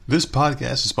This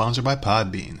podcast is sponsored by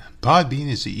Podbean. Podbean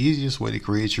is the easiest way to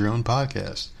create your own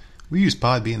podcast. We use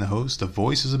Podbean to host the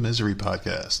Voices of Misery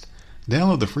podcast.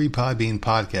 Download the free Podbean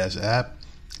podcast app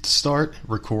to start,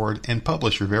 record, and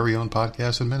publish your very own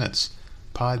podcast in minutes.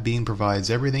 Podbean provides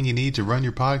everything you need to run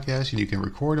your podcast, and you can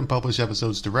record and publish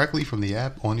episodes directly from the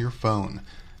app on your phone.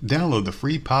 Download the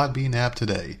free Podbean app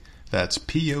today. That's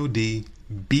Podbean.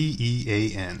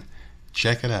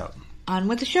 Check it out. On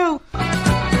with the show.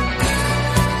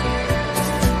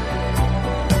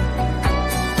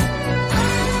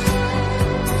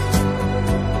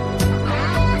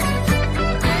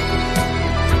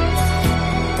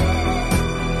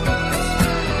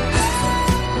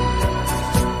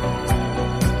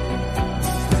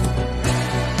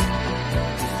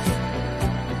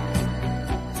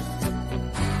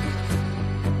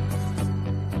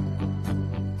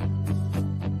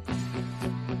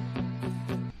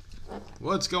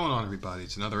 What's going on, everybody?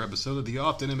 It's another episode of the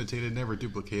often imitated, never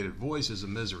duplicated Voices of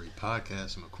Misery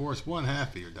podcast. And of course, one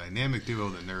half of your dynamic duo,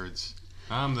 the nerds.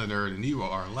 I'm the nerd, and you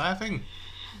are laughing.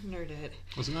 Nerdette.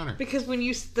 What's the matter? Because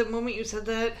the moment you said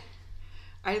that,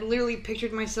 I literally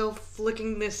pictured myself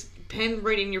flicking this pen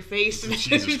right in your face.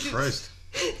 Jesus Christ.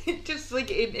 Just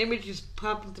like an image just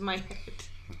popped into my head.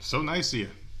 So nice of you.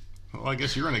 Well, I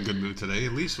guess you're in a good mood today.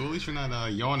 At least you're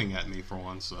not yawning at me for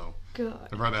once. So God.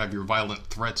 I'd rather have your violent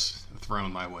threats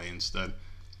thrown my way instead.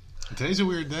 Today's a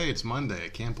weird day. It's Monday. I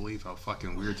can't believe how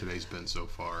fucking weird today's been so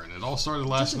far. And it all started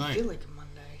last night. It doesn't feel like a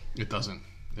Monday. It doesn't.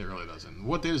 It really doesn't.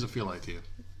 What day does it feel like to you?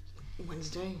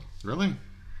 Wednesday. Really?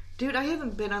 Dude, I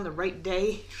haven't been on the right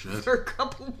day for a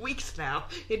couple of weeks now.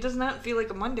 It does not feel like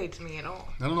a Monday to me at all.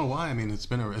 I don't know why. I mean, it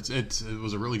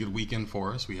was a really good weekend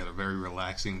for us. We had a very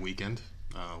relaxing weekend.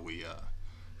 We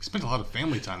spent a lot of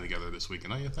family time together this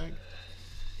weekend, don't you think?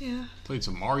 Yeah. Played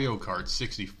some Mario Kart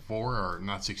 64, or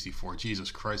not 64, Jesus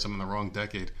Christ, I'm in the wrong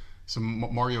decade.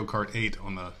 Some Mario Kart 8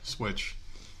 on the Switch.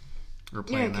 We were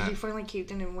playing that. Yeah, because you finally caved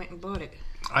in and went and bought it.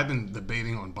 I've been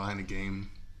debating on buying a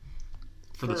game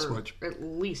for the Switch. At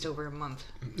least over a month.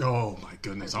 Oh my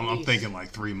goodness, I'm thinking like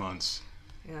 3 months.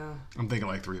 Yeah. I'm thinking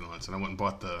like 3 months, and I went and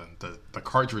bought the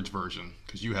cartridge version,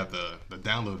 because you have the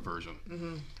download version.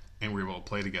 Mm-hmm. And we were able to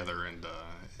play together, and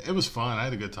it was fun. I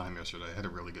had a good time yesterday. I had a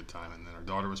really good time, and then our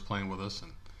daughter was playing with us.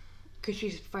 Because she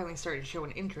finally started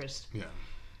showing interest. Yeah.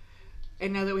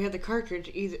 And now that we have the cartridge,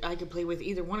 I could play with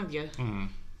either one of you. Mm-hmm.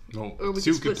 Well, or we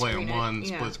two could play on one,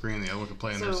 yeah. split screen, the other could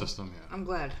play in their system. Yeah. I'm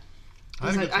glad.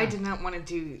 I did not want to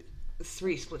do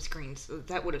 3 split screens.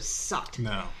 That would have sucked.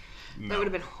 No. That would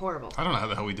have been horrible. I don't know how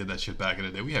the hell we did that shit back in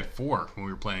the day. We had 4 when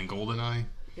we were playing GoldenEye.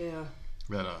 Yeah.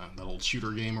 That old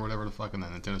shooter game or whatever the fuck in the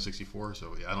Nintendo 64.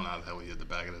 So yeah, I don't know how the hell we did the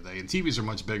back of the day. And TVs are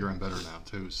much bigger and better now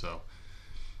too. So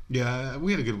yeah,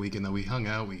 we had a good weekend though. We hung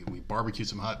out. We barbecued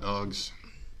some hot dogs.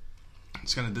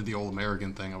 Just kind of did the old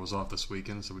American thing. I was off this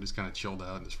weekend, so we just kind of chilled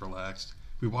out and just relaxed.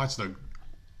 We watched a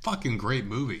fucking great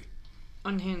movie.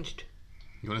 Unhinged.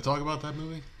 You want to talk about that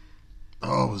movie?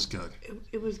 Oh, it was good.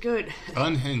 It was good.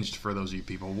 Unhinged for those of you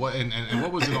people. What and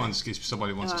what was it on in case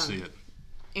somebody wants to see it?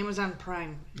 Amazon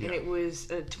Prime, and it was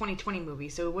a 2020 movie,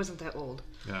 so it wasn't that old.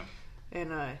 Yeah.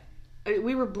 And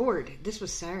we were bored. This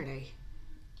was Saturday.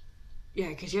 Yeah,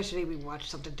 because yesterday we watched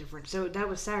something different. So that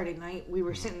was Saturday night. We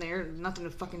were sitting there, nothing to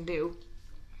fucking do.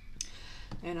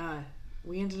 And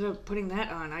we ended up putting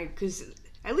that on. Because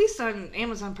at least on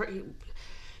Amazon Prime,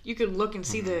 you could look and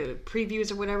see the previews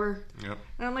or whatever. Yep.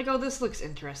 And I'm like, oh, this looks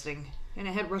interesting. And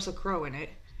it had Russell Crowe in it.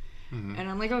 Mm-hmm. And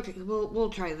I'm like, okay, we'll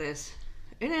try this.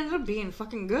 It ended up being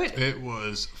fucking good. It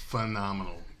was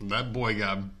phenomenal. That boy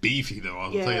got beefy, though.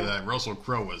 I'll tell you that. Russell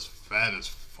Crowe was fat as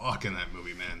fuck in that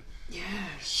movie, man. Yeah.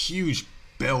 Huge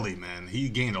belly, man. He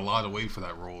gained a lot of weight for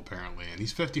that role, apparently. And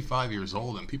he's 55 years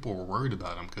old, and people were worried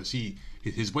about him because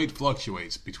his weight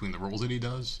fluctuates between the roles that he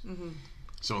does. Mm-hmm.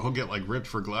 So he'll get, like, ripped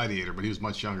for Gladiator, but he was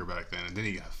much younger back then. And then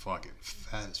he got fucking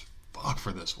fat as fuck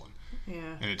for this one.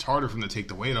 Yeah. And it's harder for him to take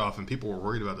the weight off, and people were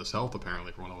worried about his health,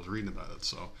 apparently, from when I was reading about it.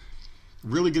 So...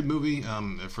 really good movie.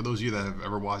 For those of you that have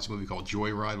ever watched a movie called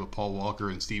Joyride with Paul Walker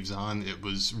and Steve Zahn, it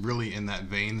was really in that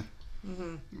vein.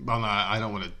 Mm-hmm. But I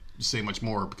don't want to say much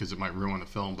more because it might ruin the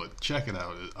film, but check it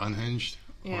out. Unhinged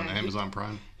on Amazon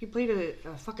Prime. He played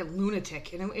a fucking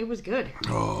lunatic, and it was good.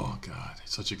 Oh, God.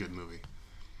 It's such a good movie.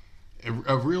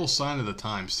 A real sign of the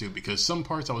times, too, because some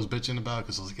parts I was bitching about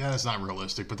because I was like, that's not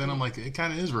realistic. But then I'm like, it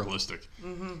kind of is realistic.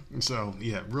 Mm-hmm. So,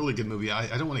 yeah, really good movie.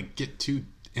 I don't want to get too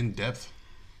in-depth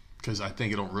because I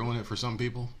think it'll ruin it for some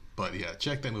people. But yeah,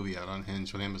 check that movie out,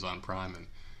 Unhinged on Amazon Prime. And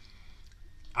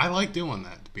I like doing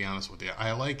that, to be honest with you.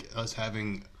 I like us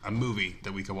having a movie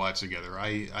that we could watch together.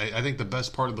 I think the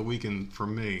best part of the weekend for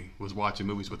me was watching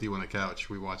movies with you on the couch.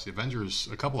 We watched the Avengers,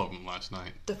 a couple of them last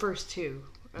night. The first two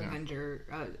Avenger,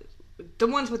 the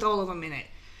ones with all of them in it.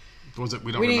 Was it?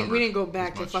 We didn't go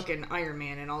back to fucking Iron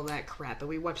Man and all that crap, but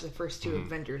we watched the first two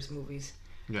Avengers movies.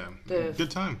 Yeah, good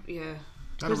time. Yeah,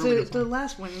 because the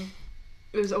last one,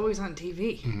 it was always on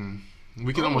TV. Mm-hmm.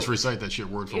 We can almost recite that shit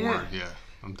word for word. Yeah.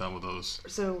 I'm done with those.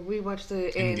 So we watched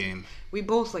the in-game. We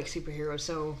both like superheroes,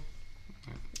 so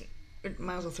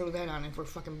might as well throw that on if we're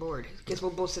fucking bored. Guess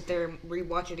we'll both sit there and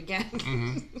rewatch it again.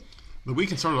 Mm-hmm. The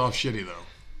weekend started off shitty, though.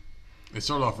 It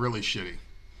started off really shitty.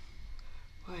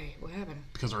 Why? What happened?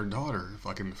 Because our daughter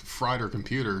fucking fried her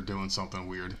computer doing something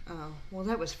weird. Oh, well,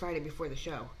 that was Friday before the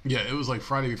show. Yeah, it was like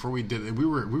Friday before we did it. We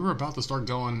were about to start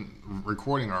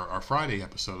recording our Friday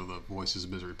episode of the Voices of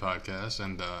Misery podcast,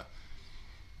 and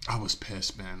I was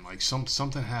pissed, man. Like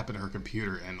something happened to her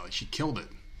computer, and like she killed it.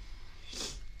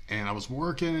 And I was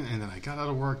working, and then I got out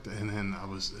of work, and then I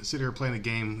was sitting here playing a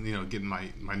game, getting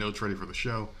my notes ready for the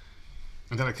show.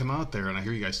 And then I come out there, and I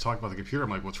hear you guys talk about the computer. I'm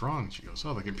like, "What's wrong?" She goes,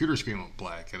 "Oh, the computer screen went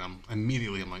black." And I'm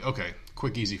like, "Okay,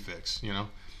 quick, easy fix,"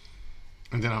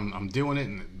 And then I'm doing it,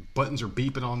 and buttons are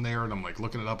beeping on there, and I'm like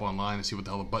looking it up online to see what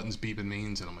the hell the buttons beeping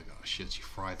means, and I'm like, oh shit, she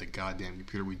fried the goddamn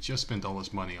computer. We just spent all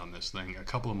this money on this thing a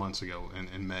couple of months ago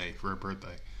in May for her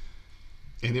birthday,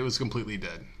 and it was completely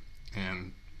dead.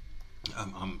 And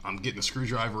I'm getting a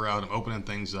screwdriver out, I'm opening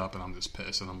things up, and I'm just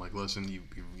pissed. And I'm like, listen,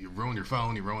 you ruined your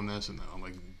phone, you ruined this, and I'm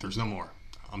like, there's no more.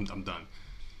 I'm done.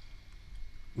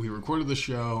 We recorded the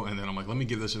show, and then I'm like, let me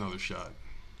give this another shot.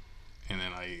 And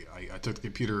then I took the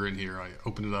computer in here, I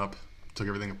opened it up, took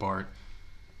everything apart,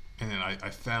 and then I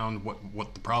found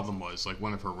what the problem was. Like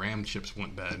one of her RAM chips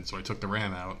went bad, so I took the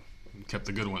RAM out and kept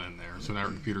the good one in there. So now her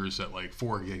computer is at like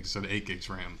 4 gigs instead of 8 gigs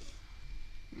RAM.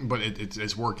 But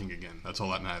it's working again. That's all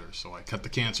that matters. So I cut the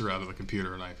cancer out of the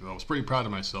computer, and I was pretty proud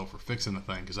of myself for fixing the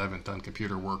thing, because I haven't done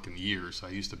computer work in years.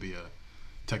 I used to be a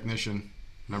technician.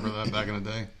 Remember that back in the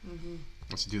day? Mm-hmm.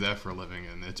 I used to do that for a living,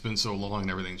 and it's been so long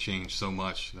and everything changed so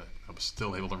much that I was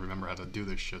still able to remember how to do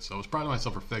this shit. So I was proud of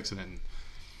myself for fixing it and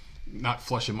not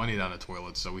flushing money down the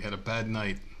toilet. So we had a bad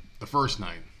night the first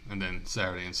night, and then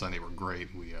Saturday and Sunday were great.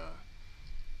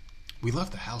 We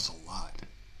left the house a lot.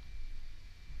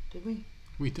 Did we?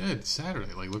 We did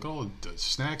Saturday. Like, look at all the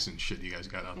snacks and shit you guys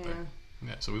got out there.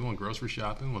 Yeah. So we went grocery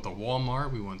shopping. Went to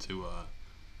Walmart. We went to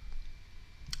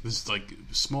this like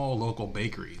small local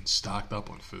bakery and stocked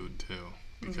up on food too,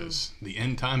 because the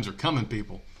end times are coming,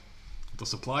 people. The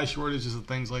supply shortages and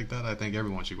things like that. I think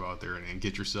everyone should go out there and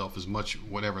get yourself as much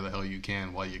whatever the hell you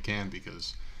can while you can,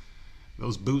 because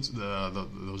those boats,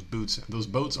 those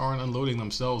boats aren't unloading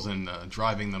themselves and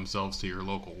driving themselves to your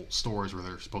local stores where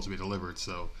they're supposed to be delivered.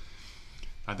 So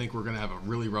I think we're gonna have a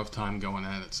really rough time going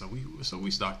at it. So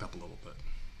we stocked up a little bit,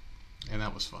 and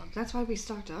that was fun. That's why we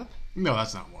stocked up? No,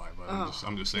 that's not why. But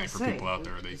I'm just saying for people out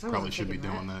there, they probably should be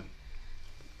doing that.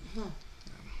 Huh.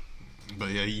 But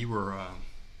yeah, you were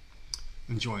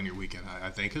enjoying your weekend, I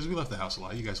think, because we left the house a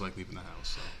lot. You guys like leaving the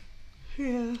house. So. Yeah.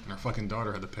 And our fucking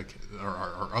daughter had to pick, or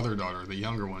our other daughter, the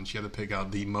younger one, she had to pick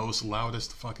out the most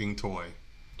loudest fucking toy.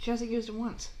 She hasn't used it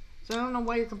once. So I don't know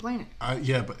why you're complaining.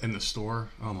 Yeah, but in the store,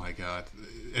 oh my god.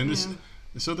 And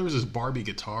so there was this Barbie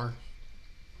guitar,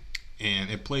 and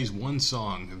it plays one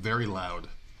song very loud.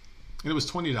 And it was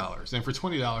 $20. And for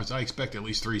 $20, I expect at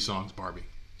least 3 songs Barbie.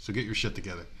 So get your shit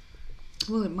together.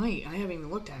 Well, it might. I haven't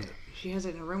even looked at it. She has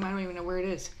it in her room. I don't even know where it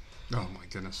is. Oh my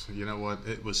goodness. You know what?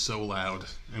 It was so loud.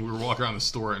 And we were walking around the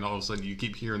store, and all of a sudden you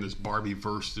keep hearing this Barbie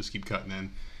verse just keep cutting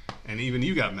in. And even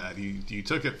you got mad. You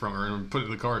took it from her and put it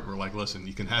in the cart. We're like, listen,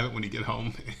 you can have it when you get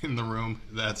home in the room.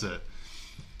 That's it.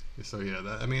 So yeah,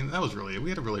 that was really it. We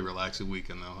had a really relaxing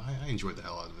weekend, though. I enjoyed the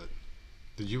hell out of it.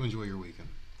 Did you enjoy your weekend?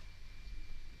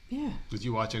 Yeah. Did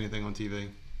you watch anything on TV?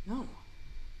 No.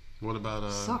 What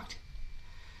about sucked.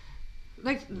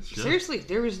 Like, seriously,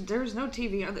 there was no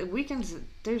TV on the weekends.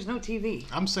 There's no TV.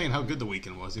 I'm saying how good the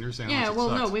weekend was, and you're saying yeah. Well,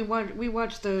 no, we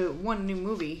watched the one new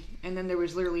movie, and then there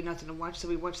was literally nothing to watch. So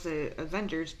we watched the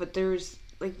Avengers, but there's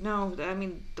like no. I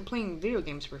mean, the playing video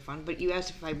games were fun, but you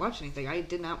asked if I watched anything. I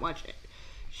did not watch it.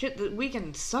 Shit, the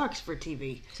weekend sucks for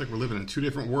TV. It's like we're living in 2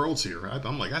 different worlds here.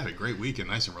 I'm like, I had a great weekend,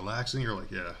 nice and relaxing. You're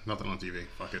like, yeah, nothing on TV.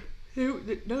 Fuck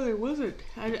it. No, there wasn't.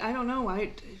 I don't know.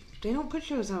 They don't put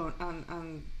shows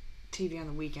on TV on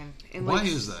the weekend. And why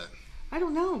is that? I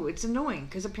don't know. It's annoying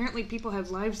because apparently people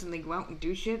have lives and they go out and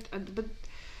do shit. But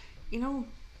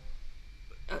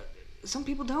some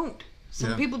people don't.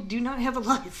 Some people do not have a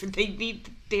life, and they need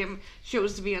the damn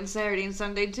shows to be on Saturday and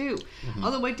Sunday too. Mm-hmm.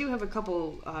 Although I do have a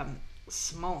couple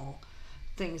small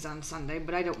things on Sunday,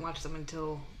 but I don't watch them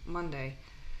until Monday.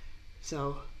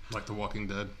 So. Like The Walking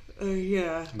Dead.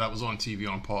 Yeah. That was on TV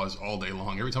on pause all day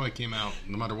long. Every time it came out,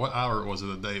 no matter what hour it was of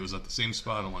the day, it was at the same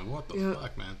spot. I'm like, what the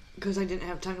fuck, man? Because I didn't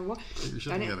have time to watch.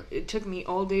 It took me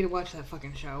all day to watch that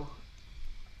fucking show.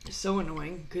 It's so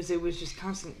annoying because it was just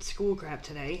constant school crap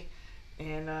today.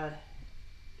 And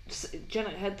Jenna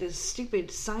had this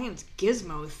stupid science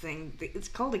gizmo thing. It's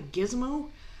called a gizmo.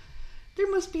 There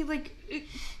must be like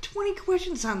 20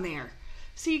 questions on there.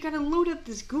 So you gotta load up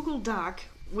this Google Doc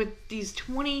with these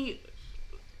 20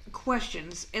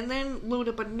 questions and then load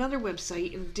up another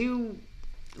website and do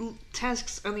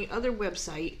tasks on the other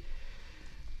website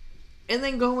and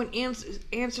then go and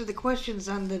answer the questions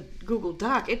on the Google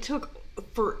Doc. It took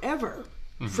forever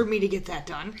for me to get that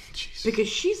done. Jeez. Because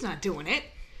she's not doing it.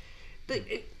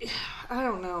 I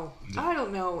don't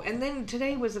know. And then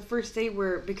today was the first day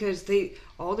where, because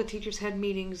all the teachers had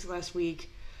meetings last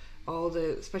week, all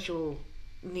the special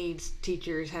needs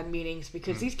teachers had meetings,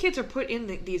 because these kids are put in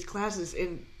these classes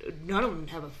and none of them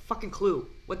have a fucking clue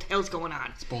what the hell's going on.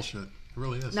 It's bullshit. It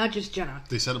really is. Not just Jenna.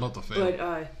 They set them up to fail.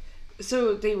 But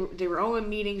so they were all in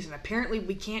meetings, and apparently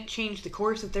we can't change the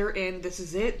course that they're in. This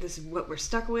is it. This is what we're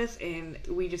stuck with, and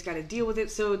we just got to deal with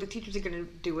it. So the teachers are going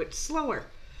to do it slower.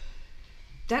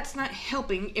 That's not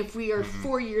helping if we are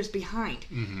 4 years behind,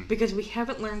 because we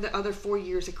haven't learned the other 4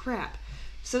 years of crap.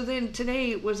 So then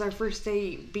today was our first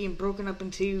day being broken up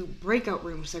into breakout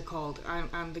rooms, they're called,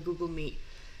 on the Google Meet.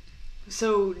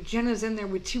 So Jenna's in there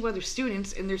with 2 other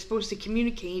students, and they're supposed to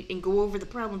communicate and go over the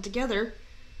problem together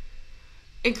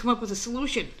and come up with a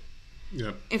solution.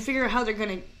 Yep. And figure out how they're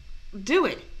going to do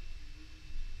it.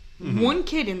 One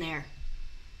kid in there,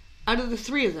 out of the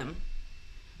 3 of them,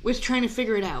 was trying to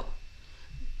figure it out.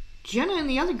 Jenna and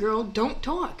the other girl don't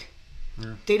talk.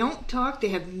 Yeah. They don't talk. They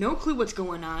have no clue what's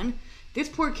going on. This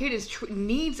poor kid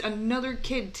needs another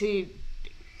kid to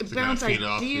bounce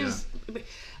ideas. Off, yeah.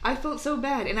 I felt so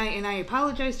bad, and I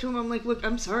apologized to him. I'm like, look,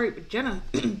 I'm sorry, but Jenna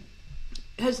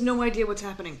has no idea what's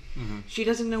happening. She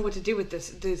doesn't know what to do with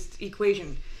this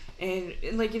equation. And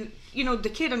like, you know, the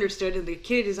kid understood, and the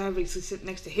kid is obviously sitting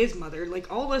next to his mother.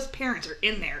 Like, all us parents are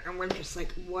in there, and we're just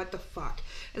like, what the fuck?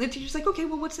 And the teacher's like, okay,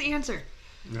 well, what's the answer?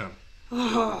 Yeah.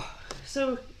 Oh,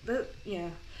 so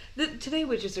today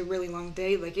was just a really long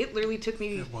day. Like, it literally took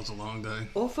me. It was a long day.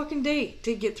 All fucking day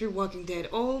to get through Walking Dead.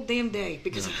 All damn day,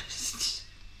 because I was just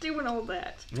doing all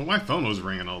that. Well, my phone was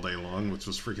ringing all day long, which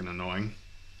was freaking annoying.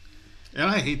 And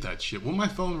I hate that shit. When my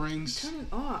phone rings, turn it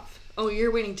off. Oh,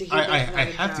 you're waiting to hear. I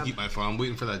have to keep my phone. I'm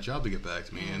waiting for that job to get back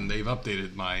to me, and they've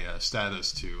updated my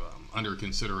status to under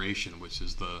consideration, which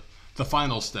is the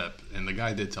final step. And the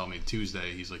guy did tell me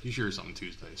Tuesday. He's like, "You sure something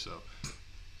Tuesday?" So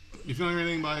if you don't hear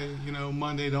anything by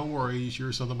Monday, don't worry. You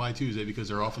sure something by Tuesday, because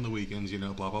they're off on the weekends.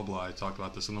 Blah blah blah. I talked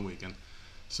about this on the weekend.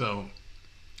 So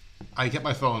I kept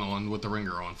my phone on with the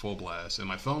ringer on full blast, and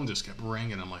my phone just kept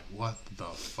ringing. I'm like, "What the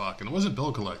fuck?" And it wasn't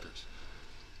bill collectors.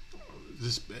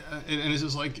 And it's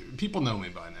just like, people know me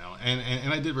by now.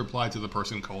 And I did reply to the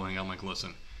person calling. I'm like,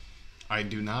 listen, I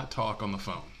do not talk on the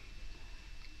phone.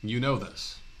 You know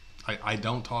this. I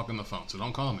don't talk on the phone, so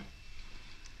don't call me.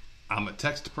 I'm a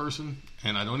text person,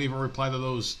 and I don't even reply to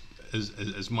those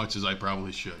as much as I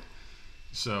probably should.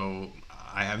 So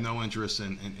I have no interest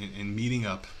in meeting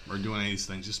up or doing any of these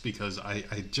things, just because I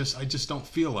just don't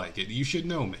feel like it. You should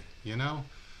know me,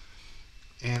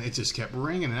 And it just kept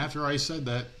ringing. And after I said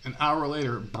that, an hour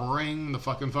later, bring, the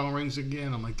fucking phone rings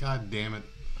again. I'm like, God damn it.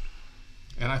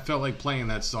 And I felt like playing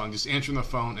that song, just answering the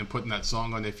phone and putting that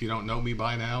song on, If You Don't Know Me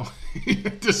By Now.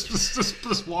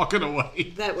 just walking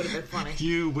away. That would have been funny.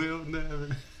 You will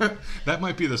never. That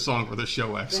might be the song for the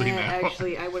show, actually, now.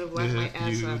 Actually, I would have laughed my ass off.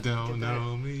 If you don't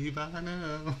know me by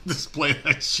now. Just play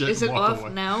that shit. Is it and walk off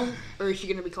away. now, or is she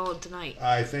going to be calling tonight?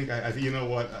 I think, you know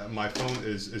what? My phone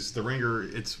is the ringer.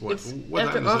 It's what? What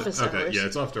after time is office it? Okay, hours. yeah,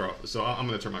 it's after office. So I'm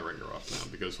going to turn my ringer off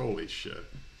now, because holy shit.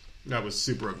 That was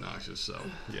super obnoxious. So,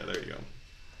 yeah, there you go.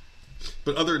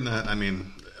 But other than that, I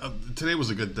mean, today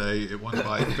was a good day. It went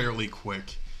by fairly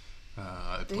quick.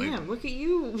 Damn, look at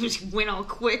you. Just went all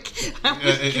quick.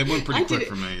 It went pretty quick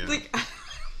for me, yeah. Like,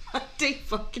 a day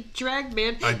fucking dragged,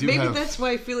 man. Maybe that's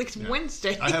why I feel like it's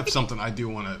Wednesday. I have something I do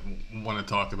want to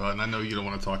talk about, and I know you don't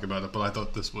want to talk about it, but I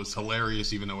thought this was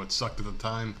hilarious, even though it sucked at the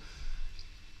time.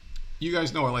 You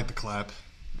guys know I like to clap.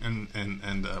 And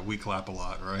we clap a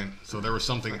lot, right? So there was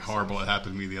something horrible that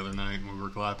happened to me the other night when we were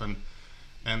clapping.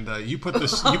 And you put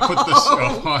this.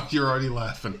 Oh, you're already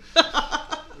laughing.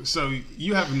 So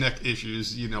you have neck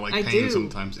issues, like I pain do.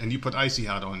 sometimes, and you put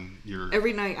Icyhot on your.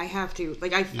 Every night I have to.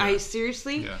 Like I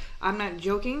seriously, I'm not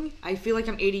joking. I feel like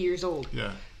I'm 80 years old.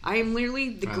 Yeah. I am literally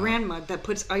the grandma that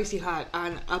puts Icyhot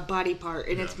on a body part,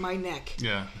 and it's my neck.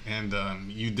 Yeah,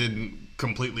 and you didn't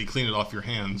completely clean it off your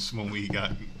hands when we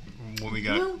got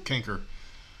canker.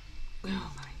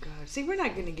 Oh my god! See, we're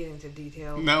not going to get into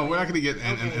detail. No, we're not going to get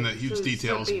in the huge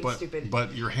details.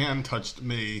 But your hand touched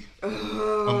me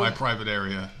on my private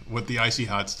area with the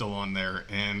Icyhot still on there,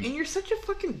 and you're such a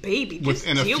fucking baby. Just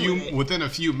within a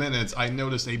few minutes, I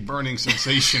noticed a burning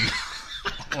sensation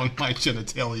on my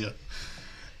genitalia.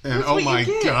 And oh my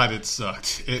god, it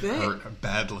sucked. It hurt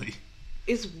badly.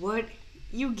 Is what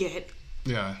you get.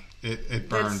 Yeah, it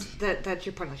burned. That's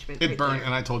your punishment. It burned,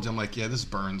 and I told you, I'm like, yeah, this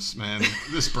burns, man.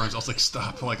 This burns. I was like,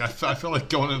 stop. Like I felt like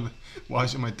going and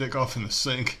washing my dick off in the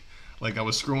sink. Like I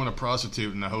was screwing a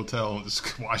prostitute in the hotel and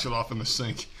just wash it off in the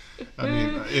sink. I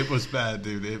mean, it was bad,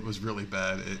 dude. It was really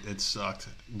bad. It sucked.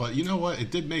 But you know what? It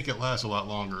did make it last a lot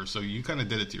longer. So you kind of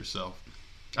did it to yourself.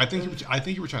 I think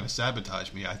you were trying to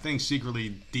sabotage me. I think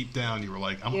secretly, deep down, you were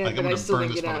like, I'm going to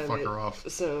burn this motherfucker off.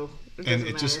 So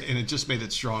it just made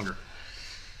it stronger.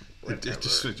 It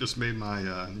just made my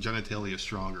genitalia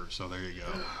stronger. So there you go.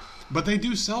 But they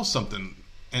do sell something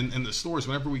in the stores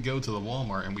whenever we go to the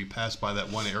Walmart and we pass by that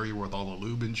one area with all the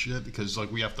lube and shit, because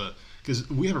like we have a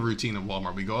routine at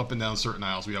Walmart. We go up and down certain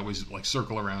aisles. We always like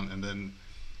circle around, and then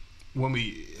when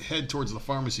we head towards the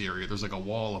pharmacy area, there's like a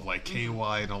wall of like KY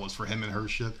and all this for him and her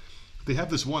shit. They have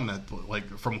this one that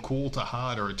like from cool to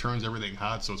hot, or it turns everything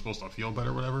hot so it's supposed to feel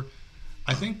better or whatever.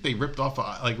 I think they ripped off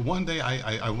like one day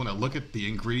I want to look at the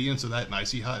ingredients of that in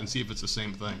Icyhot and see if it's the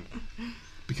same thing,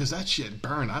 because that shit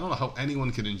burned. I don't know how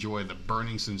anyone could enjoy the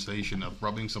burning sensation of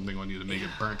rubbing something on you to make it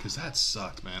burn, because that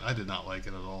sucked, man. I did not like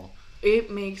it at all.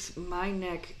 It makes my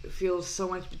neck feel so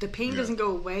much. The pain doesn't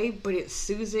go away, but it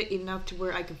soothes it enough to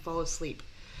where I can fall asleep.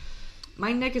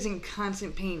 My neck is in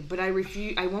constant pain, but I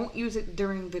won't use it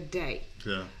during the day.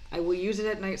 Yeah. I will use it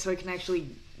at night so I can actually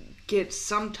get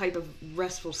some type of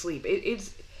restful sleep. It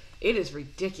is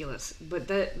ridiculous,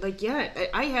 but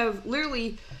I have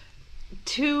literally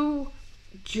 2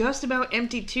 just about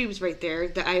empty tubes right there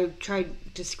that I tried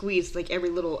to squeeze like every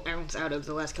little ounce out of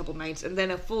the last couple nights, and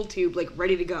then a full tube like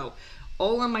ready to go,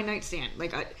 all on my nightstand.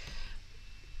 Like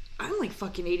I'm like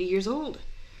fucking 80 years old.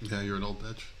 Yeah, you're an old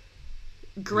bitch.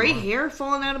 Gray hair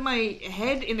falling out of my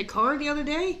head in the car the other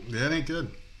day. Yeah, it ain't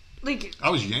good. Like I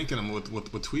was yanking them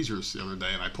with tweezers the other day,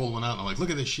 and I pulled one out, and I'm like,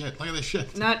 look at this shit. Look at this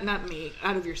shit. Not me.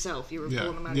 Out of yourself. You were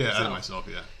pulling them out of yourself. Yeah, out of myself,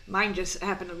 yeah. Mine just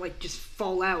happened to like just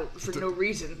fall out for no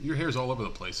reason. Your hair's all over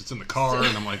the place. It's in the car,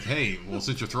 and I'm like, hey, well,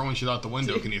 since you're throwing shit out the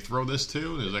window, can you throw this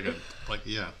too? And there's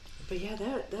yeah. But yeah,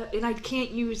 that and I can't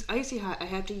use Icyhot. I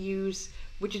have to use,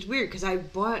 which is weird because I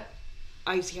bought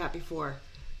Icyhot before.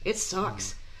 It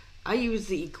sucks. I use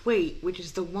the Equate, which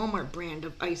is the Walmart brand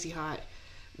of Icyhot,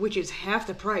 which is half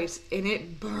the price, and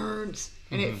it burns,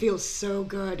 and it feels so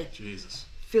good. Jesus.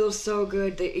 Feels so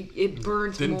good that it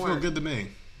burns Didn't more. Feel good to me.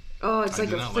 Oh, it's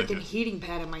like a freaking heating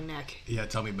pad on my neck. Yeah,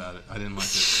 tell me about it. I didn't like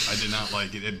it. I did not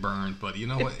like it. It burned, but you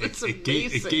know what? It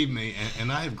gave me,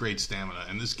 and I have great stamina,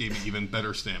 and this gave me even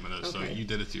better stamina. Okay. So you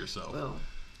did it to yourself. Well,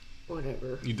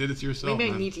 whatever. You did it to yourself.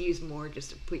 Maybe I need to use more just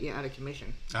to put you out of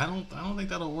commission. I don't think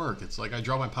that'll work. It's like I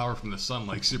draw my power from the sun,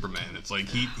 like Superman. It's like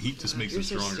heat just makes it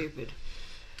stronger. You're so stupid.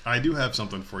 I do have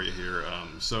something for you here.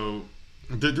 So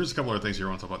there's a couple other things here I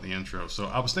want to talk about in the intro. So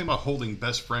I was thinking about holding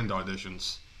best friend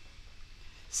auditions.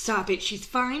 Stop it. She's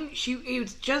fine.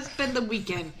 It's just been the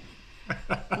weekend.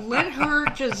 Let her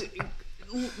just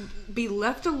be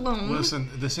left alone. Listen,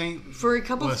 this ain't for a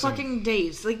couple fucking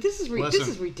days. Like this is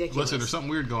ridiculous. Listen, there's something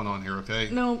weird going on here. Okay.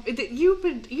 No, you've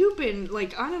been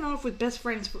like on and off with best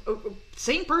friends,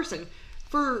 same person.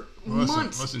 For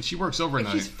months. Listen, she works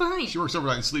overnight. She's fine. She works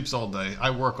overnight and sleeps all day. I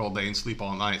work all day and sleep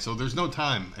all night. So there's no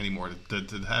time anymore to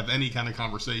have any kind of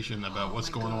conversation about what's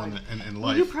going on in life.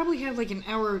 Well, you probably have like an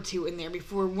hour or two in there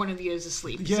before one of you is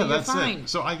asleep. Yeah, so that's fine. it.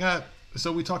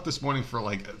 So we talked this morning for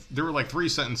there were like 3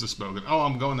 sentences spoken. Oh,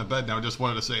 I'm going to bed now. I just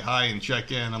wanted to say hi and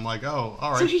check in. I'm like, oh,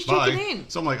 all right, so she's bye. checking in.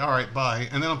 So I'm like, all right, bye.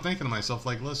 And then I'm thinking to myself,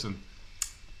 like, listen,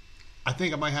 I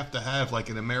think I might have to have like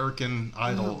an American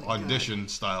Idol audition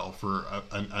style for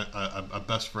a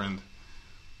best friend.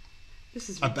 This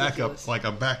is ridiculous.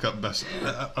 a backup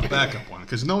one,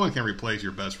 because no one can replace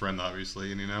your best friend,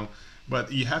 obviously, and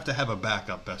but you have to have a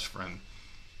backup best friend,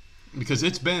 because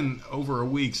it's been over a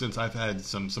week since I've had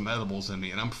some edibles in me,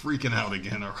 and I'm freaking out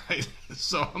again. All right,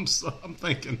 so I'm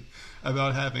thinking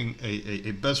about having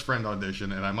a best friend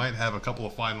audition, and I might have a couple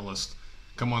of finalists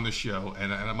come on the show,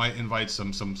 and I might invite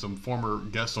some former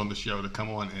guests on the show to come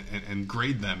on and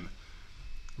grade them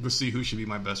to see who should be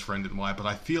my best friend and why. But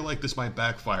I feel like this might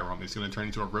backfire on me. It's going to turn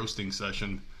into a roasting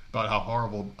session about how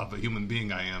horrible of a human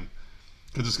being I am.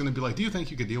 Because it's going to be like, do you think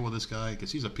you could deal with this guy?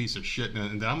 Because he's a piece of shit,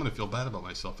 and I'm going to feel bad about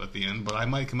myself at the end, but I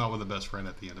might come out with a best friend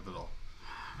at the end of it all.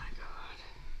 Oh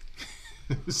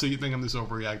my god. So you think I'm just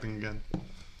overreacting again?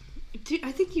 Dude,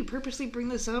 I think you purposely bring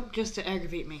this up just to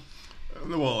aggravate me.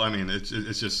 Well, I mean, it's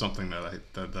just something that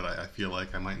I feel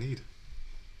like I might need.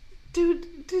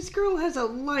 Dude, this girl has a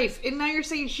life, and now you're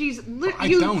saying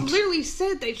don't. Literally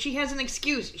said that she has an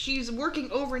excuse. She's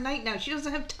working overnight now. She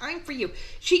doesn't have time for you.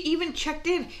 She even checked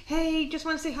in. Hey, just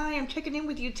want to say hi. I'm checking in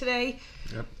with you today.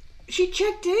 Yep. She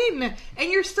checked in,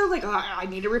 and you're still like, oh, I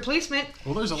need a replacement.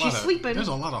 Well, there's a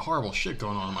lot of horrible shit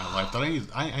going on in my life that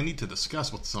I need to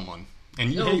discuss with someone.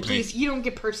 And you hate please, me. You don't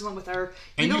get personal with her.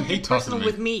 And you don't hate get personal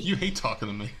with me. You hate talking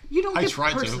to me. You don't get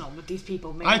personal with these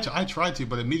people, man. I try to,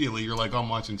 but immediately you're like, oh, I'm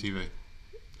watching TV.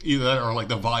 Either that or like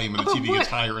the volume of the TV gets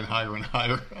higher and higher and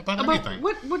higher. About anything.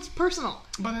 What's personal?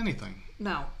 About anything.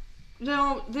 No,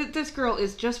 this girl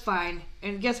is just fine.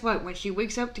 And guess what? When she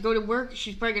wakes up to go to work,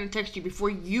 she's probably going to text you before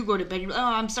you go to bed. You're like,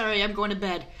 oh, I'm sorry, I'm going to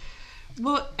bed.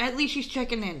 Well, at least she's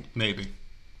checking in. Maybe.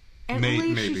 At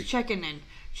least she's checking in.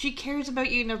 She cares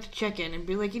about you enough to check in and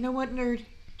be like, you know what, nerd?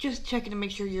 Just checking to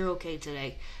make sure you're okay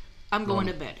today. I'm going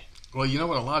to bed. Well, you know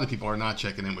what? A lot of people are not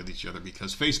checking in with each other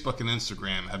because Facebook and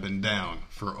Instagram have been down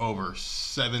for over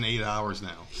 7-8 hours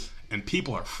now. And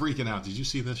people are freaking out. Did you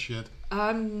see this shit?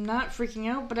 I'm not freaking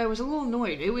out, but I was a little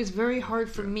annoyed. It was very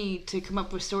hard for me to come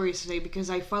up with stories today because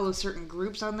I follow certain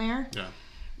groups on there. Yeah.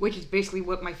 Which is basically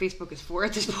what my Facebook is for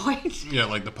at this point. Yeah,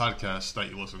 like the podcast that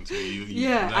you listen to.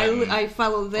 I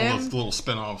follow them. All those little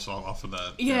spin-offs off of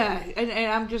that. Yeah.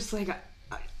 And I'm just like,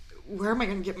 where am I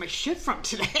going to get my shit from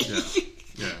today?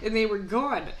 Yeah. And they were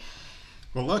gone.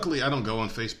 Well, luckily, I don't go on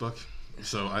Facebook,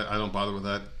 so I don't bother with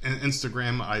that. And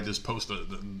Instagram, I just post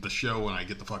the show when I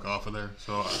get the fuck off of there.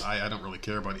 So I don't really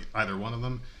care about either one of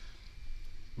them.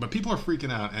 But people are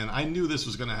freaking out, and I knew this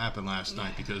was going to happen last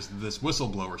night because this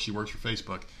whistleblower, she works for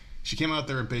Facebook, she came out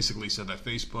there and basically said that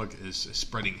Facebook is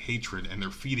spreading hatred and they're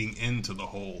feeding into the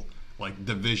whole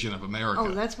division of America.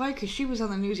 Oh, that's why? Because she was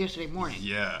on the news yesterday morning.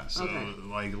 Yeah, so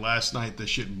last night the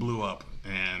shit blew up,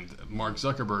 and Mark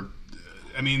Zuckerberg,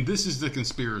 I mean, this is the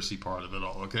conspiracy part of it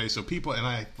all, okay? So people, and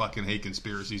I fucking hate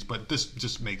conspiracies, but this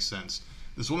just makes sense.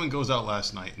 This woman goes out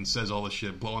last night and says all this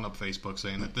shit, blowing up Facebook,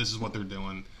 saying that this is what they're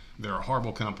doing. They're a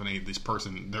horrible company. This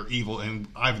person, they're evil, and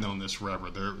I've known this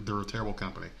forever. They're a terrible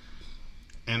company.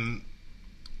 And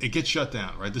it gets shut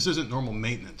down, right? This isn't normal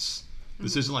maintenance.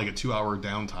 This isn't like a 2-hour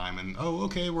downtime and, oh,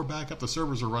 okay, we're back up, the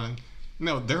servers are running.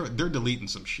 No, they're deleting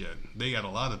some shit. They got a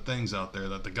lot of things out there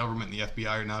that the government and the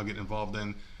FBI are now getting involved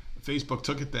in. Facebook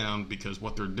took it down because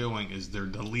what they're doing is they're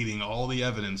deleting all the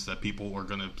evidence that people are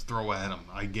going to throw at them.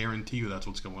 I guarantee you that's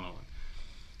what's going on.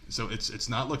 So it's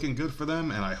not looking good for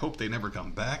them, and I hope they never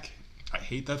come back. I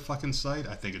hate that fucking site.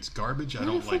 I think it's garbage. I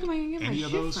don't like any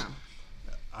of those.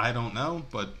 I don't know,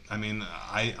 but I mean,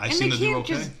 I seem to do okay. And they can't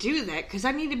just do that because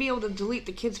I need to be able to delete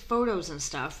the kids' photos and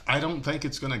stuff. I don't think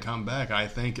it's going to come back. I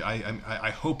think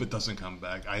I hope it doesn't come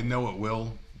back. I know it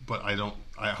will, but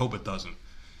I hope it doesn't.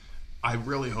 I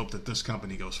really hope that this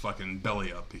company goes fucking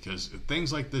belly up because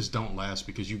things like this don't last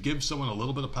because you give someone a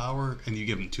little bit of power and you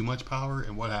give them too much power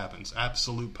and what happens?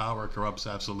 Absolute power corrupts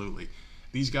absolutely.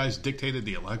 These guys dictated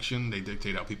the election. They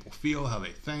dictate how people feel, how they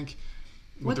think,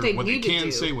 what they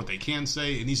can say, what they can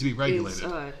say. It needs to be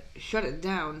regulated. Shut it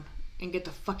down and get the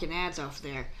fucking ads off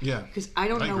there. Yeah. Because I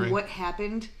don't know what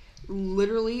happened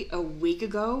literally a week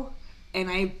ago and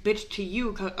I bitched to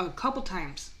you a couple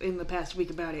times in the past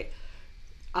week about it.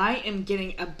 I am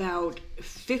getting about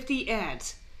 50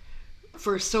 ads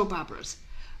for soap operas.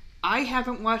 I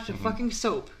haven't watched a fucking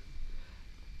soap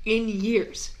in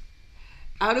years.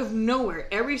 Out of nowhere,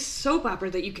 every soap opera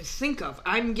that you can think of,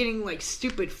 I'm getting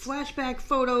stupid flashback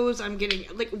photos. I'm getting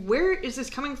where is this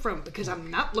coming from? Because I'm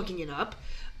not looking it up.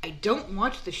 I don't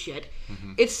watch the shit.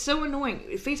 It's so annoying.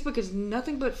 Facebook is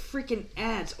nothing but freaking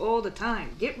ads all the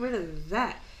time. Get rid of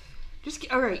that.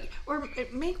 Alright, or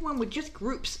make one with just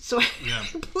groups, so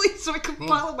please, so I can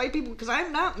follow my people, because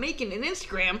I'm not making an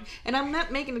Instagram, and I'm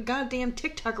not making a goddamn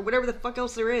TikTok or whatever the fuck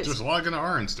else there is. Just log into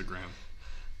our Instagram.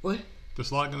 What?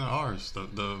 Just log into ours,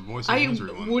 the Voice of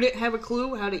Misery one. I wouldn't have a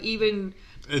clue how to even...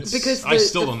 I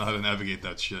still don't know how to navigate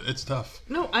that shit. It's tough.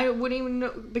 No, I wouldn't even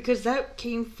know, because that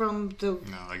came from the...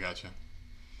 No, I gotcha.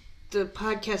 The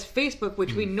podcast Facebook,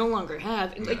 which we no longer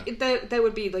have, and that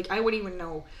would be, I wouldn't even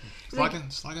know...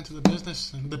 Slide into the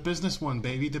business one,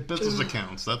 baby. The business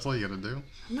accounts. That's all you gotta do.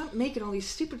 I'm not making all these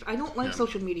stupid... I don't like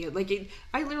social media.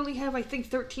 I literally have, I think,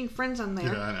 13 friends on there.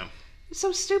 Yeah, I know. It's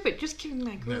so stupid. Just give me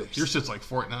my groups. Your shit's like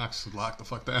Fort Knox. Lock the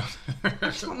fuck down. I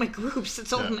just want my groups.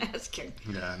 That's all I'm asking.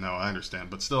 Yeah, no, I understand.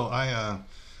 But still,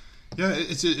 Yeah,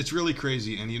 it's really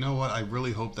crazy, and you know what? I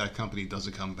really hope that company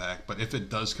doesn't come back. But if it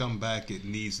does come back, it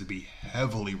needs to be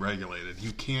heavily regulated.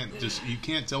 You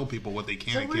can't tell people what they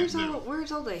can and can't do.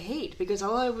 Where's all the hate? Because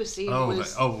all I was seeing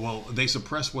was they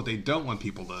suppress what they don't want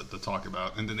people to talk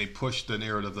about, and then they push the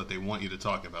narrative that they want you to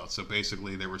talk about. So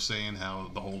basically, they were saying how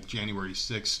the whole January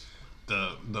 6th,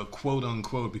 the quote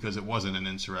unquote, because it wasn't an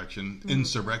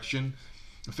insurrection.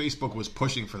 Facebook was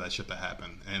pushing for that shit to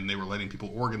happen, and they were letting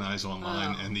people organize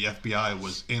online, and the FBI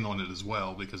was in on it as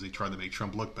well because they tried to make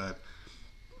Trump look bad.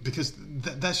 Because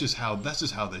that's just how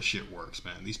this shit works,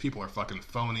 man. These people are fucking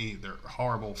phony. They're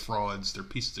horrible frauds. They're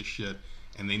pieces of shit,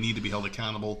 and they need to be held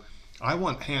accountable. I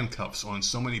want handcuffs on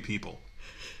so many people.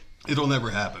 It'll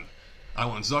never happen. I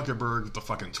want Zuckerberg, the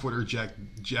fucking Twitter jag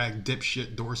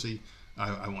dipshit Dorsey.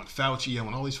 I want Fauci. I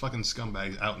want all these fucking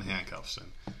scumbags out in handcuffs.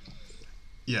 And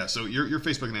yeah, so your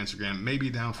Facebook and Instagram may be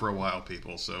down for a while,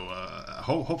 people. So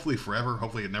hopefully forever.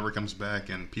 Hopefully it never comes back,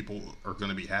 and people are going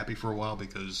to be happy for a while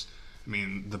because, I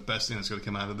mean, the best thing that's going to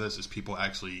come out of this is people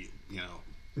actually,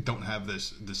 don't have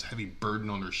this heavy burden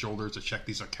on their shoulders to check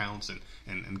these accounts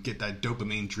and get that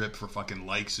dopamine drip for fucking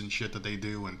likes and shit that they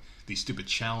do and these stupid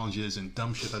challenges and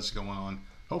dumb shit that's going on.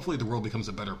 Hopefully the world becomes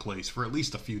a better place for at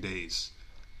least a few days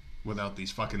without these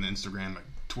fucking Instagram,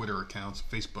 Twitter accounts,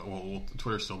 Facebook. Well,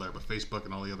 Twitter's still there, but Facebook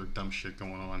and all the other dumb shit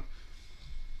going on.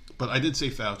 But I did say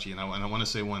Fauci, and I want to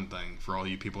say one thing for all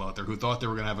you people out there who thought they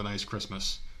were going to have a nice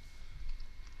Christmas.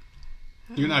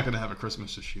 You're not going to have a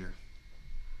Christmas this year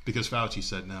because Fauci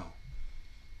said no.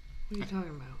 What are you talking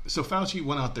about? So Fauci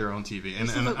went out there on TV, and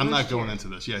I'm not going into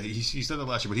this. Yeah, he said that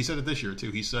last year, but he said it this year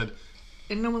too. He said,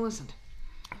 and no one listened.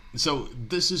 So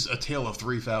this is a tale of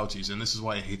three Faucis, and this is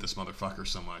why I hate this motherfucker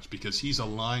so much, because he's a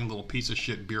lying little piece of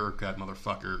shit bureaucrat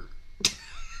motherfucker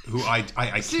who I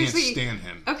can't stand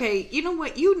him. Okay, you know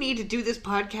what? You need to do this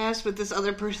podcast with this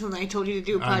other person that I told you to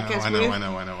do a podcast with. I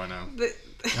know.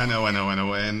 I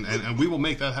know. And we will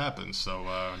make that happen. So,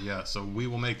 so we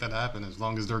will make that happen as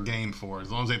long as they're game for it.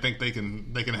 As long as they think they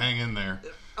can hang in there.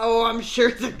 Oh, I'm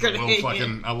sure they're gonna hang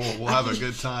in. We'll have a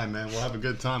good time, man. We'll have a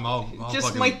good time.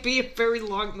 Might be a very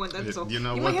long one. That's all. You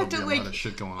know what? There'll be a lot of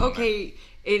shit going on. Okay,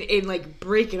 and like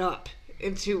break it up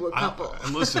into a couple.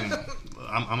 And listen,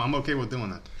 I'm okay with doing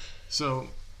that. So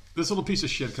this little piece of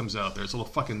shit comes out there. This little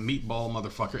fucking meatball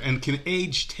motherfucker. And can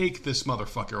age take this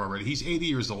motherfucker already? He's 80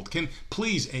 years old. Can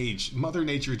please age, Mother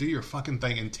Nature, do your fucking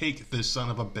thing and take this son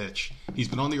of a bitch. He's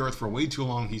been on the earth for way too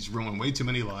long. He's ruined way too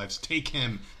many lives. Take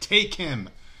him.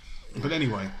 But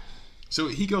anyway, so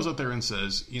he goes out there and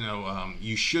says,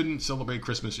 you shouldn't celebrate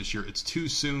Christmas this year. It's too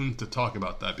soon to talk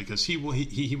about that because he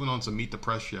went on to Meet the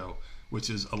Press show, which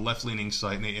is a left-leaning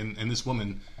site, and this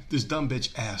woman, this dumb bitch,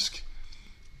 asked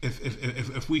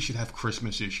if we should have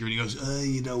Christmas this year, and he goes,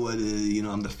 you know what,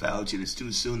 I'm the Fauci, and it's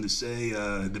too soon to say,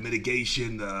 the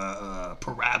mitigation,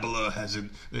 parabola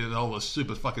hasn't, all the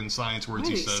stupid fucking science words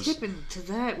he says. Skipping to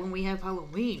that when we have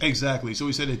Halloween. Exactly, so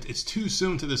he said it's too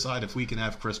soon to decide if we can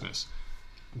have Christmas.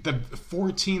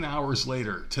 14 hours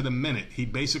later, to the minute, he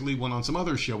basically went on some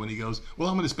other show, and he goes, well,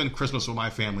 I'm going to spend Christmas with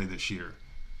my family this year.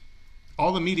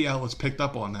 All the media outlets picked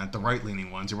up on that, the right-leaning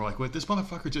ones, and were like, wait, this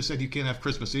motherfucker just said you can't have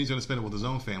Christmas, and he's going to spend it with his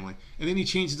own family. And then he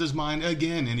changes his mind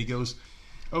again, and he goes,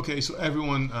 okay, so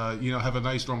everyone, have a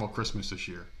nice, normal Christmas this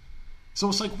year. So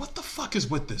it's like, what the fuck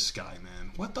is with this guy,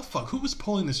 man? What the fuck? Who was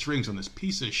pulling the strings on this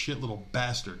piece of shit little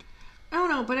bastard? I don't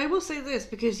know, but I will say this,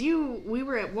 because we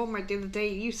were at Walmart the other day,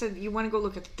 you said you want to go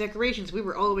look at the decorations. We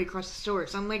were all the way across the store,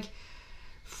 so I'm like,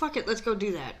 fuck it, let's go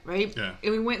do that, right? Yeah.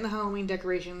 And we went in the Halloween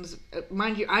decorations.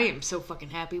 Mind you, I am so fucking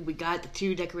happy we got the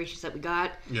two decorations that we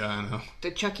got. Yeah, I know.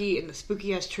 The Chucky and the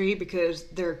spooky-ass tree, because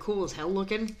they're cool as hell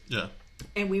looking. Yeah.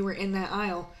 And we were in that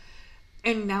aisle.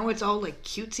 And now it's all like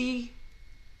cutesy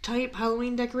type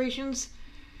Halloween decorations.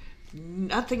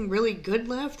 Nothing really good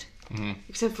left. Mm-hmm.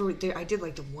 Except for, I did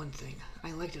like the one thing.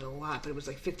 I liked it a lot, but it was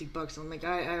like $50. I'm like,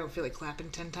 I don't feel like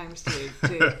clapping 10 times to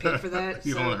pay for that.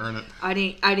 You don't want to earn it. I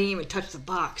didn't even touch the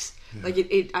box. Yeah.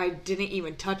 Like I didn't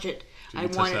even touch it. I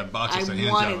wanted that box.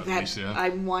 I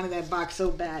wanted that box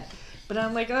so bad, but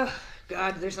I'm like, oh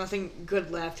god, there's nothing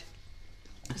good left.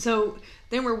 So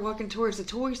then we're walking towards the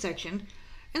toy section,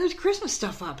 and there's Christmas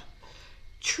stuff up,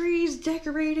 trees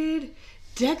decorated,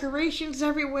 decorations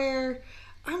everywhere.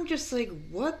 I'm just like,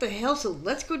 what the hell? So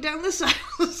let's go down this aisle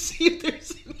and see if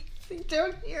there's anything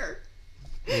down here.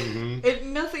 Mm-hmm.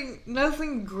 And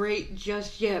nothing great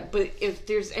just yet. But if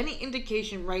there's any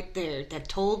indication right there that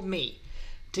told me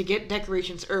to get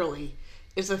decorations early,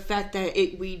 is the fact that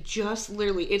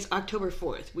it's October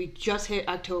 4th. We just hit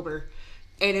October,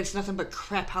 and it's nothing but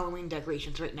crap Halloween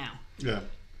decorations right now. Yeah.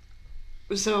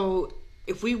 So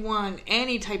if we want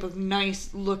any type of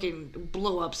nice looking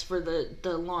blow ups for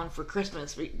the lawn for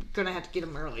Christmas, we're gonna have to get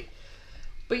them early.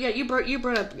 But yeah, you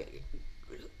brought up,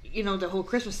 the whole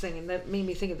Christmas thing, and that made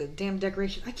me think of the damn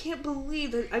decoration. I can't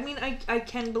believe it. I mean, I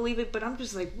can believe it, but I'm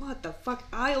just like, what the fuck?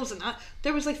 Aisles and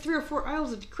there was like 3 or 4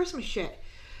 aisles of Christmas shit.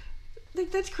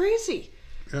 Like, that's crazy.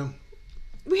 Yeah.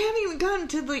 We haven't even gotten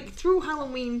to through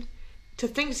Halloween to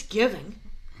Thanksgiving.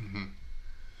 Mm-hmm.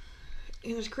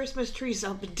 And there's Christmas trees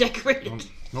up and decorated.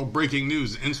 No breaking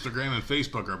news. Instagram and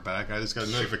Facebook are back. I just got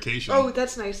a notification. Oh,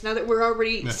 that's nice. Now that we're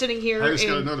already sitting here. I just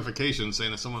got a notification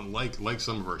saying that someone liked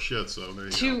some of our shit, so there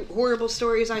you go. 2 horrible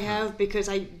stories I have because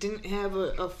I didn't have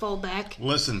a fallback.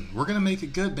 Listen, we're going to make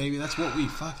it good, baby. That's what we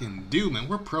fucking do, man.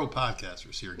 We're pro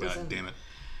podcasters here, God damn it.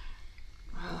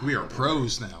 We are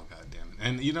pros now, God damn it.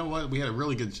 And you know what? We had a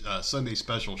really good Sunday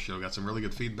special show. Got some really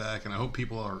good feedback, and I hope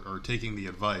people are taking the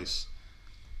advice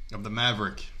of the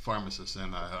Maverick pharmacist,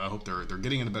 and I hope they're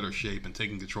getting into better shape and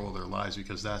taking control of their lives,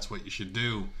 because that's what you should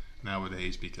do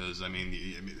nowadays. Because I mean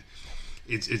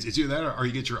it's either that or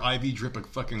you get your IV drip of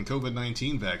fucking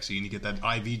COVID-19 vaccine. You get that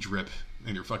IV drip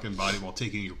in your fucking body while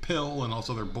taking your pill, and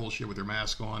also their bullshit with your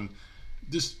mask on.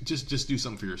 Just do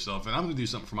something for yourself, and I'm going to do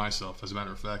something for myself. As a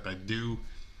matter of fact, I do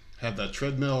have that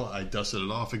treadmill. I dusted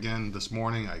it off again this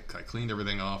morning. I cleaned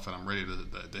everything off, and I'm ready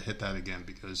to hit that again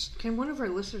because can one of our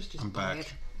listeners just I'm buy back.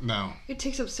 it? No. It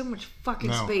takes up so much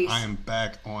fucking space. I am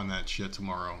back on that shit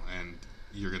tomorrow, and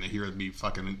you're going to hear me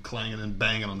fucking clanging and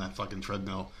banging on that fucking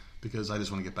treadmill because I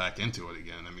just want to get back into it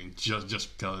again. I mean,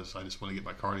 just because I just want to get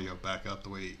my cardio back up the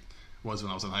way it was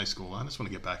when I was in high school. I just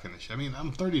want to get back in the shit. I mean,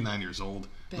 I'm 39 years old.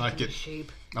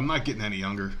 Shape. I'm not getting any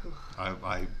younger.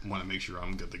 I want to make sure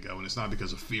I'm good to go, and it's not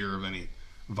because of fear of any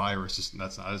virus.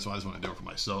 That's not. I just want to do it for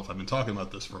myself. I've been talking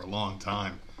about this for a long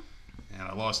time, and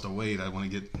I lost the weight. I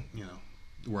want to get,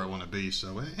 where I want to be.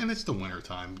 So, and it's the winter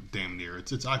time, damn near.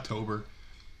 It's October.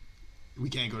 We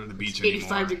can't go to the beach anymore.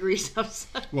 85 degrees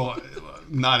outside. Well,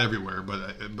 not everywhere,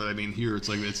 but I mean here it's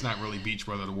like it's not really beach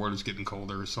weather. The water's getting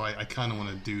colder, so I kind of want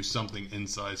to do something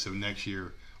inside. So next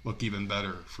year look even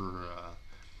better for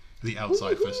the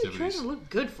outside festivities. Who are you trying to look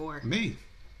good for? Me.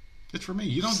 It's for me.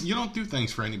 You don't do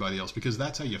things for anybody else because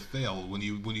that's how you fail. When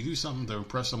you do something to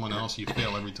impress someone else, you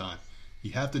fail every time.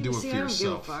 You have to do it for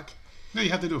yourself. I don't give a fuck. No, you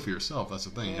have to do it for yourself. That's the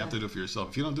thing. Yeah. You have to do it for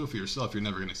yourself. If you don't do it for yourself, you're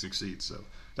never going to succeed. So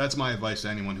that's my advice to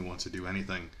anyone who wants to do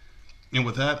anything. And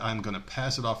with that, I'm going to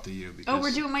pass it off to you. Because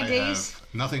we're doing my days? have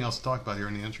nothing else to talk about here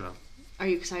in the intro. Are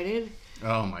you excited?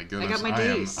 Oh, my goodness. I got my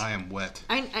days. I am wet.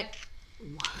 What?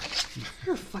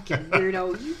 You're a fucking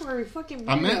weirdo. You are a fucking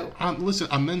weirdo. Listen,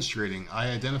 I'm menstruating. I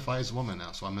identify as a woman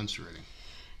now, so I'm menstruating.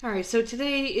 All right, so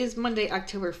today is Monday,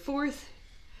 October 4th.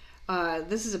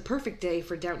 This is a perfect day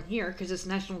for down here because it's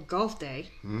National Golf Day.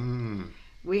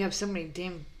 We have so many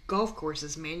damn golf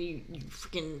courses, man. You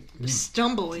freaking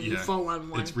stumble and you fall on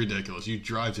one. It's ridiculous. You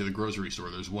drive to the grocery store,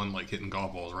 there's one like hitting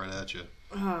golf balls right at you.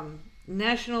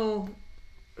 National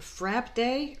Frappe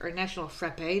Day or National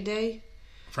Frappe Day?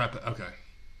 Frappe, okay.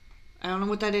 I don't know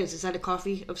what that is. Is that a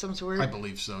coffee of some sort? I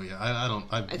believe so. Yeah,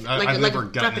 I've like never a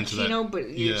gotten into that. Frappuccino, but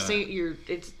you say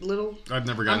it's little. I've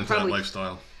never gotten into that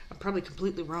lifestyle. I'm probably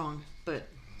completely wrong, but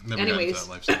never anyways.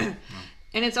 gotten into that lifestyle. No.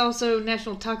 And it's also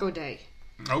National Taco Day.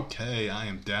 Okay, I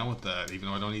am down with that, even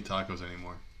though I don't eat tacos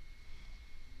anymore.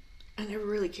 I never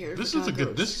really cared. This is a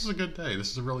good day.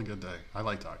 This is a really good day. I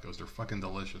like tacos. They're fucking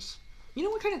delicious. You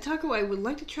know what kind of taco I would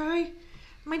like to try?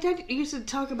 My dad used to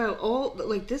talk about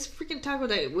this freaking taco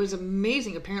that was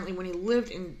amazing apparently when he lived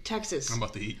in Texas. I'm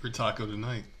about to eat your taco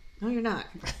tonight. No, you're not.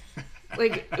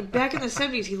 Back in the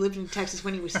 70s he lived in Texas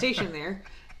when he was stationed there.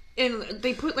 And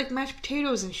they put mashed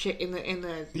potatoes and shit in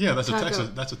the yeah, that's taco.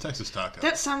 a Texas taco.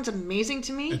 That sounds amazing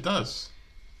to me. It does.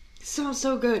 It sounds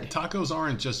so good. Tacos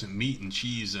aren't just meat and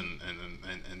cheese and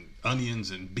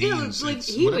onions and beans. Yeah,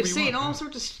 he was saying all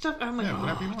sorts of stuff. I'm like,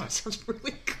 whatever you want. That sounds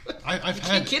really good. I've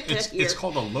had get that here. It's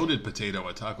called a loaded potato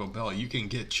at Taco Bell. You can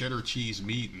get cheddar cheese,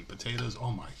 meat, and potatoes.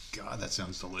 Oh my god, that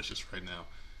sounds delicious right now.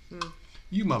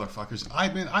 You motherfuckers.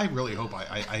 I really hope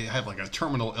I have a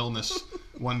terminal illness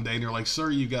one day and you're like, sir,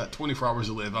 you got 24 hours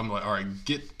to live. I'm like, all right,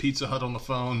 get Pizza Hut on the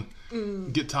phone,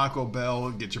 get Taco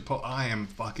Bell, get your I am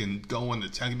fucking going.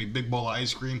 It's going to be a big bowl of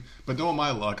ice cream. But knowing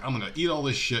my luck, I'm going to eat all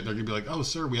this shit. They're going to be like, oh,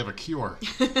 sir, we have a cure.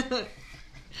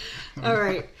 All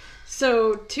right.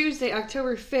 So Tuesday,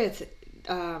 October 5th,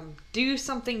 do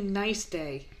something nice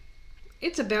day.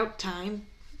 It's about time.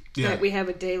 That we have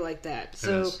a day like that.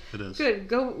 So it is. Good.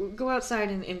 Go outside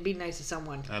and be nice to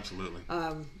someone. Absolutely.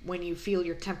 When you feel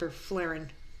your temper flaring,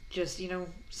 just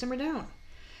simmer down.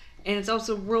 And it's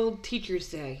also World Teachers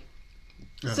Day.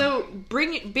 So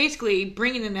bring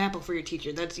in an apple for your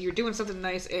teacher. You're doing something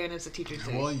nice, and it's a teacher's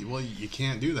day. Well, you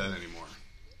can't do that anymore.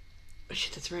 Oh,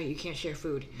 shit, that's right. You can't share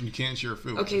food. You can't share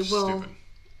food. Okay, well, stupid.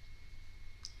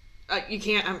 You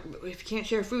can't. If you can't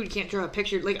share food, you can't draw a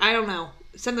picture. Like, I don't know.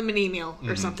 Send them an email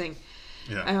or something.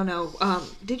 Yeah. I don't know.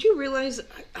 Did you realize?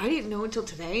 I didn't know until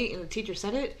today, and the teacher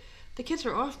said it. The kids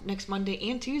are off next Monday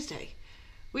and Tuesday.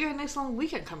 We got a nice long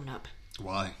weekend coming up.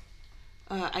 Why?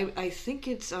 I think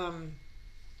it's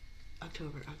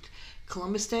October.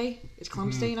 Columbus Day. It's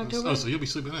Columbus Day in October. Oh, so you'll be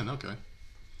sleeping in. Okay.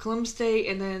 Columbus Day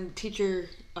and then teacher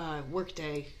work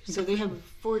day. So they have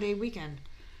a 4-day weekend.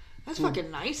 That's fucking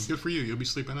nice. Good for you. You'll be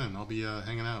sleeping in. I'll be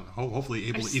hanging out. Hopefully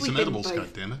able to eat some edibles,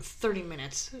 goddammit. 30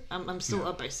 minutes. I'm still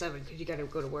up by 7 because you got to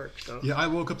go to work. So. Yeah, I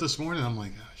woke up this morning. I'm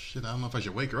like, oh, shit, I don't know if I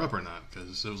should wake her up or not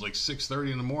because it was like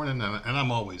 6:30 in the morning, and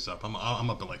I'm always up. I'm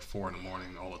up at like 4 in the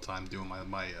morning all the time doing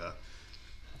my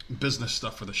business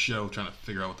stuff for the show, trying to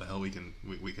figure out what the hell we can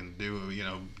do. You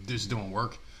know, just doing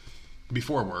work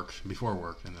before work,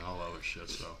 and then all other shit.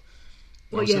 So.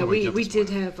 Well, yeah, we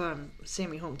did have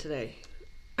Sammy home today.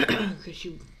 Because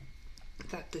she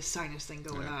got this sinus thing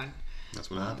going on. That's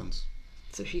what happens.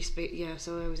 So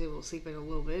so I was able to sleep in a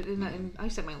little bit, and I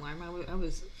set my alarm. I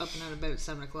was up and out of bed at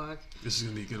 7 o'clock. This is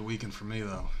gonna be a good weekend for me,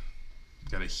 though.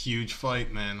 Got a huge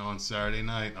fight, man, on Saturday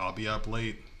night. I'll be up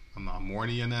late. I'm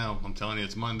warning you now. I'm telling you,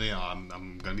 it's Monday.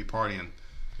 I'm gonna be partying.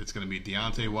 It's gonna be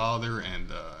Deontay Wilder and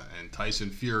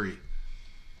Tyson Fury.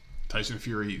 Tyson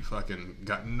Fury fucking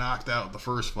got knocked out the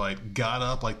first fight, got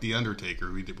up like The Undertaker.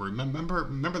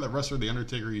 Remember that wrestler, The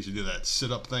Undertaker, used to do that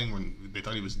sit-up thing when they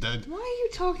thought he was dead? Why are you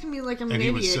talking to me like I'm an idiot?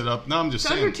 And he would sit up. No, I'm just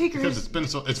saying. Undertaker because it's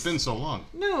been so long.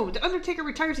 No, The Undertaker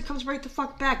retires, he comes right the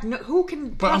fuck back. No, who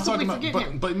can possibly forget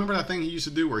him? But remember that thing he used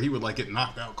to do where he would like get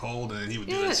knocked out cold and he would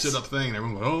do that sit-up thing and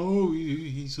everyone would go, oh,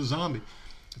 he's a zombie.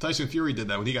 Tyson Fury did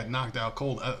that when he got knocked out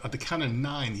cold. At the count of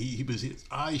 9, his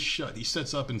eyes shut. He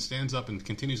sets up and stands up and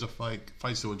continues to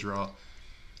fights to a draw.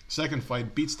 Second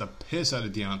fight, beats the piss out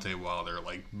of Deontay Wilder,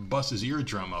 like busts his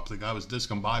eardrum up. The guy was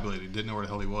discombobulated, didn't know where the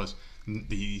hell he was.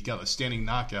 He got a standing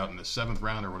knockout in the 7th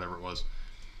round or whatever it was.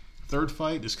 Third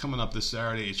fight is coming up this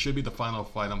Saturday. It should be the final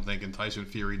fight. I'm thinking Tyson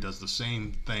Fury does the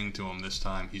same thing to him this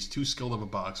time. He's too skilled of a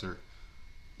boxer.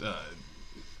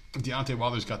 Deontay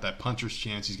Wilder's got that puncher's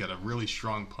chance. He's got a really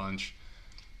strong punch.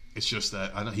 It's just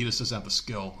that he just doesn't have the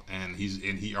skill, and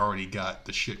he already got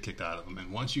the shit kicked out of him.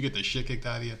 And once you get the shit kicked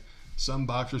out of you, some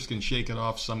boxers can shake it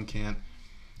off, some can't.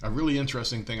 A really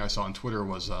interesting thing I saw on Twitter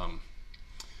was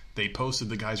they posted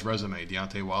the guy's resume,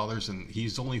 Deontay Wilder's, and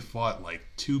he's only fought like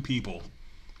 2 people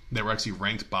that were actually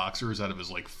ranked boxers out of his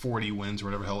like 40 wins or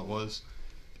whatever the hell it was.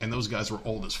 And those guys were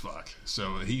old as fuck.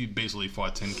 So he basically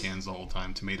fought tin cans the whole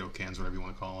time, tomato cans, whatever you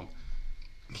want to call them.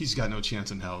 He's got no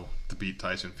chance in hell to beat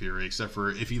Tyson Fury, except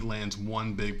for if he lands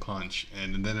one big punch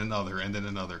and then another and then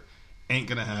another. Ain't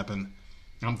going to happen.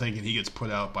 I'm thinking he gets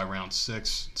put out by round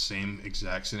 6. Same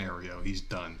exact scenario. He's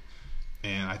done.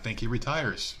 And I think he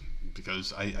retires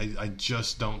because I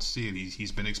just don't see it.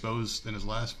 He's been exposed in his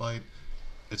last fight.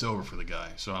 It's over for the guy.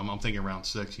 So I'm thinking round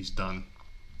 6, he's done.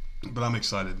 But I'm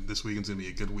excited. This weekend's going to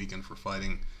be a good weekend for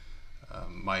fighting.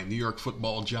 My New York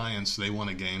Football Giants, they won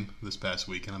a game this past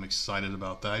weekend. I'm excited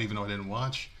about that, even though I didn't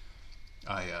watch.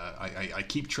 I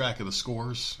keep track of the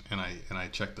scores, and I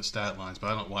check the stat lines,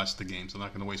 but I don't watch the games. I'm not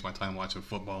going to waste my time watching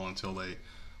football until they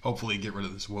hopefully get rid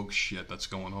of this woke shit that's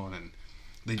going on, and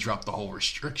they drop the whole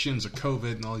restrictions of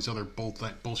COVID and all these other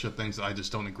bullshit things that I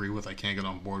just don't agree with. I can't get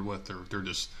on board with. They're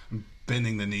just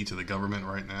bending the knee to the government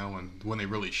right now, and when they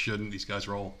really shouldn't. These guys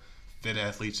are all fit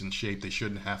athletes in shape. They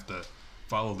shouldn't have to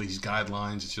follow these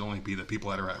guidelines. It should only be the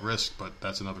people that are at risk, but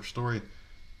that's another story.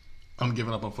 I'm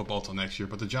giving up on football till next year,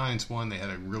 but the Giants won. They had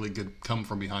a really good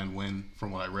come-from-behind win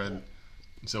from what I read.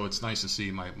 So it's nice to see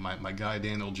my guy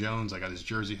Daniel Jones. I got his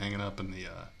jersey hanging up in the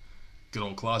good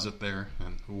old closet there,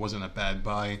 and it wasn't a bad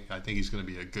buy. I think he's going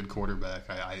to be a good quarterback.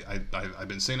 I've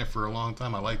been saying it for a long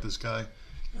time. I like this guy.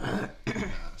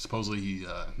 Supposedly he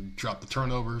dropped the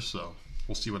turnovers, so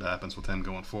we'll see what happens with him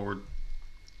going forward.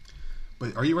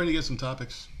 But are you ready to get some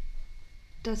topics?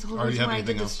 That's the whole reason why I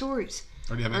did the stories.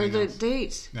 Or do you have anything else?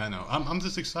 Dates. Yeah, I know. I'm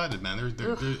just excited, man. It's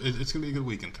going to be a good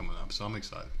weekend coming up, so I'm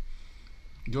excited.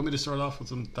 Do you want me to start off with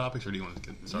some topics, or do you want to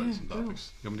get started with some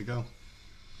topics? You want me to go?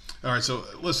 All right, so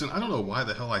listen, I don't know why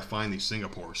the hell I find these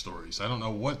Singapore stories. I don't know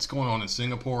what's going on in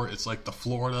Singapore. It's like the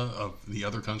Florida of the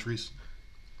other countries.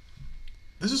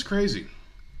 This is crazy.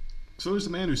 So there's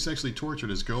a man who sexually tortured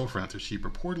his girlfriend after she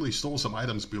purportedly stole some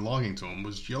items belonging to him,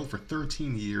 was jailed for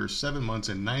 13 years, 7 months,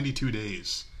 and 92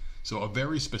 days. So a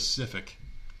very specific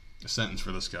sentence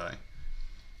for this guy.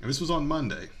 And this was on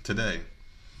Monday, today.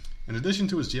 In addition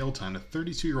to his jail time, the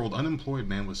 32-year-old unemployed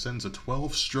man was sentenced to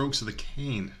 12 strokes of the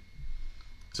cane.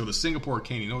 So the Singapore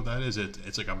cane, you know what that is?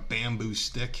 It's like a bamboo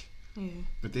stick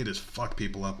that they just fuck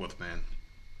people up with, man.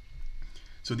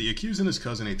 So the accused and his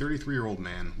cousin, a 33-year-old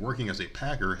man working as a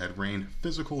packer, had rained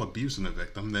physical abuse on the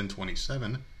victim, then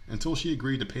 27, until she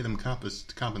agreed to pay them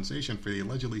compensation for the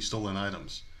allegedly stolen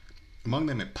items. Among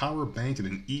them a power bank and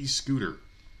an e-scooter.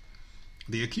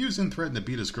 The accused then threatened to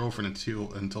beat his girlfriend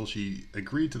until she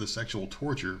agreed to the sexual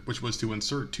torture, which was to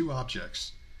insert two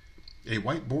objects, a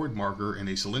whiteboard marker and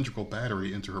a cylindrical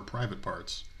battery, into her private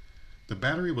parts. The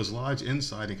battery was lodged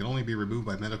inside and can only be removed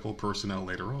by medical personnel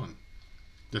later on.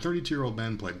 The 32-year-old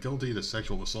man pled guilty to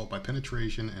sexual assault by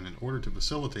penetration and in order to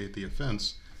facilitate the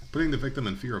offense, putting the victim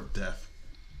in fear of death.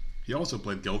 He also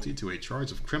pled guilty to a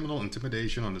charge of criminal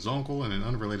intimidation on his uncle in an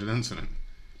unrelated incident.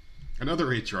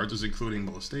 Another 8 charges, including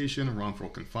molestation and wrongful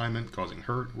confinement causing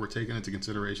hurt, were taken into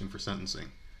consideration for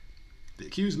sentencing. The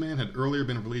accused man had earlier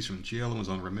been released from jail and was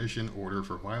on remission order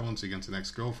for violence against an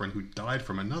ex-girlfriend who died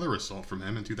from another assault from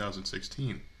him in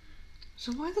 2016.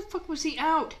 So why the fuck was he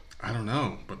out? I don't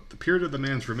know, but the period of the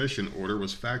man's remission order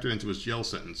was factored into his jail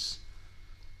sentence.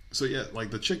 So yeah,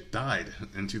 like the chick died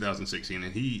in 2016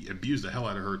 and he abused the hell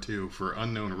out of her too for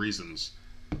unknown reasons.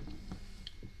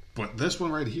 But this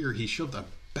one right here, he shoved a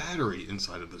battery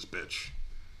inside of this bitch.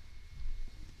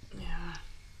 Yeah.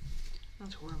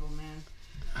 That's horrible, man.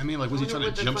 I mean, like, was he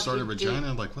trying to jumpstart her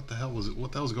vagina? Like, what the hell was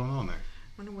going on there?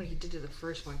 I wonder what he did to the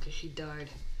first one, because she died.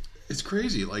 It's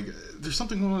crazy. Like, there's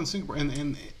something going on in Singapore.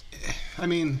 And I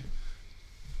mean,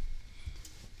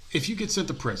 if you get sent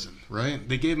to prison, right?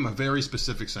 They gave him a very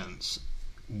specific sentence.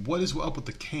 What is up with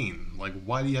the cane? Like,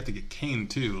 why do you have to get caned,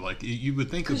 too? Like, you would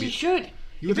think it would be... Because you should.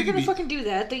 If you're gonna fucking do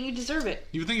that, then you deserve it.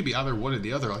 You would think it'd be either one or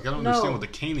the other. Like, I don't understand what the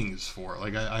caning is for.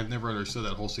 Like, I've never understood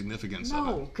that whole significance of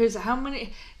it. No, because how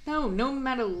many... No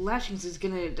amount of lashings is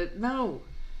gonna... No.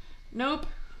 Nope.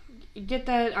 You get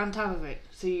that on top of it.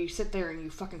 So you sit there and you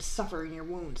fucking suffer in your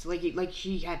wounds. Like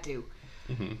she had to.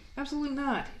 Mm-hmm. Absolutely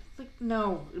not. Like,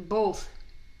 no. Both.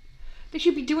 They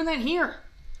should be doing that here.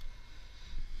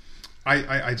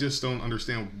 I just don't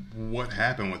understand what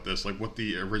happened with this. Like, what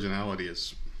the originality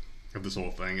is of this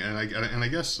whole thing. And I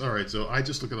guess, alright, so I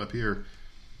just look it up here.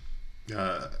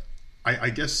 I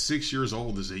guess 6 years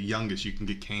old is the youngest you can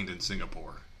get caned in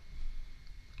Singapore.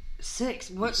 6?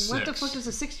 What the fuck does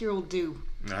a 6-year-old do?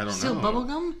 I don't know. Steal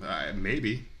bubblegum?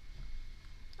 Maybe.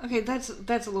 Okay, that's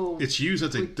a little... It's used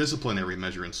as a disciplinary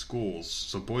measure in schools,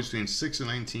 so boys between 6 and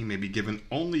 19 may be given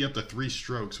only up to 3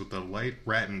 strokes with a light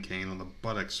rattan cane on the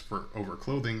buttocks over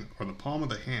clothing or the palm of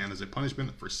the hand as a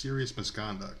punishment for serious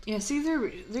misconduct. Yeah, see, they're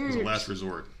as a last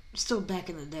resort. Still back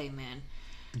in the day, man.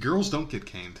 Girls don't get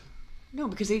caned. No,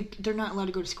 because they're not allowed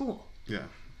to go to school. Yeah.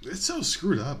 It's so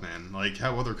screwed up, man. Like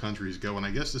how other countries go, and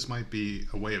I guess this might be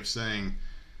a way of saying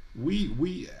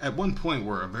we at one point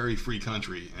were a very free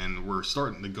country, and we're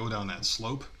starting to go down that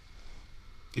slope.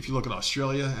 If you look at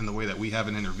Australia and the way that we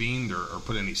haven't intervened or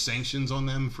put any sanctions on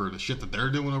them for the shit that they're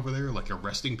doing over there, like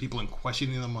arresting people and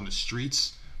questioning them on the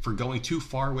streets for going too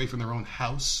far away from their own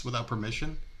house without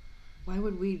permission. Why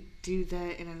would we do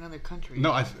that in another country?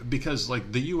 No, because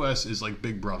like the U.S. is like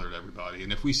Big Brother to everybody,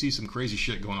 and if we see some crazy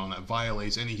shit going on that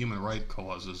violates any human right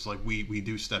causes, like we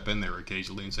do step in there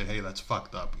occasionally and say, hey, that's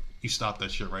fucked up. You stop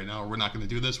that shit right now, or we're not going to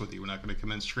do this with you. We're not going to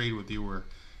commence trade with you. We're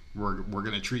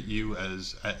going to treat you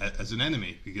as an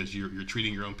enemy because you're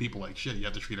treating your own people like shit. You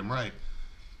have to treat them right.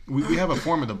 We have a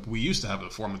form of we used to have a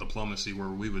form of diplomacy where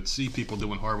we would see people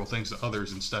doing horrible things to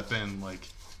others and step in like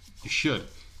you should.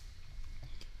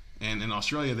 And in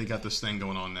Australia, they got this thing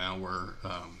going on now where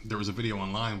there was a video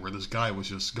online where this guy was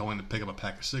just going to pick up a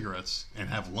pack of cigarettes and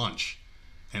have lunch,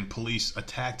 and police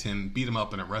attacked him, beat him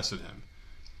up, and arrested him.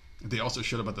 They also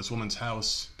showed up at this woman's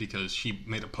house because she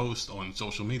made a post on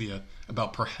social media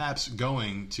about perhaps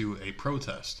going to a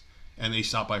protest, and they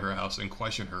stopped by her house and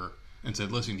questioned her and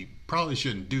said, listen, you probably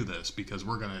shouldn't do this because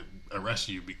we're going to arrest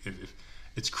you. If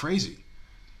it's crazy.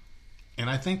 And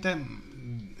I think that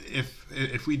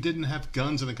if we didn't have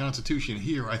guns in the Constitution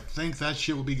here, I think that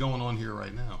shit would be going on here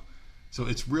right now. So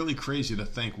it's really crazy to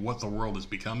think what the world is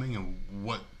becoming and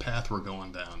what path we're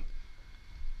going down.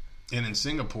 And in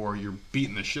Singapore, you're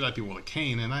beating the shit out of people with a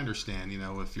cane, and I understand,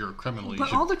 if you're a criminal,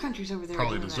 but all the countries over there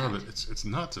probably are doing deserve that. it. It's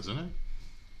nuts, isn't it?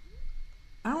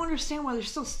 I don't understand why they're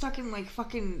still stuck in like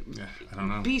fucking I don't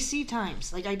know. BC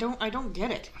times. Like I don't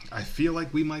get it. I feel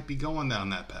like we might be going down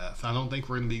that path. I don't think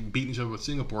we're going to be beating each other with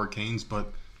Singapore canes,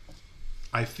 but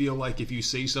I feel like if you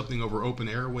say something over open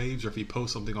airwaves or if you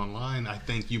post something online, I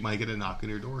think you might get a knock on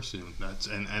your door soon.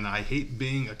 And I hate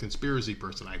being a conspiracy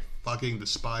person. I fucking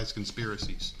despise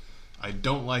conspiracies. I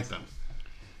don't like them.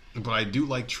 But I do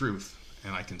like truth,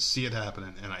 and I can see it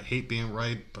happening. And I hate being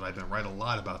right, but I've been right a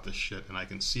lot about this shit, and I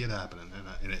can see it happening,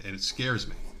 and it scares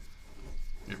me.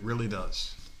 It really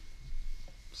does.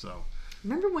 So.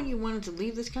 Remember when you wanted to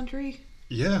leave this country?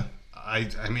 Yeah. I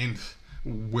mean,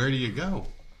 where do you go?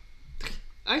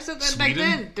 I said that Sweden?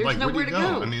 back then. There's nowhere to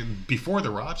go. I mean, before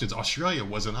there were options, Australia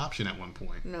was an option at one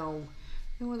point. No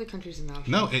other country's an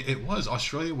option. No, it was.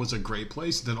 Australia was a great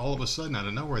place. Then all of a sudden, out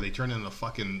of nowhere, they turned into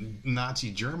fucking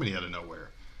Nazi Germany out of nowhere.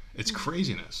 It's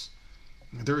craziness.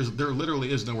 There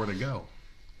literally is nowhere to go.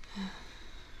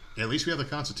 At least we have the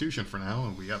Constitution for now,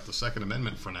 and we got the Second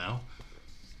Amendment for now.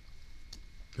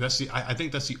 I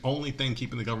think that's the only thing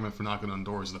keeping the government from knocking on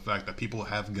doors, is the fact that people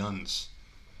have guns.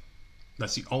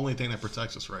 That's the only thing that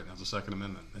protects us right now, is the Second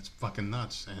Amendment. It's fucking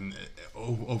nuts. And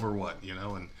over what,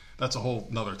 And that's a whole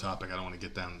other topic I don't want to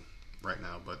get down right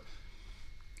now, but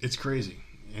it's crazy.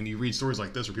 And you read stories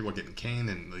like this where people are getting caned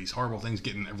and these horrible things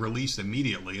getting released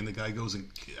immediately, and the guy goes and,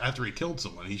 after he killed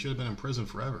someone, he should have been in prison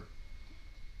forever.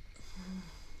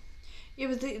 Yeah,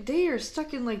 but they are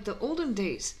stuck in, like, the olden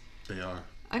days. They are.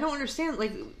 I don't understand.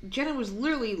 Like, Jenna was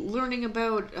literally learning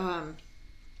about, oh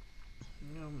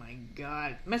my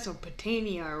god,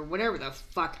 Mesopotamia or whatever the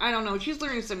fuck. I don't know. She's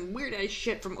learning some weird-ass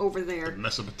shit from over there. The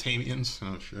Mesopotamians?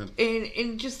 Oh, shit.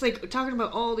 And just, like, talking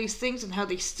about all these things and how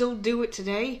they still do it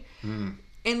today. Mm.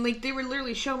 And, like, they were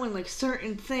literally showing, like,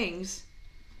 certain things.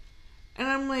 And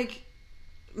I'm like,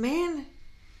 man,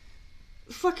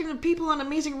 fucking people on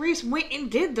Amazing Race went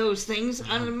and did those things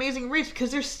on Amazing Race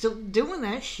because they're still doing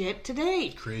that shit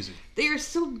today. Crazy. They are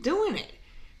still doing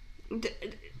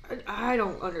it. I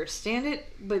don't understand it,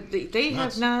 but they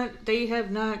have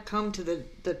not come to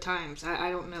the times.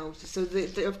 I don't know. So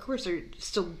they of course they're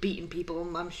still beating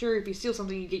people. I'm sure if you steal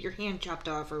something, you get your hand chopped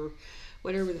off or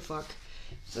whatever the fuck.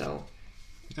 So.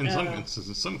 In some instances,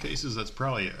 in some cases, that's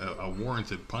probably a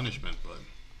warranted punishment, but.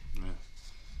 Yeah.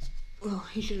 Well,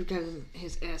 he should have gotten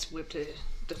his ass whipped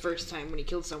the first time when he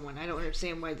killed someone. I don't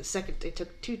understand why the second it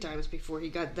took 2 times before he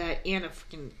got that and a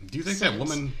freaking. Do you think that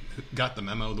woman got the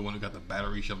memo, the one who got the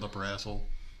battery shoved up her asshole?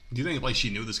 Do you think like she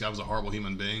knew this guy was a horrible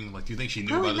human being? Like, do you think she knew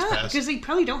probably about his past? Because they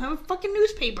probably don't have a fucking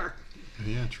newspaper.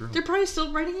 Yeah, true. They're probably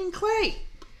still writing in clay.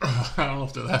 I don't know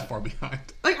if they're that far behind.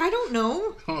 Like, I don't know.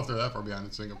 I don't know if they're that far behind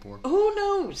in Singapore. Who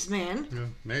knows, man? Yeah,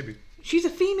 maybe. She's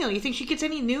a female. You think she gets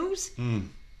any news?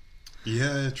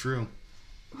 Yeah, true.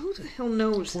 Who the hell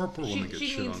knows? Poor woman gets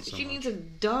shit on so She much. needs a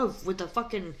dove with a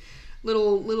fucking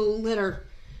little letter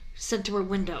sent to her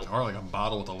window. Or like a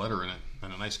bottle with a letter in it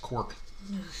and a nice cork.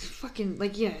 Fucking,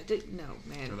 like, yeah. No,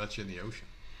 man. Throw that shit in the ocean.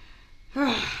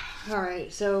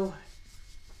 Alright, so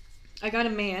I got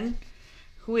a man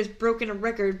who has broken a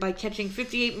record by catching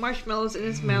 58 marshmallows in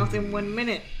his mouth in 1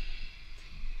 minute.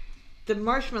 The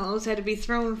marshmallows had to be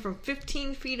thrown from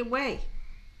 15 feet away.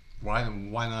 Why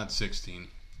not 16?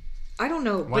 I don't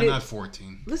know. Why not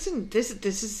 14? Listen, this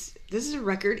is a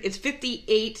record. It's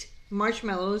 58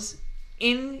 marshmallows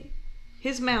in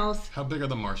his mouth. How big are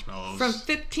the marshmallows? From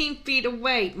 15 feet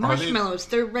away. Marshmallows.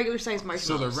 They're regular sized marshmallows.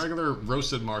 So they're regular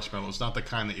roasted marshmallows, not the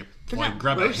kind that you not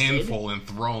grab roasted. a handful and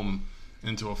throw them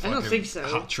into a I don't think fucking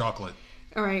so. hot chocolate.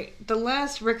 Alright, the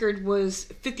last record was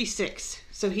 56.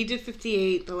 So he did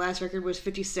 58, the last record was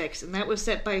 56. And that was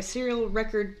set by serial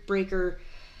record breaker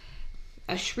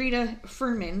Ashrita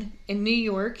Furman in New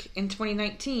York in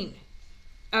 2019.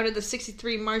 Out of the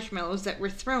 63 marshmallows that were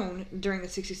thrown during the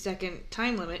 60-second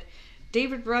time limit,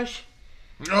 David Rush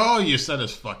Oh, you said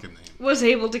his fucking name. was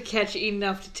able to catch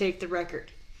enough to take the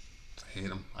record. I hate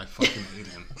him. I fucking hate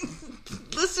him.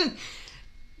 Listen,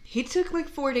 he took like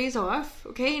 4 days off,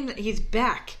 okay, and he's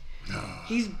back.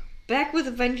 He's back with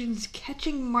a vengeance,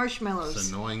 catching marshmallows. It's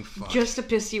annoying fuck. Just to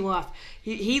piss you off.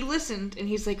 He listened, and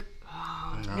he's like,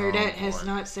 oh, Nerdette has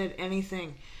not said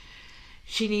anything.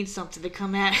 She needs something to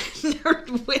come at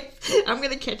Nerd with. I'm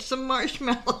going to catch some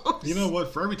marshmallows. You know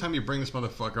what? For every time you bring this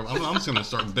motherfucker up, I'm just going to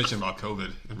start bitching about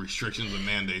COVID and restrictions and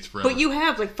mandates forever. But you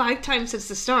have like 5 times since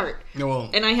the start. Yeah, well,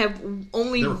 and I have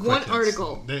only one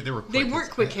article. They were quick They hits.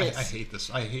 weren't quick hits. I hate this.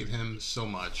 I hate him so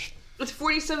much. It's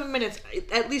 47 minutes.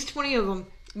 At least 20 of them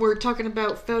were talking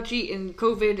about Fauci and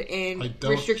COVID and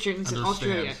restrictions in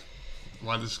Australia.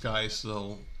 Why this guy is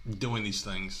still doing these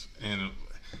things. And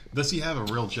does he have a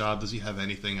real job? Does he have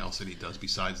anything else that he does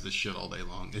besides this shit all day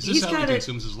long? Is this how he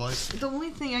consumes his life? The only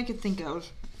thing I could think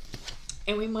of,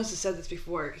 and we must have said this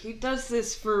before, he does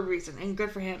this for a reason, and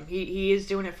good for him. He is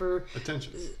doing it for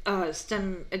attention,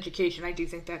 STEM education. I do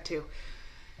think that too.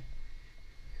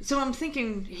 So I'm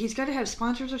thinking he's got to have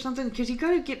sponsors or something, because you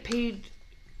got to get paid.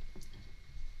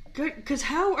 Because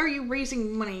how are you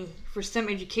raising money for STEM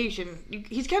education?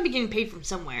 He's got to be getting paid from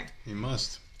somewhere. He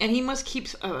must. and he must keep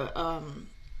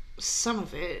some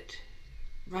of it,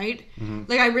 right? Mm-hmm.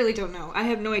 Like, I really don't know. I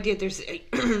have no idea.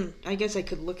 I guess I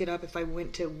could look it up if I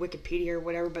went to Wikipedia or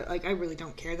whatever, but like, I really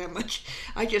don't care that much.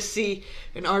 I just see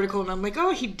an article and I'm like,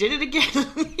 oh, he did it again.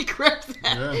 Let me grab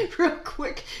that real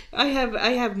quick. I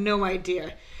have no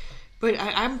idea, but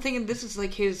I'm thinking this is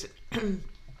like his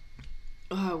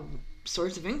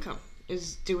source of income,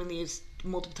 is doing these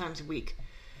multiple times a week.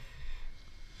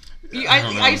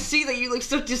 I see that you look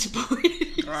so disappointed.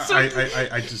 He's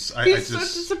so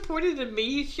disappointed in me.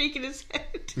 He's shaking his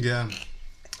head. Yeah,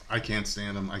 I can't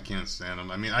stand him.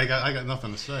 I mean, I got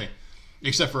nothing to say,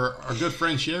 except for our good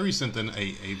friend Sherry sent in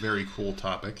a very cool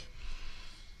topic.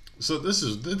 So this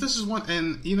is one,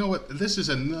 and you know what? This is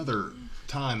another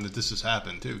time that this has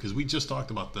happened too, because we just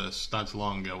talked about this not too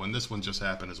long ago, and this one just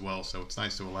happened as well. So it's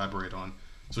nice to elaborate on.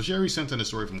 So Sherry sent in a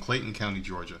story from Clayton County,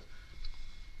 Georgia.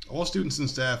 All students and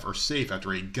staff are safe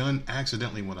after a gun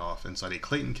accidentally went off inside a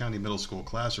Clayton County middle school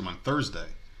classroom on Thursday.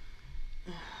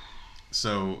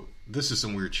 So this is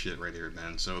some weird shit right here,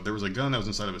 man. So there was a gun that was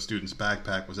inside of a student's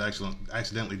backpack, was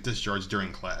accidentally discharged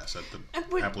during class at the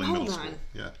Appling Middle School.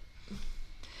 Yeah.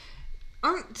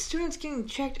 Aren't students getting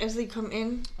checked as they come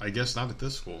in? I guess not at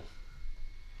this school.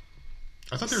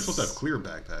 I thought they were supposed to have clear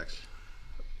backpacks.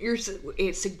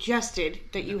 It's suggested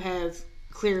that you have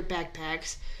clear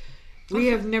backpacks. We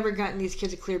have never gotten these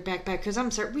kids a clear backpack because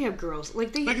I'm sorry, we have girls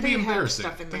like they have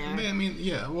stuff in there. I mean,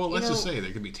 yeah. Well, let's just say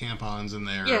there could be tampons in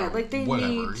there. Yeah, like they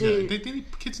need to. Yeah,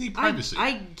 kids need privacy.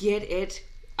 I get it.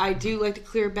 I do like the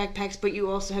clear backpacks, but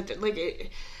you also have to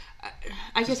like.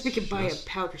 I guess we could buy a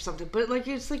pouch or something, but like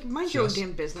it's like mind your own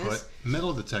damn business. Put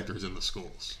metal detectors in the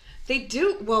schools. They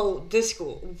do. Well, this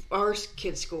school, our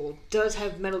kids' school, does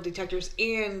have metal detectors,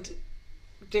 and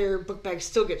their book bag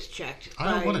still gets checked.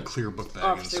 I don't want a clear book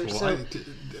bag in school. So,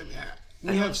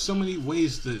 we have so many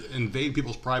ways to invade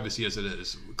people's privacy as it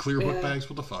is. Clear book bags?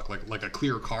 What the fuck? Like a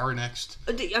clear car next?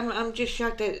 I'm just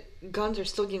shocked that guns are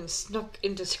still getting snuck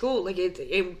into school. Like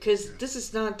because this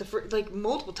is not the first, like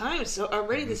multiple times. So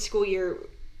already this school year,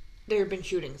 there have been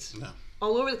shootings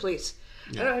all over the place.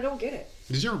 Yeah. I don't get it.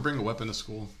 Did you ever bring a weapon to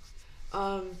school?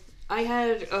 I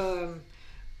had a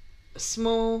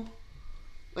small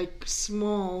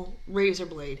razor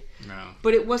blade. No.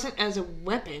 But it wasn't as a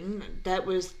weapon. That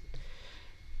was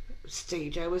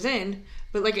stage I was in.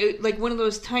 But like one of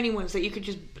those tiny ones that you could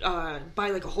just buy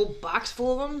like a whole box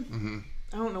full of them. Mm-hmm.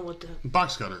 I don't know what the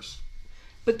box cutters.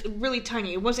 But really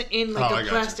tiny. It wasn't in like a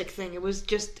plastic thing. It was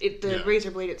just the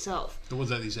razor blade itself. The ones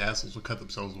that these assholes would cut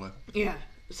themselves with. Yeah.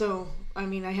 So I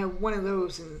mean, I had one of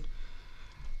those and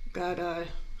got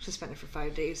suspended for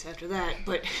 5 days after that.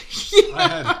 But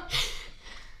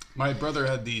my brother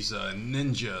had these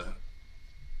ninja,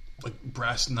 like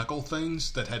brass knuckle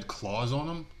things that had claws on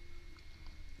them.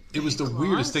 It was the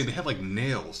weirdest thing. They had like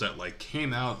nails that like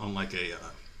came out on like a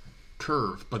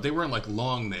curve, but they weren't like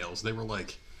long nails. They were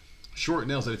like short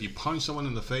nails that if you punched someone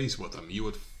in the face with them, you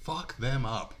would fuck them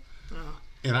up. Oh.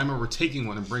 And I remember taking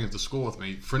one and bringing it to school with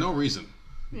me for no reason.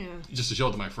 Yeah. Just to show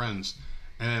it to my friends.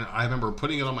 And I remember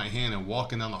putting it on my hand and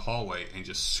walking down the hallway and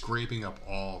just scraping up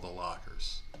all the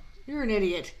lockers. You're an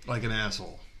idiot. Like an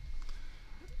asshole.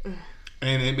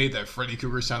 And it made that Freddy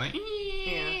Krueger sound like...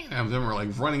 Yeah. And I remember like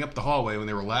running up the hallway when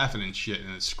they were laughing and shit,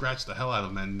 and it scratched the hell out of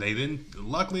them. And they didn't...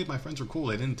 Luckily, my friends were cool.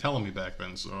 They didn't tell me back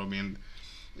then. So, I mean,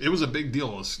 it was a big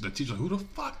deal. The teacher was like, who the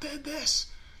fuck did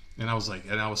this? And I was like...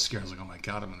 And I was scared. I was like, oh my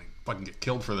God, I'm going to fucking get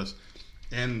killed for this.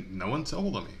 And no one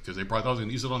told me, because they probably thought I was going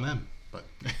to use it on them. But,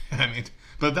 I mean...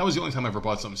 But that was the only time I ever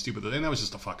bought something stupid. And that was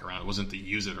just to fuck around. It wasn't to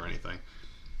use it or anything.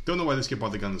 Don't know why this kid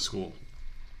brought the gun to school.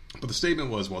 But the statement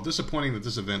was, while disappointing that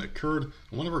this event occurred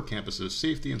on one of our campuses,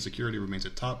 safety and security remains a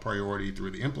top priority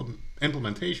through the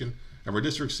implementation of our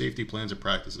district's safety plans and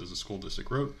practices, the school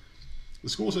district wrote. The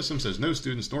school system says no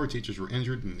students nor teachers were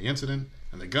injured in the incident,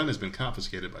 and the gun has been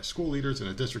confiscated by school leaders and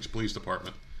the district's police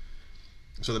department.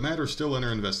 So the matter is still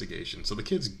under investigation. So the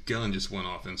kid's gun just went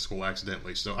off in school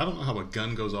accidentally. So I don't know how a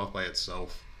gun goes off by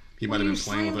itself. He might have been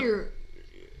playing with it.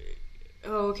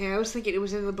 Oh, okay. I was thinking it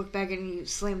was in the book bag and he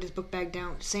slammed his book bag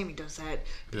down. Sammy does that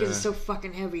because it's so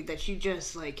fucking heavy that she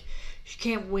just like she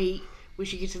can't wait when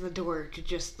she gets in the door to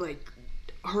just like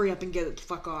hurry up and get it the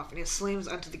fuck off, and it slams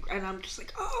onto the ground. And I'm just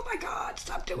like, oh my God,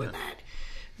 stop doing that.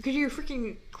 Because your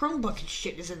freaking Chromebook and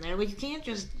shit is in there. Like, you can't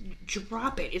just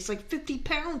drop it. It's like 50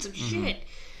 pounds of shit.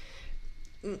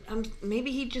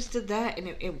 Maybe he just did that and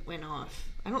it went off.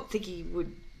 I don't think he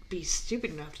would be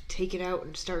stupid enough to take it out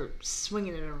and start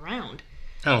swinging it around.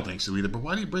 I don't think so either. But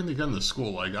why did he bring the gun to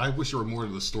school? Like, I wish there were more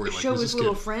to the story. Show his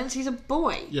little friends. He's a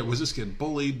boy. Yeah, was this kid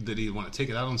bullied? Did he want to take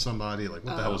it out on somebody? Like,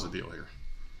 what the hell was the deal here?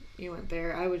 you went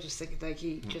there. I was just thinking like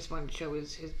he just wanted to show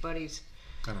his buddies.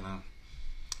 I don't know.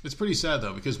 It's pretty sad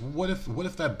though, because what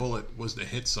if that bullet was to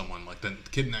hit someone, like the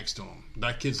kid next to him?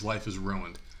 That kid's life is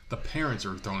ruined. The parents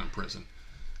are thrown in prison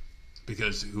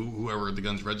because whoever the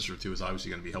gun's registered to is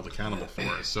obviously going to be held accountable for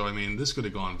it. So I mean, this could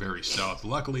have gone very south.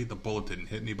 Luckily, the bullet didn't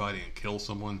hit anybody and kill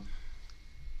someone.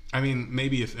 I mean,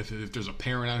 maybe if there's a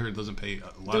parent out here that doesn't pay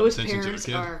a lot of attention to their kid, those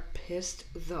parents are pissed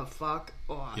the fuck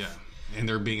off. Yeah. And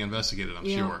they're being investigated, I'm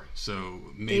sure. So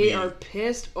maybe they are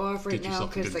pissed off right now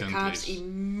because the cops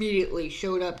immediately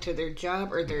showed up to their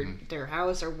job or their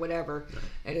house or whatever,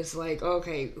 and it's like,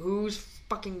 okay, whose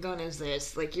fucking gun is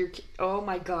this? Like, oh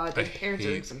my god, the parents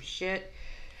are doing some shit.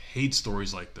 Hate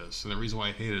stories like this, and the reason why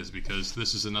I hate it is because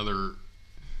this is another,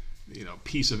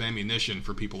 piece of ammunition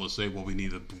for people to say, well, we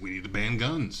need to ban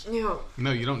guns. Yeah.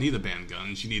 No, you don't need to ban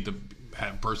guns. You need to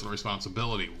have personal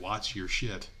responsibility. Watch your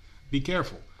shit. Be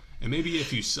careful. And maybe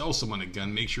if you sell someone a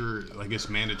gun, make sure, like, it's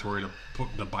mandatory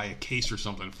to buy a case or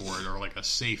something for it, or like a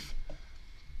safe.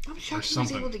 I'm shocked he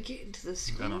was able to get into the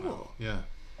school. I don't know. Yeah,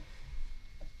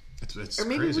 it's or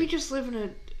maybe crazy. We just live in a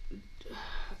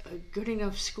good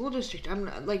enough school district. I'm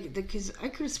not like because I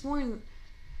could have sworn.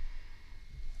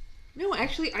 No,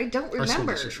 actually, I don't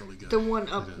remember really the one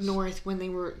up north when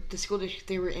the school district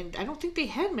they were in. I don't think they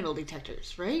had metal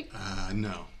detectors, right?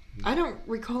 No. I don't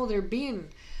recall there being.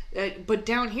 But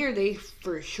down here, they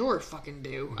for sure fucking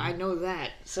do. Mm-hmm. I know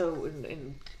that. So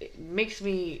and it makes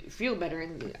me feel better.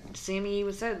 And Sammy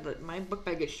even said that my book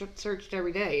bag gets searched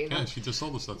every day. Yeah, she just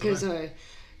told us that. Because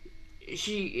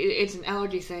it's an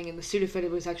allergy thing, and the Sudafed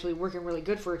was actually working really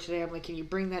good for her today. I'm like, can you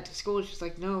bring that to school? She's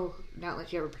like, no, not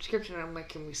like you have a prescription. And I'm like,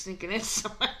 can we sneak it in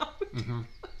somehow? Mm-hmm.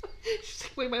 She's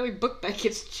like, wait, my book bag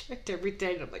gets checked every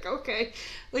day. And I'm like, okay.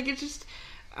 Like, it's just,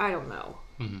 I don't know.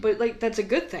 Mm-hmm. But, like, that's a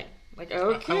good thing. Like,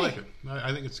 okay. I like it.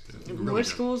 I think it's good. Really more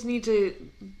schools need to,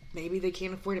 maybe they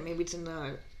can't afford it. Maybe it's in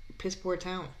a piss poor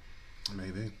town.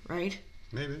 Maybe. Right?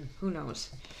 Maybe. Who knows?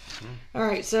 All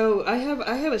right, so I have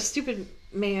a stupid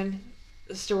man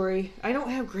story. I don't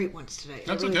have great ones today.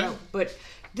 That's really okay. Don't. But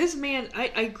this man,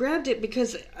 I grabbed it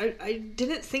because I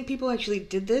didn't think people actually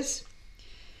did this.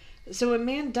 So a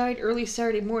man died early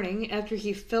Saturday morning after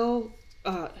he fell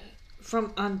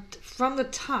from the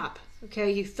top.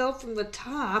 Okay, he fell from the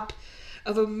top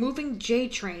of a moving J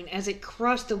train as it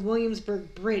crossed the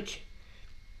Williamsburg Bridge.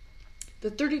 The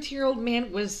 32-year-old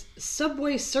man was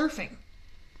subway surfing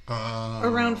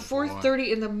around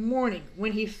 4:30 in the morning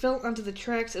when he fell onto the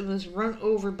tracks and was run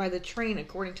over by the train,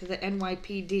 according to the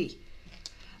NYPD.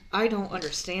 I don't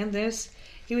understand this.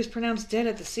 He was pronounced dead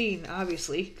at the scene,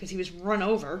 obviously, because he was run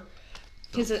over.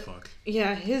 His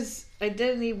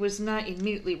identity was not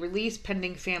immediately released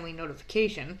pending family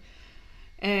notification.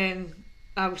 And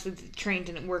obviously the train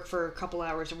didn't work for a couple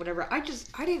hours or whatever. I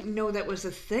didn't know that was a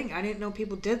thing. I didn't know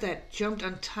people did that. Jumped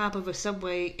on top of a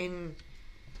subway and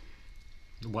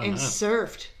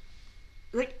surfed.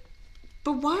 Like,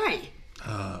 but why?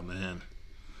 Oh, man.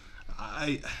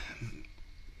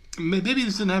 Maybe he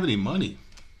just didn't have any money.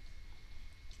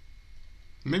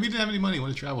 Maybe he didn't have any money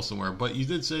when he traveled somewhere. But you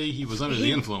did say he was under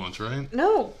the influence, right?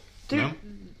 No. No?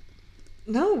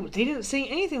 No, they didn't say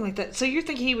anything like that. So you're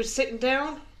thinking he was sitting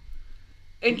down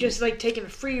and just like taking a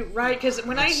free ride? Because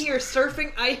when I hear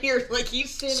surfing, I hear like he's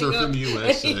standing Surfing up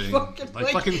USA, and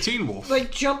he fucking Teen Wolf,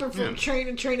 like jumping from train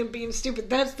to train and being stupid.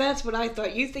 That's what I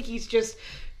thought. You think he's just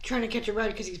trying to catch a ride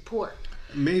because he's poor?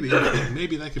 Maybe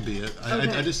that could be it.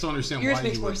 Okay. I just don't understand Yours why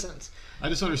makes he more would. Sense. I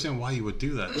just don't understand why he would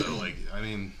do that though. Like, I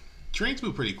mean, trains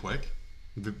move pretty quick.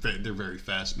 They're very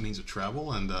fast means of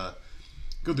travel, and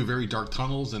go through very dark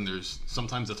tunnels, and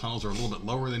sometimes the tunnels are a little bit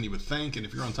lower than you would think, and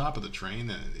if you're on top of the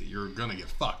train, you're gonna get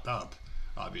fucked up.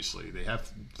 Obviously, they have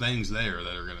things there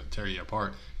that are gonna tear you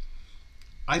apart.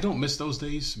 I don't miss those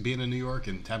days being in New York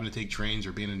and having to take trains,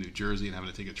 or being in New Jersey and having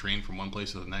to take a train from one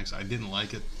place to the next. I didn't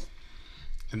like it,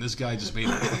 and this guy just made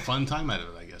a fun time out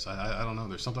of it. I guess I don't know.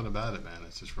 There's something about it, man.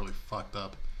 It's just really fucked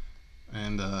up.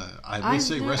 And I would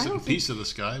say rest in peace to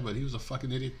this guy, but he was a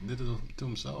fucking idiot. Did it to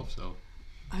himself. So.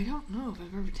 I don't know if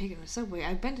I've ever taken a subway.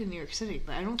 I've been to New York City,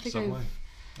 but I don't think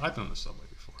I've done the subway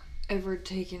before. Ever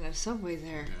taken a subway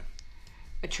there.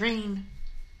 Yeah. A train.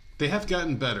 They have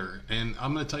gotten better, and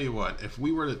I'm going to tell you what. If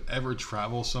we were to ever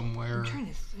travel somewhere... I'm trying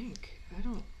to think.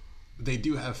 They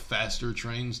do have faster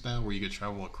trains now where you could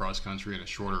travel across country in a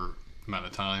shorter amount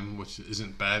of time, which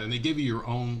isn't bad. And they give you your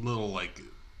own little, like,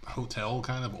 hotel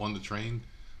kind of on the train.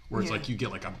 Where it's like you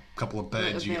get like a couple of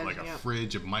beds, you get like a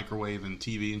fridge, a microwave, and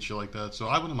TV and shit like that. So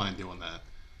I wouldn't mind doing that.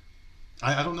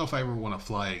 I don't know if I ever want to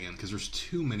fly again because there's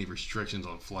too many restrictions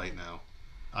on flight now.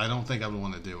 I don't think I would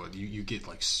want to do it. You get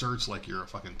like searched like you're a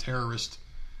fucking terrorist.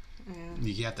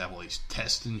 You have to have all these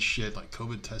tests and shit, like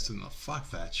COVID testing. No, fuck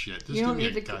that shit. Just You don't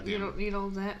give me need a goddamn... You don't need all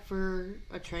that for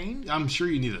a train. I'm sure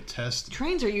you need a test.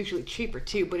 Trains are usually cheaper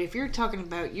too, but if you're talking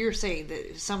about, you're saying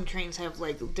that some trains have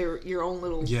like your own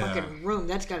little fucking room,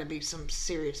 that's got to be some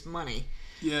serious money.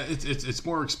 Yeah, it's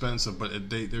more expensive,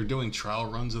 but they're doing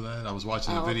trial runs of that. I was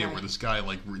watching a video where this guy,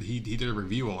 like, he did a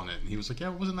review on it, and he was like,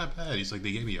 yeah, it wasn't that bad. He's like,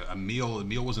 they gave me a meal. The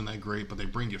meal wasn't that great, but they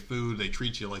bring you food. They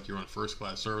treat you like you're on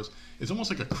first-class service. It's almost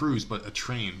like a cruise, but a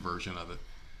train version of it.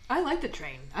 I like the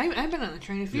train. I've been on a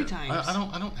train a few times.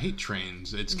 I don't hate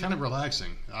trains. It's kind of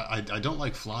relaxing. I don't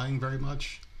like flying very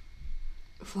much.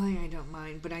 Flying I don't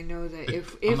mind, but I know that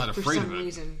if for some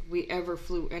reason we ever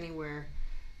flew anywhere,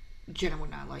 Jenna would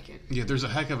not like it. Yeah, there's a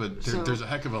heck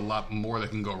of a lot more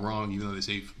that can go wrong, even though they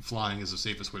say flying is the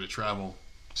safest way to travel.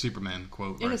 Superman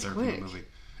quote right there from the movie.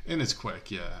 And it's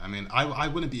quick, yeah. I mean, I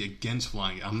wouldn't be against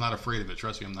flying. I'm not afraid of it.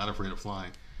 Trust me, I'm not afraid of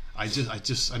flying. I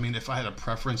mean, if I had a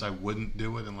preference, I wouldn't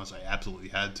do it unless I absolutely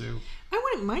had to. I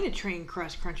wouldn't mind a train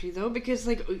cross country though, because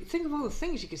like think of all the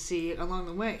things you could see along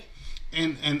the way.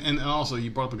 And also,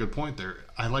 you brought up a good point there.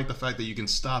 I like the fact that you can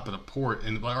stop at a port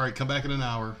and all right, come back in an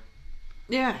hour.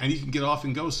 Yeah. And you can get off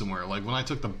and go somewhere. Like when I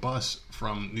took the bus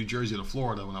from New Jersey to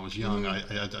Florida when I was young,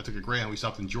 I took a Greyhound. We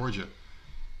stopped in Georgia.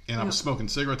 And I was smoking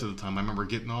cigarettes at the time. I remember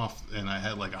getting off and I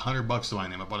had like $100 to my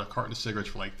name. I bought a carton of cigarettes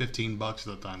for like $15 at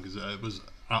the time because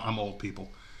I'm old people.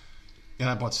 And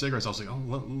I bought cigarettes. I was like, oh,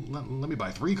 let me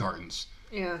buy 3 cartons.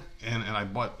 Yeah. And I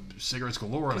bought cigarettes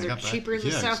galore. And I got cheaper in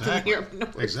the South than here up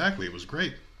north. Exactly. It was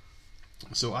great.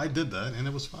 So I did that and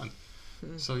it was fun.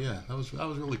 So yeah, that was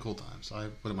really cool times. I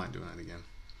wouldn't mind doing that again.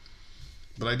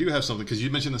 But I do have something because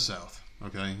you mentioned the South,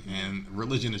 okay? And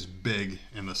religion is big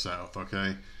in the South,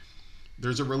 okay?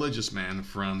 There's a religious man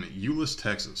from Euless,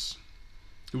 Texas,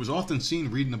 who was often seen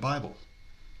reading the Bible.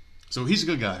 So he's a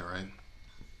good guy, right?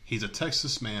 He's a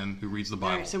Texas man who reads the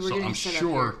Bible. Right, so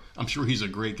I'm sure he's a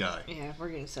great guy. Yeah, we're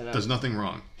getting set up. There's nothing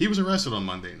wrong. He was arrested on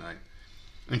Monday night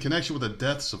in connection with the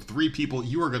deaths of 3 people.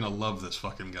 You are going to love this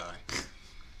fucking guy.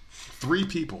 3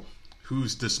 people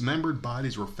whose dismembered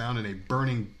bodies were found in a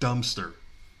burning dumpster.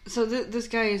 So this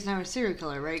guy is now a serial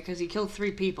killer, right? Because he killed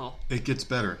 3 people. It gets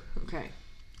better. Okay.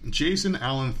 Jason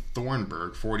Allen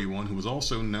Thornburg, 41, who was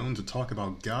also known to talk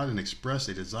about God and express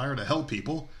a desire to help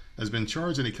people, has been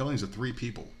charged in the killings of 3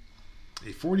 people.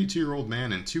 A 42-year-old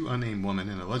man and 2 unnamed women,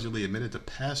 and allegedly admitted to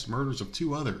past murders of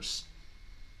 2 others.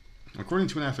 According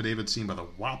to an affidavit seen by the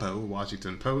WAPO,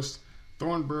 Washington Post,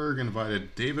 Thornburg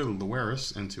invited David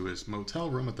Luaris into his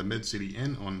motel room at the Mid-City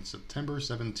Inn on September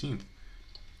 17th.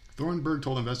 Thornburg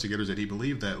told investigators that he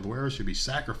believed that Luaris should be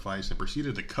sacrificed and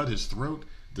proceeded to cut his throat,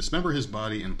 dismember his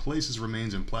body, and place his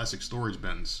remains in plastic storage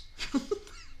bins.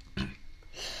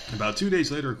 About 2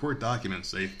 days later, court documents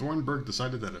say Thornburg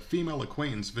decided that a female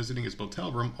acquaintance visiting his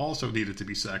motel room also needed to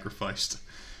be sacrificed.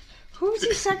 Who is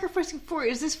he sacrificing for?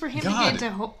 Is this for him God. to get into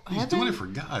heaven? He's doing it for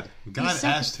God. God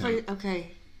asked him.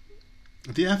 Okay.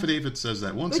 The affidavit says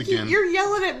that once again... You're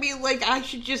yelling at me like I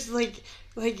should just, like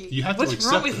you have to what's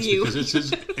accept wrong with this you? Because it's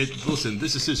his... listen,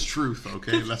 this is his truth,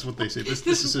 okay? That's what they say. This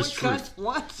is his truth. God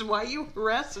wants. Why are you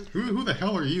harassing him? Who the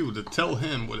hell are you to tell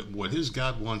him what his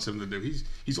God wants him to do?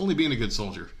 He's only being a good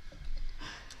soldier.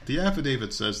 The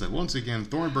affidavit says that once again,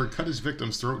 Thornburg cut his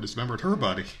victim's throat and dismembered her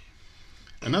body.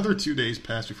 Another 2 days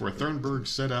passed before Thornburg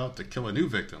set out to kill a new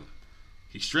victim.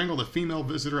 He strangled a female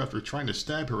visitor after trying to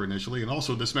stab her initially and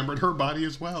also dismembered her body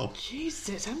as well.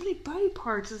 Jesus, how many body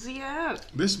parts does he have?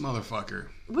 This motherfucker.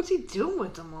 What's he doing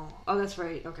with them all? Oh, that's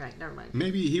right. Okay, never mind.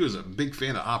 Maybe he was a big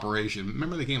fan of Operation.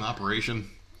 Remember the game Operation?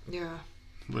 Yeah.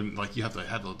 When, like, you have to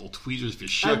have the little tweezers if you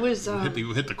shit.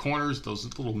 You hit the corners, those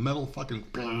little metal fucking...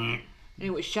 And it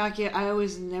would shock you. I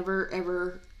was never,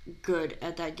 ever good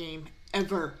at that game.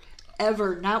 Ever.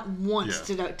 Not once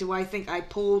do I think I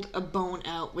pulled a bone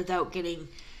out without getting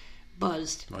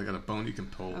buzzed. I got a bone you can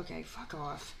pull. Okay, fuck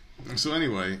off. So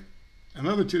anyway,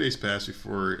 another 2 days passed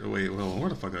before... where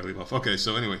the fuck did I leave off? Okay,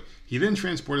 so anyway, he then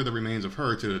transported the remains of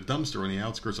her to the dumpster on the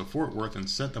outskirts of Fort Worth and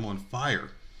set them on fire.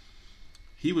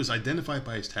 He was identified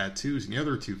by his tattoos, and the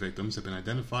other 2 victims have been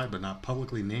identified but not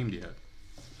publicly named yet.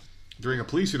 During a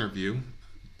police interview,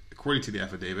 according to the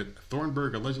affidavit,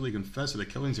 Thornburg allegedly confessed to the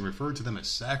killings and referred to them as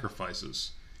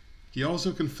sacrifices. He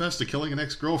also confessed to killing an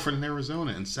ex-girlfriend in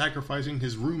Arizona and sacrificing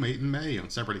his roommate in May on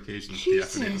separate occasions,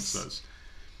 Jesus. the affidavit says.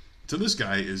 So this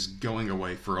guy is going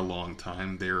away for a long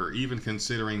time. They're even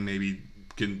considering the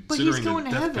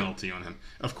death penalty on him.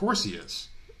 Of course he is.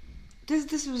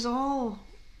 This was all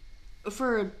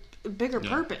for a bigger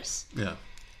purpose. Yeah.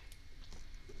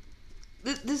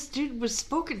 This dude was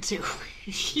spoken to.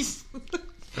 He's...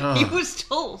 He was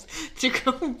told to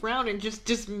go around and just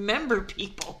dismember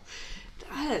people.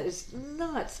 That is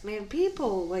nuts, man.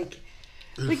 People, like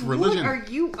religion, what are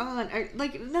you on?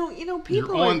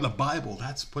 People You're on the Bible.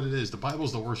 That's what it is. The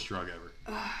Bible's the worst drug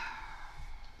ever.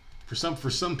 For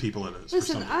some people it is.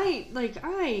 Listen,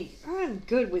 I'm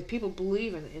good with people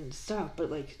believing in stuff,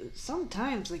 but like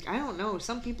sometimes, like I don't know,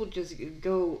 some people just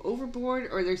go overboard,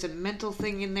 or there's a mental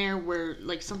thing in there where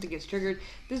like something gets triggered.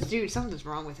 This dude, something's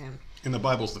wrong with him. In the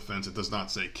Bible's defense, it does not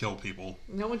say kill people.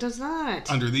 No, it does not.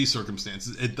 Under these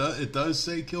circumstances, it does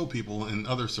say kill people in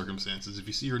other circumstances. If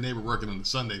you see your neighbor working on a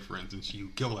Sunday, for instance, you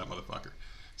kill that motherfucker.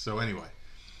 So anyway,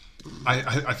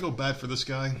 I feel bad for this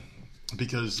guy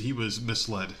because he was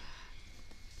misled.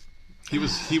 He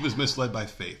was misled by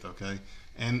faith, okay?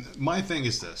 And my thing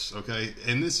is this, okay?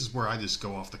 And this is where I just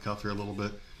go off the cuff here a little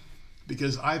bit.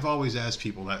 Because I've always asked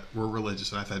people that were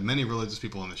religious, and I've had many religious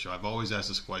people on the show. I've always asked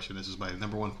this question. This is my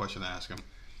number one question to ask them.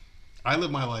 I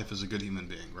live my life as a good human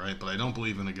being, right? But I don't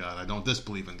believe in a God. I don't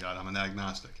disbelieve in God. I'm an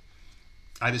agnostic.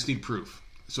 I just need proof.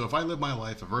 So if I live my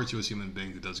life a virtuous human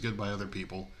being who does good by other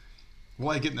people, will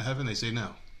I get into heaven? They say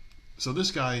no. So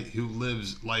this guy who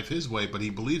lives life his way, but he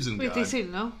believes in God. Wait, they say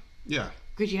no? Yeah.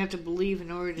 Because you have to believe in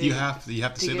order to... You have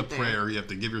to say the prayer. You have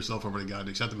to give yourself over to God,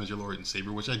 to accept Him as your Lord and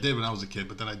Savior, which I did when I was a kid,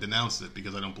 but then I denounced it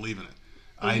because I don't believe in it.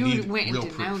 Well, I need real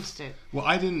proof. Denounced it. Well,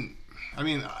 I didn't... I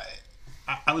mean,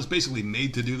 I was basically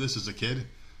made to do this as a kid.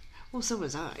 Well, so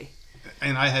was I.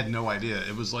 And I had no idea.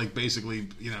 It was like basically,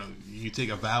 you take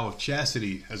a vow of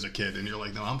chastity as a kid, and you're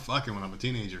like, no, I'm fucking when I'm a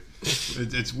teenager.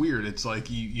 It's weird. It's like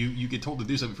you get told to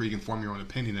do something before you can form your own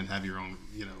opinion and have your own,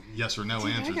 yes or no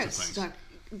answers to things. Stuck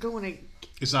going to...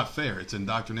 It's not fair. It's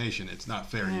indoctrination. It's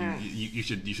not fair. Yeah. You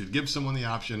should give someone the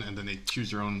option, and then they choose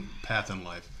their own path in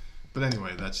life. But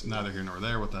anyway, that's neither here nor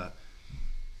there with that.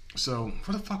 So,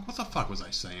 what the fuck was I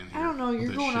saying here? I don't know.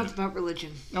 You're going off about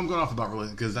religion. I'm going off about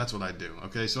religion because that's what I do.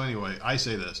 Okay, so anyway, I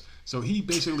say this. So he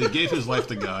basically gave his life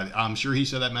to God. I'm sure he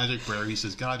said that magic prayer. He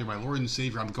says, God, you're my Lord and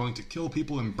Savior. I'm going to kill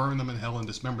people and burn them in hell and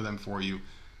dismember them for you.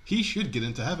 He should get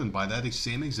into heaven by that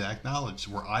same exact knowledge,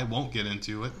 where I won't get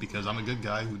into it because I'm a good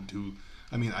guy who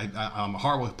I'm a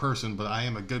horrible person, but I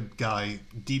am a good guy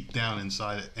deep down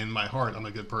inside. In my heart, I'm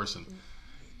a good person.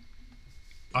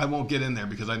 I won't get in there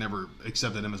because I never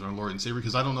accepted him as my Lord and Savior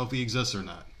because I don't know if he exists or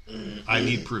not. I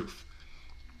need proof.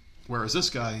 Whereas this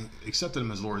guy accepted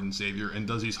him as Lord and Savior and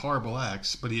does these horrible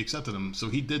acts, but he accepted him, so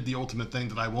he did the ultimate thing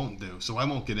that I won't do. So I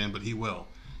won't get in, but he will.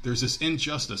 There's this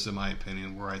injustice, in my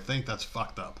opinion, where I think that's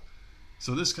fucked up.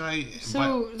 So this guy,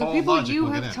 so the people you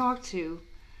have talked to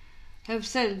have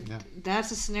said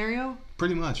that's a scenario?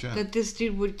 Pretty much, yeah. That this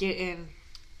dude would get in.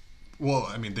 Well,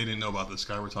 I mean, they didn't know about this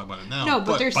guy. We're talking about it now. No,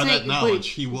 but they're by saying... that knowledge,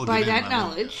 he will get in. By that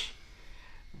knowledge,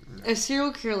 a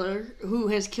serial killer who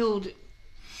has killed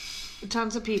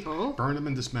tons of people... Burned them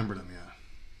and dismembered them,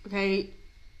 yeah. Okay.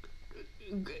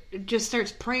 Just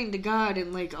starts praying to God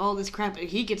and, like, all this crap.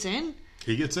 He gets in?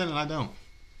 He gets in and I don't.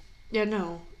 Yeah,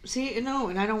 no. See, no,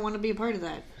 and I don't want to be a part of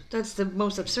that. That's the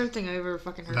most absurd thing I've ever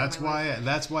fucking heard in my life.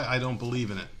 That's why I don't believe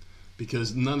in it.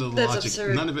 Because none of the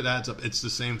logic, none of it adds up. It's the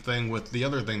same thing with the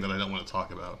other thing that I don't want to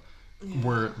talk about. Yeah.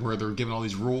 Where they're given all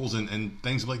these rules and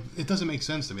things like, it doesn't make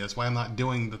sense to me. That's why I'm not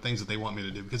doing the things that they want me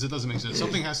to do. Because it doesn't make sense.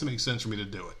 Something has to make sense for me to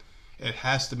do it. It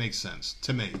has to make sense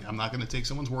to me. I'm not going to take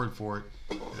someone's word for it.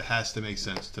 It has to make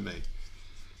sense to me.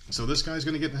 So this guy's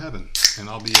going to get in heaven. And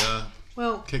I'll be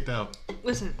kicked out.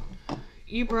 Listen,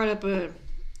 you brought up a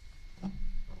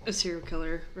serial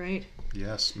killer, right?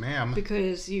 Yes, ma'am.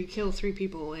 Because you killed 3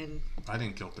 people and... I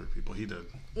didn't kill 3 people. He did.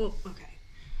 Well, okay.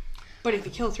 But if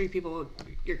you kill 3 people,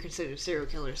 you're considered a serial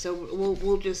killer. So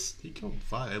we'll just... He killed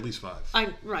 5, at least 5.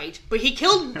 I'm right, but he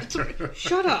killed...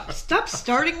 Shut up! Stop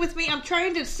starting with me. I'm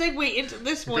trying to segue into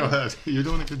this one. Go ahead. You're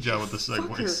doing a good job with the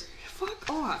segues. Fuck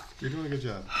off. You're doing a good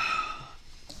job.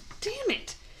 Damn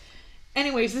it.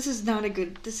 Anyways, this is not a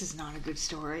good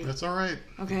story. That's all right.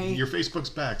 Okay. Your Facebook's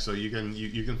back, so you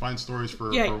can find stories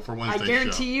for Wednesday's I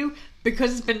guarantee you,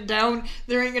 because it's been down,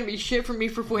 there ain't gonna be shit for me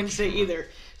for Wednesday either.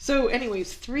 So,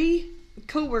 anyways, 3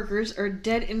 co-workers are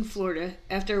dead in Florida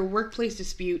after a workplace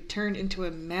dispute turned into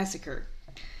a massacre.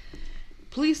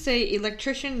 Police say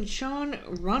electrician Sean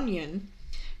Runyon,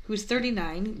 who's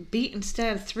 39, beat and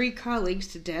stabbed 3 colleagues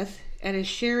to death at a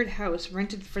shared house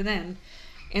rented for them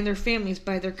and their families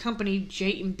by their company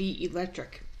J&B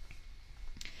Electric.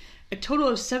 A total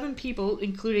of 7 people,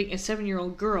 including a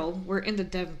 7-year-old girl, were in the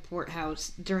Davenport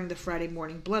house during the Friday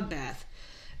morning bloodbath,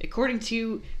 according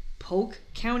to Polk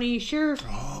County Sheriff.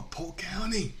 Oh, Polk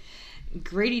County!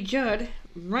 Grady Judd.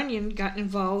 Runyon got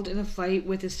involved in a fight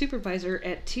with his supervisor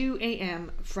at 2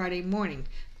 a.m. Friday morning,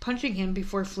 punching him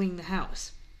before fleeing the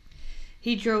house.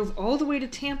 He drove all the way to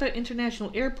Tampa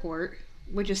International Airport,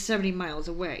 which is 70 miles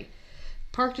away,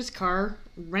 parked his car,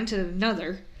 rented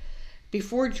another,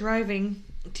 before driving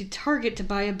to Target to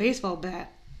buy a baseball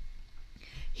bat.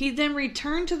 He then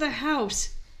returned to the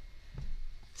house.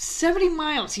 70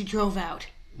 miles he drove out.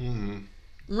 Mm-hmm.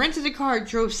 Rented a car,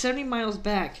 drove 70 miles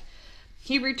back.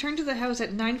 He returned to the house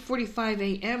at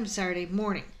 9:45 a.m. Saturday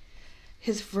morning.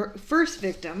 His first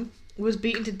victim was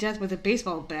beaten to death with a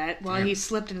baseball bat while he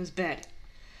slept in his bed.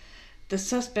 The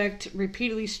suspect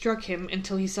repeatedly struck him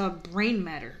until he saw brain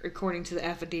matter, according to the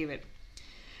affidavit.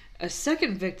 A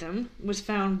second victim was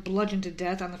found bludgeoned to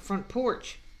death on the front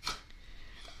porch.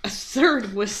 A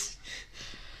third was...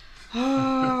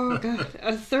 Oh, God.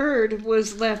 A third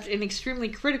was left in extremely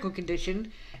critical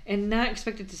condition and not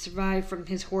expected to survive from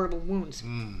his horrible wounds.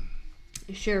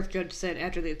 The sheriff judge said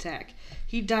after the attack.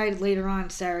 He died later on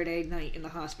Saturday night in the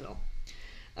hospital.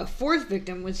 A fourth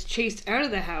victim was chased out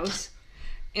of the house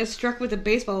and struck with a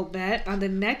baseball bat on the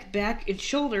neck, back, and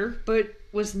shoulder, but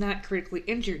was not critically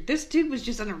injured. This dude was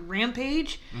just on a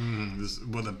rampage.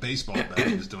 With a baseball bat,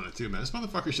 he was doing it too, man. This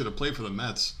motherfucker should have played for the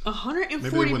Mets.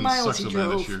 140 miles he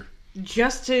drove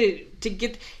just to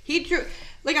get... He drove...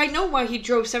 Like, I know why he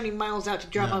drove 70 miles out to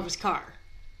drop off his car.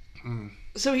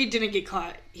 So he didn't get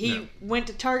caught. He went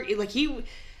to Target. Like, he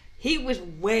was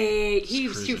way... He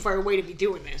was too far away to be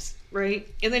doing this, right?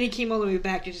 And then he came all the way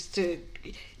back just to...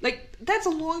 Like, that's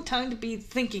a long time to be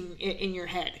thinking in your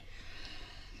head.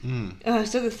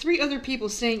 So the three other people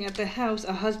staying at the house,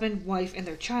 a husband, wife, and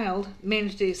their child,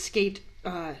 managed to escape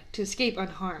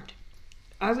unharmed.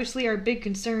 Obviously, our big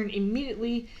concern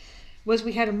immediately was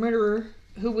we had a murderer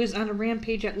who was on a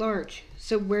rampage at large.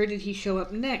 So where did he show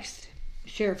up next?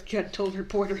 Sheriff Judd told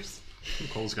reporters.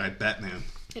 Call this guy Batman.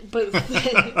 But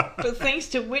thanks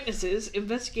to witnesses,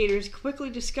 investigators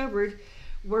quickly discovered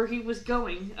where he was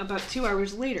going about 2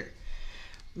 hours later.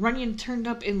 Runyon turned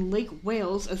up in Lake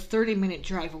Wales, a 30-minute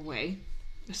drive away.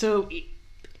 So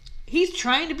he's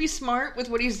trying to be smart with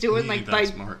what he's doing. He ain't that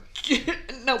smart.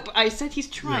 No, but I said he's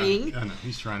trying. Yeah, I know.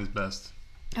 He's trying his best.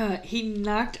 He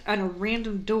knocked on a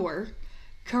random door,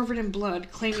 covered in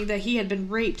blood, claiming that he had been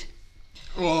raped.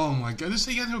 Oh my God! This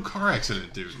thing got into a car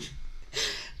accident, dude.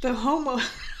 The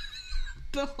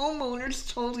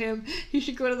homeowners told him he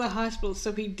should go to the hospital,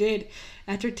 so he did,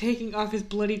 after taking off his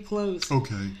bloody clothes.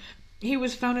 Okay. He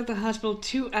was found at the hospital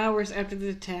 2 hours after the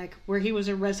attack, where he was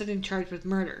arrested and charged with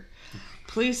murder.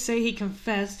 Police say he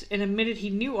confessed and admitted he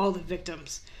knew all the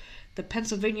victims. The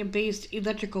Pennsylvania-based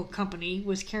electrical company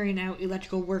was carrying out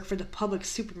electrical work for the public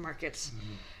supermarkets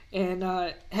and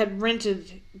had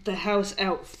rented the house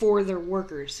out for their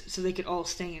workers so they could all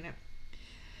stay in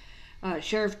it.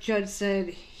 Sheriff Judd said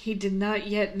he did not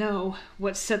yet know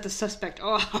what set the suspect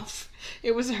off.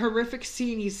 It was a horrific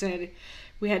scene, he said.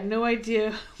 We had no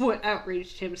idea what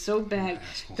outraged him so bad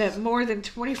that more than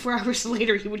 24 hours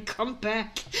later he would come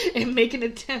back and make an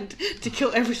attempt to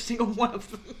kill every single one of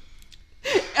them.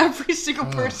 Every single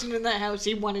person in that house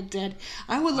he wanted dead.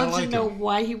 I would love to know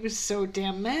why he was so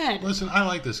damn mad. Listen, I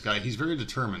like this guy. He's very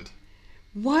determined.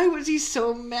 Why was he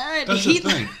so mad? That's the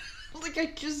thing. Like,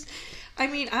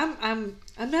 I'm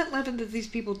not laughing that these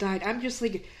people died. I'm just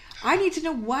like, I need to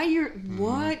know why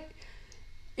what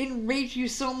enraged you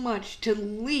so much to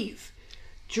leave,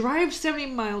 drive 70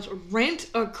 miles, rent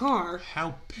a car,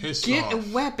 how pissed get off a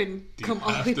weapon, do come you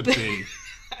all have the to way be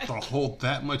to hold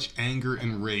that much anger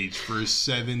and rage for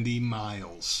 70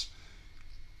 miles?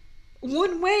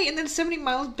 One way and then 70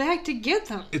 miles back to get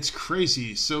them. It's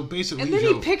crazy. So basically, and then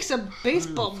he picks a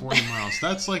baseball 40 miles.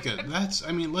 Let's say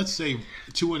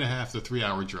 2.5 to 3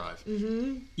 hour drive.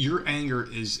 Mm-hmm. Your anger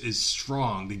is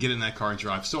strong to get in that car and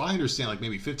drive. So I understand, like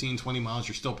maybe 15, 20 miles,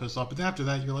 you're still pissed off. But after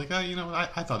that, you're like,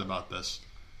 I thought about this.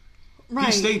 Right.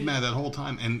 He stayed mad that whole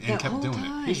time and kept doing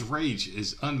it. His rage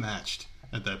is unmatched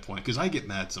at that point. Because I get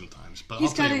mad sometimes. But I'll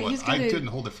tell you what, I couldn't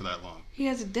hold it for that long. He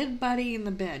has a dead body in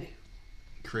the bed.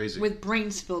 Crazy. With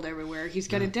brains spilled everywhere. He's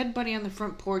got a dead body on the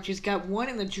front porch. He's got one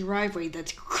in the driveway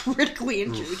that's critically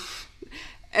injured. Oof.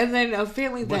 And then a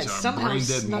family that somehow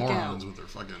snuck out. With their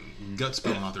fucking guts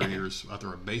spilling out their ears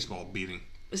after a baseball beating.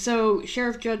 So,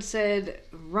 Sheriff Judd said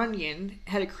Runyon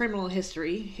had a criminal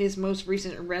history. His most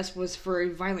recent arrest was for a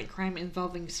violent crime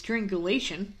involving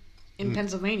strangulation in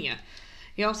Pennsylvania.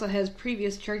 He also has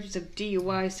previous charges of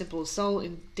DUI, simple assault,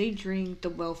 and endangering the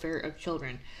welfare of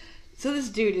children. So this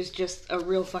dude is just a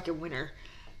real fucking winner.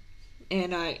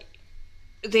 And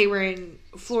they were in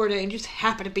Florida and just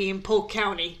happened to be in Polk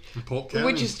County.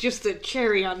 Which is just the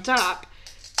cherry on top.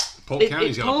 Polk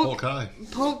County's got a Polk High.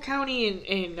 Polk County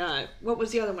and what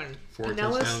was the other one? 4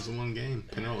 touchdowns in one game.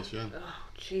 Pinellas, yeah. Oh,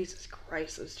 Jesus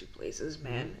Christ, those two places,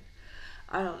 man.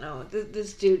 I don't know.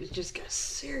 This dude just got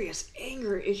serious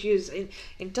anger issues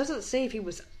and doesn't say if he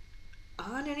was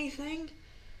on anything.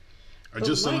 I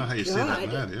just don't know how you stay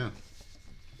that mad, yeah.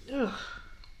 Ugh.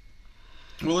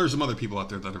 Well, there's some other people out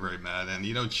there that are very mad.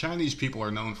 And, Chinese people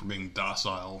are known for being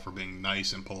docile, for being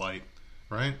nice and polite,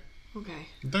 right? Okay.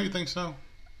 Don't you think so?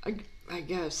 I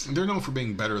guess. They're known for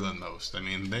being better than most. I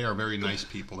mean, they are very nice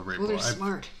people. They're very Well, they're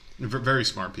smart. Very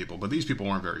smart people, but these people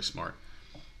weren't very smart.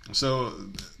 So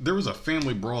there was a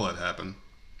family brawl that happened,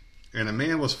 and a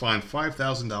man was fined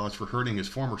 $5,000 for hurting his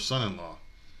former son-in-law.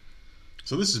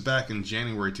 So this is back in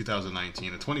January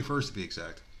 2019, the 21st to be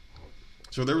exact.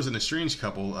 So there was an estranged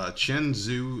couple, Chen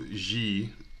Zhu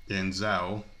Ji and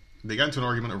Zhao. They got into an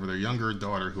argument over their younger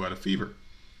daughter who had a fever.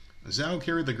 Zhao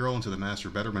carried the girl into the master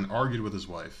bedroom and argued with his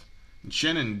wife.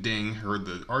 Chen and Ding heard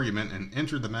the argument and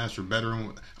entered the master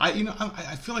bedroom. I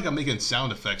feel like I'm making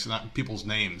sound effects, not people's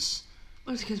names.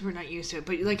 Well, it's because we're not used to it.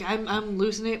 But like, I'm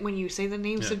losing it when you say the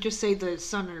name. Yeah. So just say the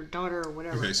son or daughter or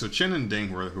whatever. Okay, so Chen and Ding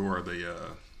who are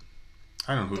the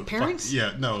I don't know who the parents.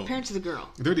 Yeah, no, the parents of the girl.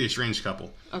 They're the estranged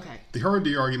couple. Okay. They heard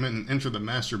the argument and entered the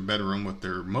master bedroom with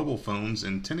their mobile phones,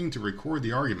 intending to record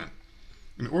the argument.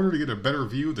 In order to get a better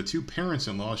view, the two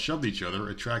parents-in-law shoved each other,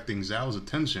 attracting Zhao's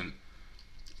attention.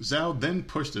 Zhao then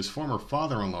pushed his former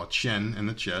father-in-law, Chen, in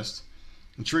the chest,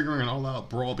 triggering an all-out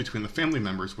brawl between the family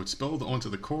members, which spilled onto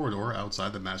the corridor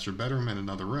outside the master bedroom and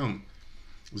another room.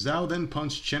 Zhao then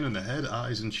punched Chen in the head,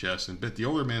 eyes, and chest, and bit the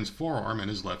older man's forearm and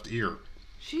his left ear.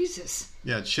 Jesus.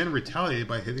 Yeah, Chen retaliated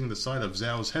by hitting the side of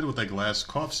Zhao's head with a glass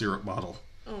cough syrup bottle.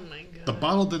 Oh my god. The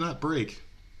bottle did not break.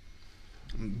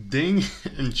 Ding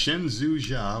and Chen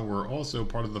Zhuzhia were also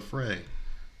part of the fray.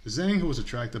 Zhang, who was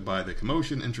attracted by the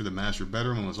commotion, entered the master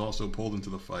bedroom and was also pulled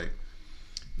into the fight.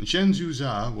 Chen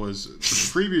Zhuzhia was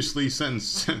previously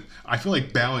sentenced. I feel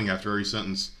like bowing after every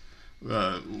sentence.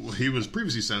 He was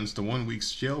previously sentenced to 1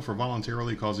 week's jail for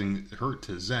voluntarily causing hurt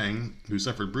to Zhang, who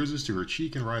suffered bruises to her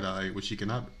cheek and right eye, which she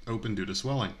cannot open due to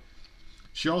swelling.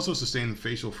 She also sustained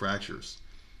facial fractures.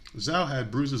 Zhao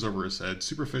had bruises over his head,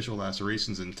 superficial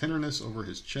lacerations, and tenderness over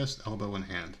his chest, elbow, and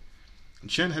hand.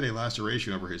 Chen had a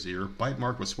laceration over his ear, bite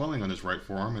mark with swelling on his right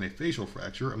forearm, and a facial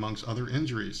fracture, amongst other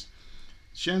injuries.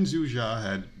 Chen Zhuzhia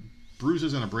had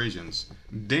bruises and abrasions.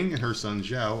 Ding and her son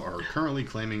Zhao are currently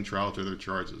claiming trial to their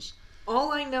charges.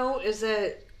 All I know is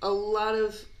that a lot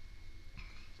of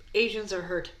Asians are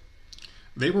hurt.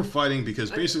 They were fighting because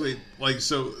basically,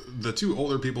 so the two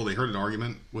older people, they heard an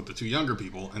argument with the two younger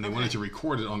people, and they wanted to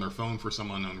record it on their phone for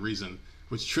some unknown reason,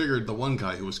 which triggered the one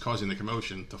guy who was causing the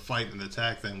commotion to fight and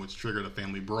attack them, which triggered a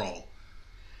family brawl.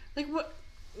 Like what?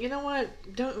 You know what?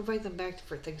 Don't invite them back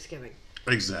for Thanksgiving.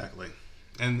 Exactly.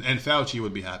 And Fauci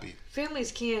would be happy.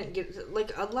 Families can't get,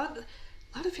 like, a lot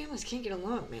of families can't get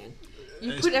along, man.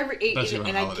 You put every,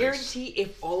 and I guarantee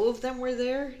if all of them were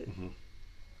there,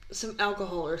 some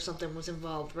alcohol or something was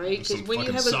involved, right? Because when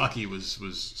you have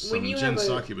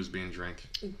sake was being drank.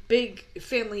 Big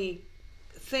family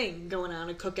thing going on,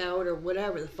 a cookout or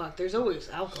whatever the fuck, there's always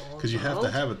alcohol. Because you have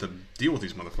to have it to deal with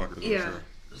these motherfuckers. Yeah. Sure.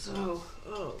 So,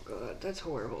 oh god, that's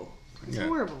horrible. It's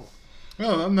horrible.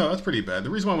 Well, no, that's pretty bad.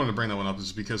 The reason why I wanted to bring that one up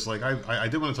is because, like, I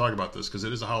did want to talk about this because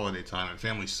it is a holiday time and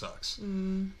family sucks.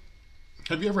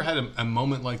 Have you ever had a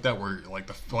moment like that where, like,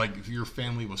 your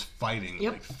family was fighting,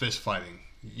 like fist fighting?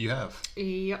 You have?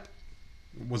 Yep.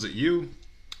 Was it you?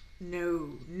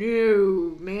 No,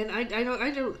 man. I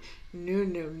don't.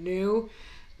 No.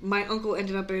 My uncle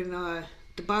ended up in the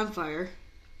bonfire.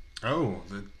 Oh,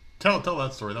 tell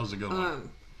that story. That was a good one.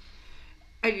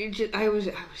 I was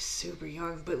super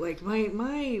young, but like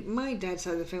my dad's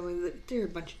side of the family, they're a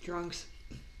bunch of drunks,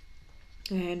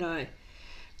 and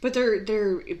but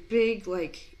they're big,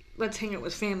 like, let's hang out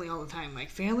with family all the time, like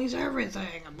family's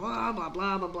everything, and blah blah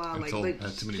blah blah blah. Until like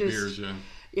had too many beers,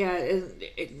 yeah,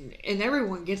 and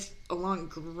everyone gets along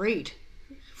great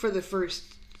for the first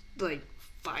like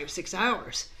 5-6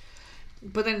 hours,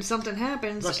 but then something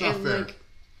happens. That's not fair. Like,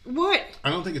 what? I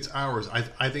don't think it's hours.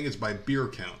 I think it's by beer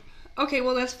count. Okay,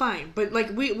 well that's fine, but like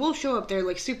we'll show up there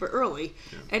like super early,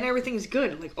 and everything's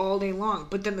good like all day long.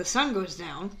 But then the sun goes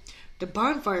down, the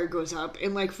bonfire goes up,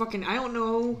 and like fucking I don't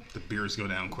know. The beers go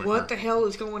down quicker. What the hell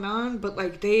is going on? But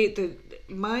like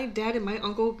my dad and my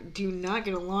uncle do not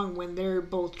get along when they're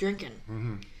both drinking.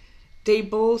 Mm-hmm. They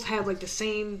both have like the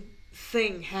same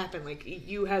thing happen. Like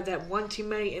you have that one too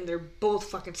many, and they're both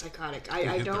fucking psychotic.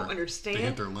 I don't understand. They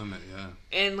hit their limit, yeah.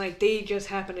 And like they just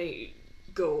happen to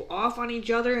go off on each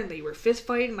other, and they were fist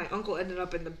fighting. My uncle ended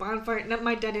up in the bonfire. Not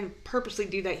my dad didn't purposely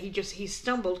do that. He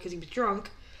stumbled because he was drunk,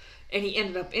 and he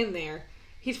ended up in there.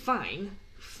 He's fine.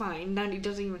 Now he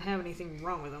doesn't even have anything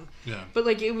wrong with him. Yeah. But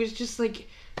like it was just like,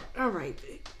 all right,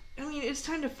 I mean, it's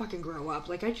time to fucking grow up.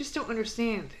 Like, I just don't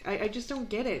understand. I just don't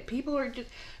get it. People are just...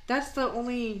 That's the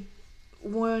only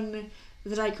one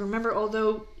that I can remember.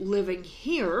 Although, living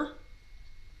here,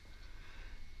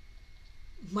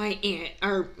 my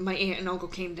aunt and uncle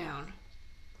came down.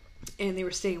 And they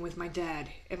were staying with my dad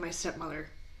and my stepmother.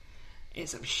 And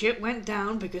some shit went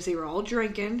down because they were all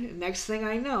drinking. And next thing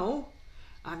I know,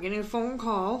 I'm getting a phone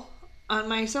call on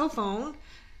my cell phone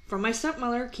from my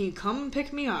stepmother. Can you come and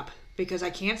pick me up? Because I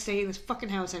can't stay in this fucking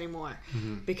house anymore.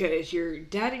 Mm-hmm. Because your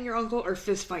dad and your uncle are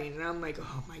fist fighting. And I'm like,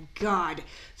 oh my God.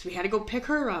 So we had to go pick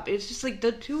her up. It's just like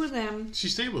the two of them. She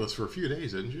stayed with us for a few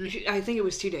days, didn't she? I think it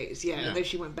was 2 days, yeah. And then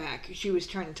she went back. She was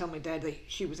trying to tell my dad that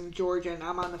she was in Georgia. And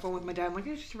I'm on the phone with my dad. I'm like,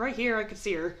 she's right here. I could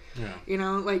see her. Yeah. You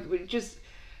know, like, just...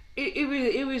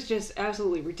 It was just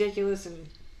absolutely ridiculous.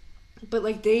 But,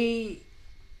 like, they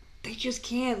just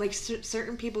can't. Like,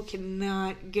 certain people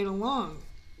cannot get along.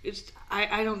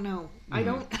 I don't know.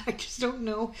 Mm. I just don't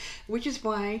know. Which is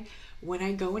why when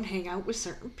I go and hang out with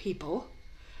certain people,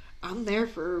 I'm there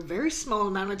for a very small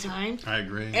amount of time. I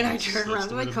agree. And I turn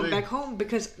around and I come back home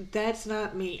because that's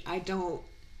not me. I don't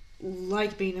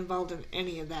like being involved in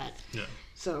any of that. Yeah.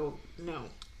 So, no.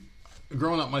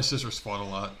 Growing up, my sisters fought a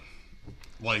lot.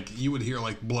 Like, you would hear,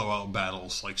 like, blowout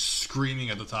battles, like, screaming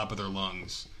at the top of their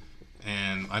lungs.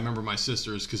 And I remember my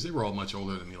sisters, because they were all much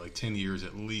older than me, like 10 years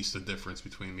at least, the difference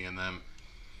between me and them.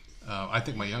 I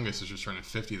think my youngest sister's turning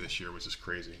 50 this year, which is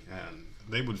crazy. And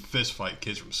they would fist fight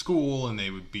kids from school, and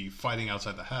they would be fighting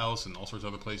outside the house and all sorts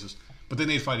of other places. But then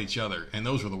they'd fight each other, and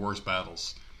those were the worst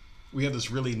battles. We had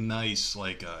this really nice,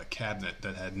 like, cabinet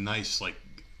that had nice, like,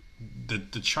 the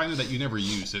china that you never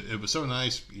used. It was so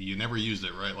nice, you never used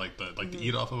it, right? Like, to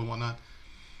eat off of and whatnot.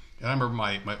 And I remember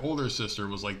my older sister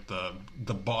was like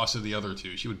the boss of the other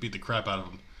two. She would beat the crap out of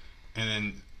them. And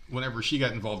then whenever she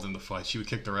got involved in the fight, she would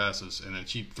kick their asses. And then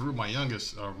she threw my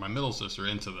middle sister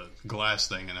into the glass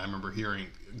thing. And I remember hearing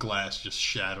glass just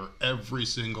shatter. Every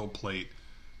single plate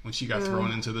when she got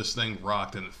thrown into this thing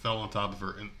rocked and it fell on top of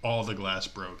her and all the glass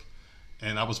broke.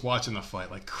 And I was watching the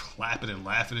fight, like clapping and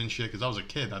laughing and shit because I was a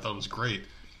kid. I thought it was great.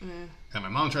 And my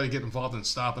mom tried to get involved in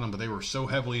stopping them, but they were so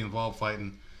heavily involved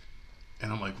fighting.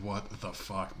 And I'm like, what the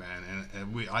fuck, man?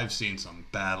 And I've seen some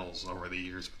battles over the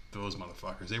years with those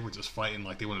motherfuckers. They were just fighting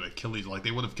like they wanted to kill each, like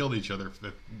they would have killed each other if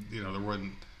there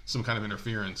wasn't some kind of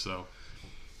interference. So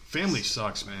family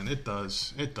sucks, man. It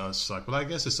does suck. But I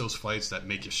guess it's those fights that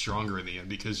make you stronger in the end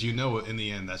because in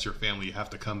the end that's your family. You have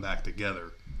to come back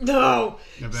together. No,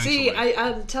 eventually. See,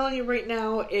 I'm telling you right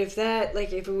now, if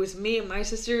it was me and my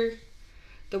sister.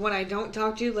 The one I don't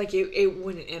talk to, like, it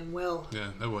wouldn't end well. Yeah,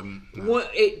 it wouldn't. No.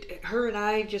 Her and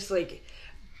I just, like...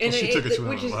 And she took it to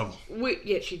another level.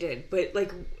 Yeah, she did. But,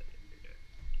 like,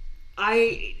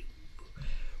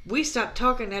 we stopped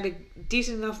talking at a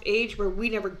decent enough age where we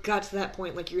never got to that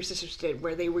point like your sisters did,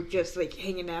 where they were just, like,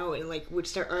 hanging out and, like, would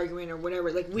start arguing or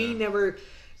whatever. Like, we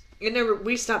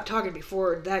we stopped talking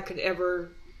before that could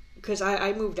ever... Because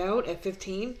I moved out at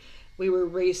 15... We were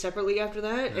raised separately after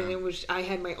that, and I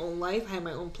had my own life, I had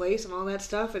my own place, and all that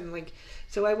stuff, and like,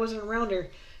 so I wasn't around her,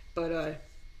 but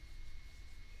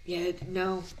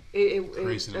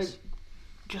craziness.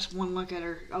 Just one look at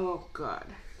her, oh god,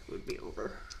 it would be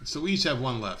over. So we each have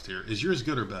one left here. Is yours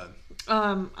good or bad?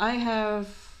 I have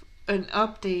an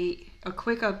update, a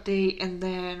quick update, and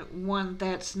then one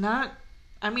that's not.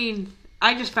 I mean,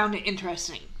 I just found it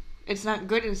interesting. It's not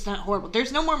good and it's not horrible.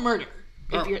 There's no more murder.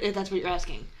 If that's what you're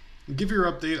asking. Give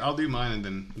your update, I'll do mine, and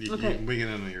then we get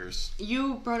into yours.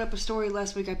 You brought up a story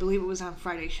last week, I believe it was on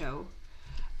Friday's show,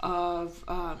 of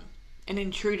an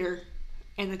intruder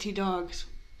and the two dogs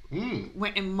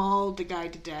went and mauled the guy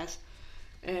to death.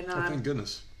 And thank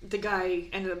goodness. The guy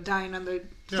ended up dying on the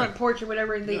front porch or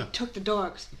whatever, and they took the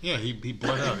dogs. Yeah, he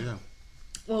bled out, yeah.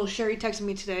 Well, Sherry texted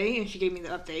me today, and she gave me the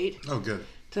update. Oh, good.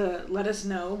 To let us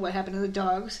know what happened to the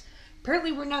dogs.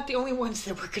 Apparently, we're not the only ones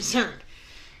that were concerned.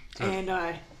 Good.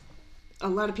 And, a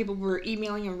lot of people were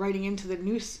emailing and writing into the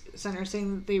news center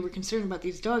saying that they were concerned about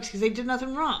these dogs because they did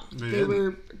nothing wrong. They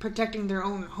were protecting their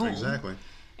own home. Exactly.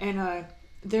 And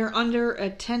they're under a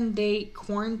 10-day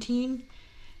quarantine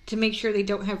to make sure they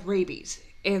don't have rabies.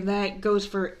 And that goes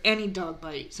for any dog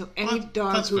bite. So any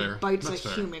dog who bites a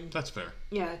human. That's fair.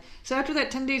 Yeah. So after that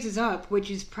 10 days is up,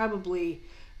 which is probably...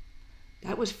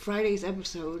 That was Friday's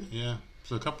episode. Yeah.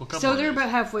 So a couple so they're days. About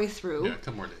halfway through. Yeah, a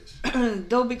couple more days.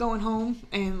 They'll be going home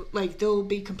and like they'll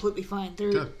be completely fine.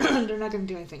 They're they're not going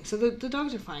to do anything. So the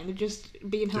dogs are fine. They're just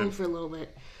being held for a little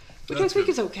bit, which I think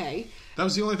is okay. That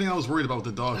was the only thing I was worried about with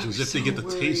the dogs was if they get the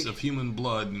taste of human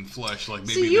blood and flesh. Like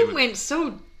maybe you went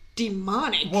so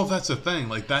demonic. Well, that's the thing.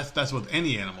 Like that's with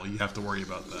any animal you have to worry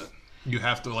about that. You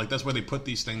have to, like, that's why they put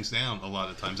these things down a lot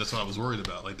of times. That's what I was worried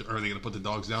about. Like, are they going to put the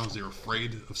dogs down because they're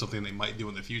afraid of something they might do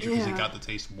in the future because they got the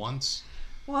taste once?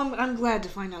 Well, I'm glad to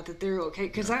find out that they're okay,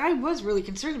 because I was really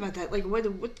concerned about that. Like, what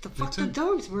the fuck? The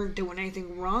dogs weren't doing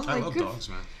anything wrong. I like, love dogs,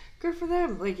 man. Good for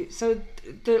them. Like, so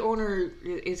the owner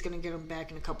is going to get them back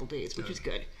in a couple days, which is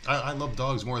good. I love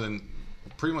dogs more than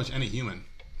pretty much any human.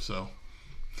 So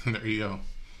there you go.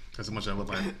 That's how much I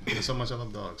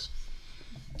love dogs.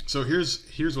 So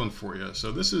here's one for you.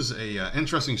 So this is a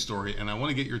interesting story, and I want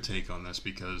to get your take on this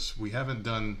because we haven't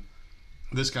done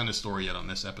this kind of story yet on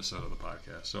this episode of the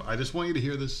podcast. So I just want you to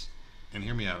hear this and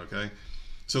hear me out, okay?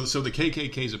 So the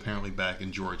KKK is apparently back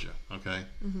in Georgia, okay?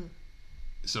 Mm-hmm.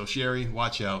 So Sherry,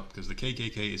 watch out because the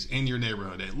KKK is in your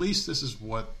neighborhood. At least this is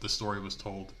what the story was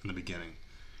told in the beginning.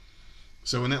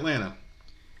 So in Atlanta,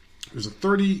 there's a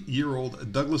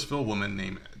 30-year-old Douglasville woman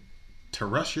named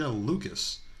Teresia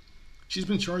Lucas. She's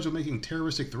been charged with making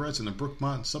terroristic threats in the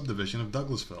Brookmont subdivision of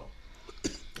Douglasville.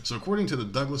 So according to the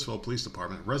Douglasville Police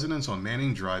Department, residents on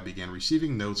Manning Drive began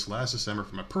receiving notes last December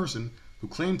from a person who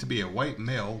claimed to be a white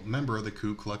male member of the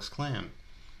Ku Klux Klan.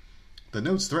 The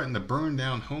notes threatened to burn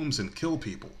down homes and kill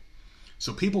people.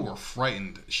 So people were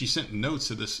frightened. She sent notes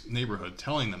to this neighborhood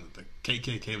telling them that the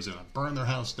KKK was going to burn their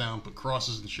house down, put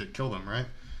crosses and shit, kill them, right?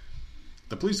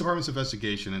 The police department's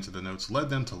investigation into the notes led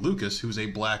them to Lucas, who's a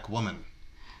black woman.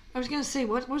 I was going to say,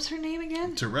 what's her name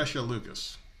again? Teresia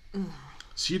Lucas.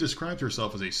 She described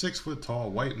herself as a 6-foot-tall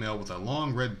white male with a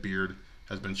long red beard,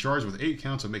 has been charged with 8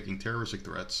 counts of making terroristic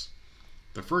threats.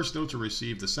 The first notes were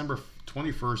received December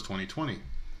 21st, 2020.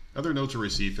 Other notes were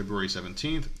received February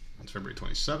 17th, February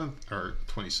 27th, or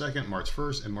 22nd, March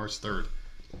 1st, and March 3rd.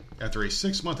 After a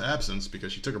 6-month absence,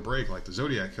 because she took a break like the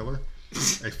Zodiac Killer,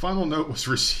 a final note was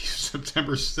received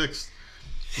September 6th.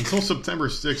 Until September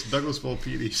 6th, Douglasville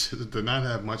PD said it did not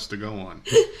have much to go on.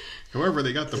 However,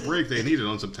 they got the break they needed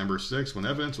on September 6th when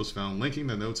evidence was found linking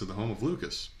the notes to the home of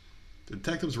Lucas. The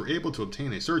detectives were able to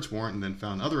obtain a search warrant and then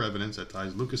found other evidence that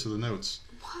ties Lucas to the notes.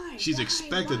 Why? She's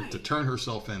expected to turn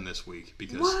herself in this week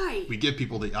because we give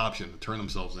people the option to turn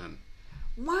themselves in.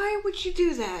 Why would she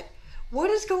do that? What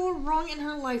is going wrong in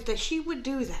her life that she would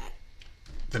do that?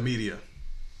 The media.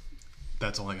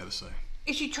 That's all I got to say.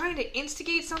 Is she trying to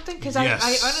instigate something? Because yes.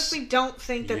 I honestly don't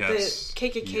think that the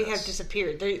KKK have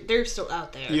disappeared. They're still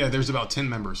out there. Yeah, there's about 10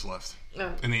 members left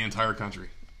in the entire country.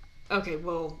 Okay,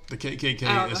 well... The KKK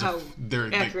I don't know how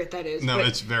accurate that is. No,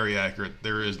 it's very accurate.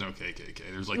 There is no KKK.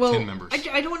 There's 10 members.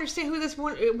 I don't understand who this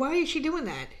one... Why is she doing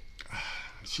that?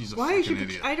 She's a fucking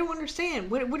idiot. I don't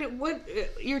understand. What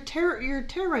you're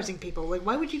terrorizing people. Like,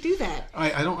 why would you do that? I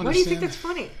don't understand. Why do you think that's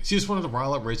funny? She just wanted to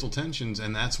rile up racial tensions,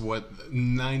 and that's what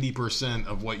 90%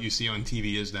 of what you see on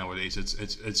TV is nowadays.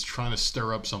 It's trying to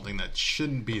stir up something that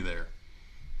shouldn't be there.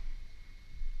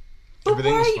 But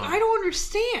why? I don't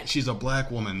understand. She's a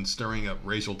black woman stirring up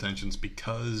racial tensions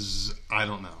because, I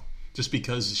don't know, just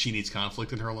because she needs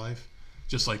conflict in her life.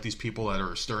 Just like these people that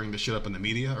are stirring the shit up in the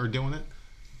media are doing it.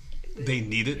 They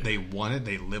need it, they want it,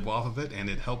 they live off of it, and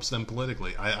it helps them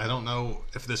politically. I don't know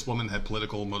if this woman had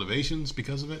political motivations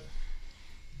because of it,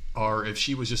 or if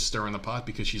she was just stirring the pot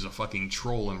because she's a fucking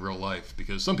troll in real life.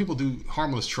 Because some people do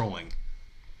harmless trolling.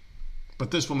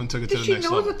 But this woman took it to the next level. Did she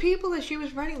know the people that she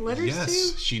was writing letters to?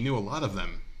 Yes, she knew a lot of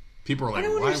them. People were like,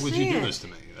 why would you do this to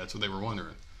me? That's what they were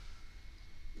wondering.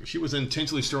 She was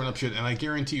intentionally stirring up shit, and I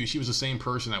guarantee you she was the same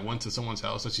person that went to someone's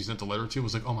house that she sent the letter to,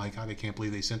 was like, oh my god, I can't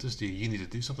believe they sent this to you. You need to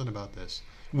do something about this.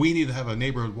 We need to have a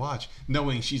neighborhood watch,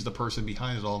 knowing she's the person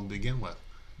behind it all to begin with.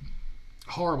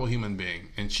 Horrible human being,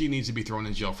 and she needs to be thrown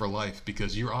in jail for life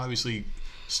because you're obviously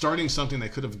starting something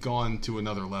that could have gone to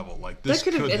another level. Like this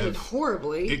that could have ended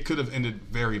horribly. It could have ended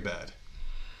very bad.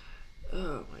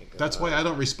 Oh my god. That's why I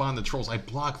don't respond to trolls. I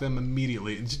block them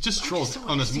immediately. It's just trolls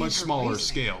on a much smaller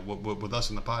scale with us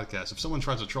in the podcast. If someone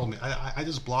tries to troll me, I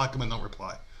just block them and don't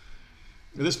reply.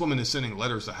 This woman is sending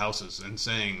letters to houses and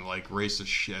saying, like, racist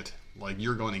shit. Like,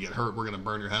 you're going to get hurt. We're going to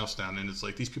burn your house down. And it's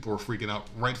like, these people are freaking out,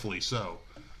 rightfully so.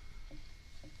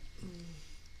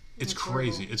 It's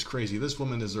crazy. Horrible. It's crazy. This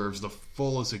woman deserves the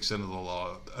fullest extent of the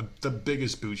law. The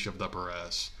biggest boot shoved up her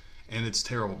ass. And it's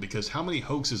terrible because how many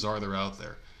hoaxes are there out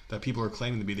there that people are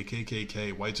claiming to be the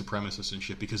KKK, white supremacists and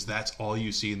shit, because that's all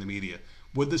you see in the media.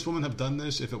 Would this woman have done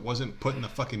this if it wasn't put in the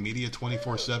fucking media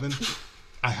 24/7?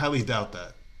 I highly doubt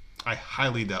that.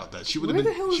 She would have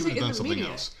done something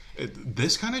else.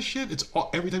 This kind of shit, it's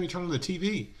every time you turn on the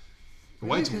TV.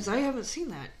 Really? Because I haven't seen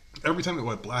that. Every time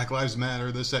Black Lives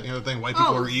Matter, this, that, and the other thing, white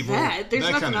people are evil. There's that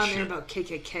nothing kind of on shit. there about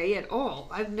KKK at all.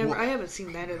 I haven't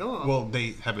seen that at all. Well,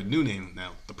 they have a new name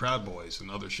now, the Proud Boys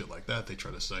and other shit like that. They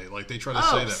try to say,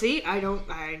 say that. See, I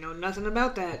know nothing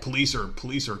about that. Police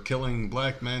are killing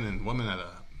black men and women at a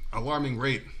alarming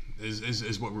rate.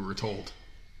 Is what we were told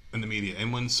in the media.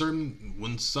 And when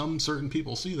some certain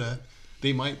people see that,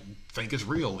 they might think it's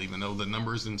real, even though the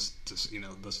numbers and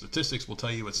the statistics will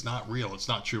tell you it's not real. It's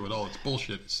not true at all. It's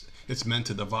bullshit. It's meant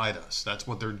to divide us. That's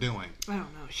what they're doing. I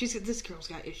don't know. This girl's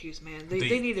got issues, man.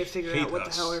 They need to figure out what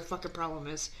the hell her fucking problem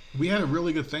is. We had a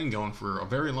really good thing going for a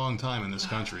very long time in this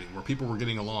country, where people were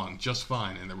getting along just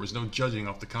fine, and there was no judging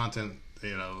off the content,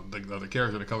 the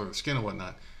character, the color of the skin, and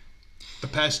whatnot. The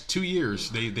past 2 years,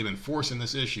 they've been forcing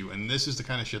this issue, and this is the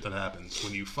kind of shit that happens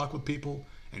when you fuck with people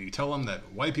and you tell them that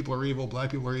white people are evil, black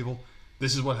people are evil.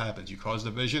 This is what happens. You cause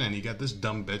division, and you get this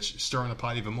dumb bitch stirring the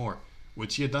pot even more.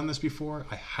 Would she have done this before?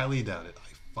 I highly doubt it.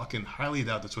 I fucking highly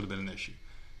doubt this would have been an issue.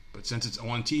 But since it's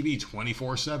on TV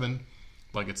 24/7,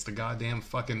 like it's the goddamn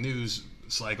fucking news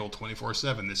cycle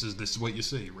 24/7, this is what you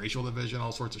see. Racial division,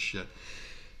 all sorts of shit.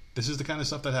 This is the kind of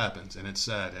stuff that happens, and it's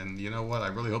sad. And you know what? I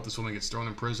really hope this woman gets thrown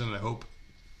in prison, and I hope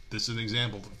this is an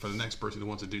example for the next person who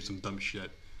wants to do some dumb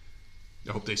shit.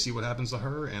 I hope they see what happens to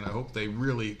her, and I hope they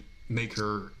really make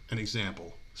her an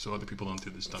example so other people don't do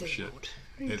this dumb shit.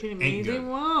 Are you kidding me? They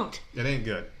won't. It ain't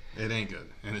good. It ain't good.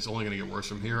 And it's only going to get worse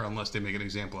from here unless they make an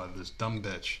example out of this dumb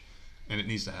bitch. And it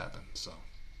needs to happen. So.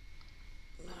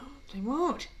 No, they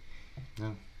won't.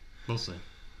 Yeah. We'll see.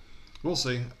 We'll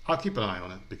see. I'll keep an eye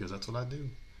on it because that's what I do.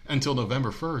 Until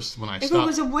November 1st when I stop. If it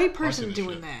was a white person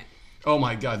doing that. Oh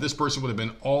my God, this person would have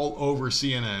been all over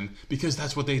CNN because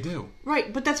that's what they do.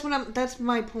 Right, but that's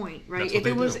my point, right?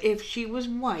 If she was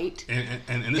white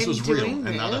and this was real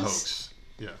and not a hoax.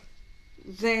 Yeah.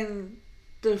 Then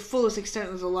the fullest extent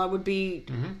of the law would be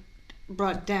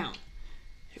brought down.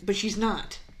 But she's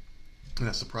not. And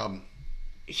that's the problem.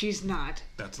 She's not.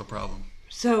 That's the problem.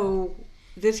 So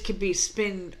this could be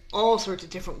spinned all sorts of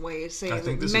different ways, saying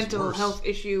a mental health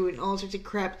issue and all sorts of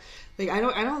crap. Like I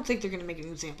don't think they're going to make an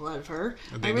example out of her.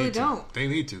 I really don't. They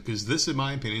need to, because this, in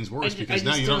my opinion, is worse. Because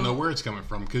now you don't know where it's coming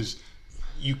from, because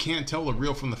you can't tell the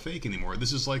real from the fake anymore.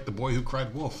 This is like the boy who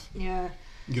cried wolf. Yeah.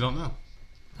 You don't know.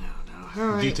 I don't know. All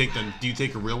right. Do you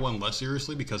take a real one less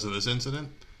seriously because of this incident?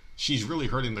 She's really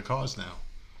hurting the cause now.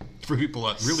 For people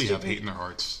that really have hate in their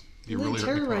hearts, you're really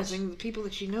terrorizing the people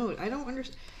that she knows. I don't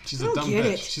understand. She's a dumb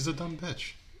bitch. She's a dumb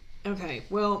bitch. Okay,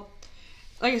 well,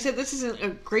 like I said, this isn't a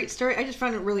great story. I just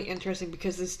found it really interesting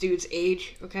because this dude's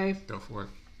age. Okay, go for it.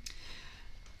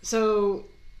 So,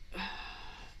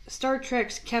 Star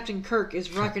Trek's Captain Kirk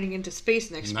is rocketing into space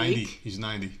next week. He's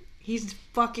 90. He's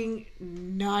fucking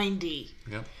 90.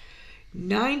 Yep.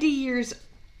 90 years.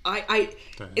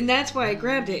 And that's why I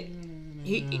grabbed it.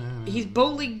 He's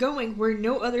boldly going where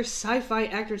no other sci-fi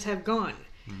actors have gone.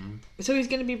 Mm-hmm. So he's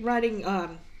going to be riding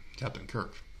Captain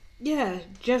Kirk. Yeah,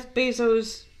 Jeff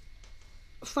Bezos'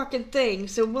 fucking thing.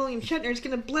 So William Shatner is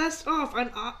going to blast off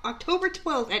on October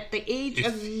 12th at the age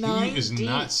of 90. If he is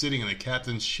not sitting in a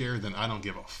captain's chair, then I don't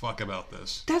give a fuck about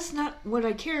this. That's not what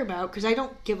I care about, because I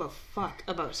don't give a fuck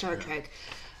about Star Trek.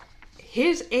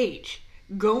 His age,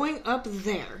 going up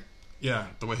there. Yeah,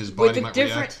 the way his body might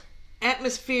react.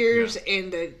 Atmospheres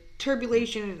and the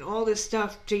turbulation and all this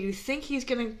stuff. Do you think he's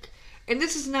gonna? And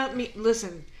this is not me.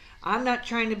 Listen, I'm not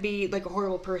trying to be like a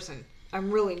horrible person. I'm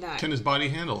really not. Can his body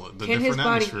handle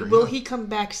it? Will he come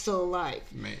back still alive?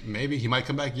 Maybe he might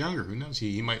come back younger. Who knows?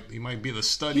 He might be the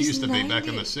stud he used to be back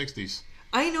in the 60s.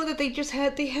 I know that they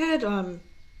had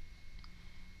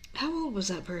how old was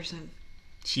that person?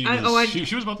 She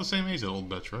was about the same age, that old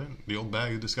bitch, right? The old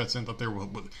bag who just got sent up there.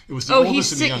 It was the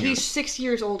oldest and the youngest. He's 6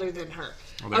 years older than her.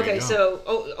 Oh, okay, so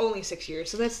only 6 years.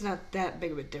 So that's not that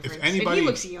big of a difference. And he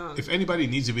looks young. If anybody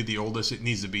needs to be the oldest, it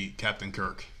needs to be Captain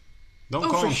Kirk. Don't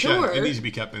call him Shatner. It needs to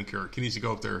be Captain Kirk. He needs to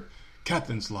go up there.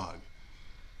 Captain's log.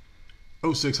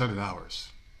 0600 hours.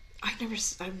 I've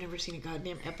never seen a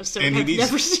goddamn episode. And he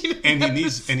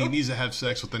needs to have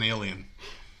sex with an alien.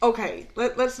 Okay,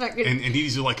 let's not get... And he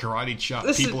needs to, like, karate chop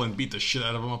people and beat the shit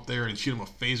out of them up there and shoot them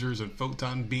with phasers and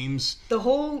photon beams. The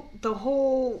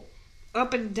whole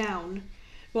up and down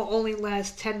will only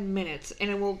last 10 minutes, and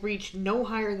it will reach no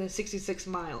higher than 66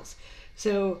 miles.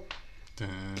 So...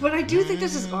 But I do think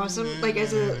this is awesome. Like,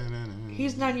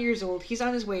 he's 90 years old. He's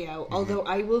on his way out. Mm-hmm. Although,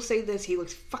 I will say this, he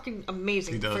looks fucking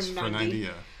amazing. He does, for 90.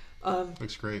 Yeah.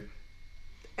 Looks great.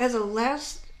 As a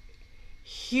last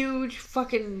huge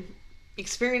fucking...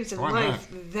 experience in life,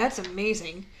 that's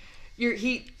amazing.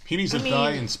 He needs to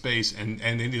die in space, and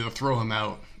they need to throw him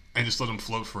out and just let him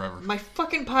float forever. My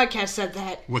fucking podcast said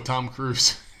that. With Tom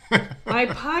Cruise. My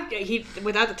podcast,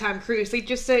 without the Tom Cruise, they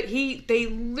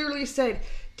literally said,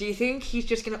 do you think he's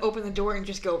just going to open the door and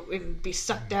just go and be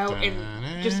sucked out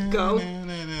and just go?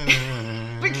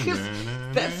 Because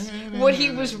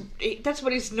that's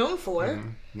what he's known for,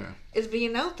 is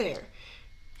being out there.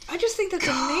 I just think that's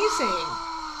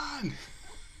amazing.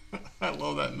 I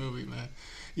love that movie, man.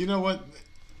 You know what?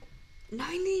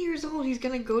 90 years old, he's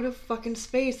going to go to fucking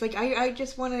space. Like, I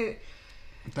just want to...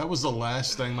 That was the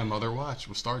last thing my mother watched,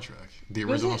 was Star Trek. The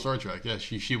original Star Trek. Yeah,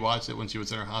 she watched it when she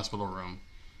was in her hospital room.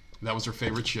 That was her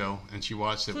favorite show, and she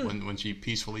watched it when she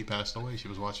peacefully passed away. She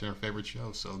was watching her favorite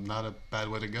show, so not a bad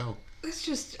way to go. It's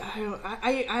just,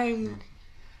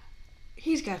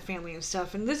 he's got family and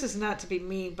stuff, and this is not to be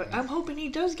mean, but I'm hoping he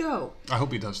does go. I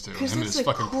hope he does too. Him and his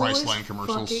fucking Priceline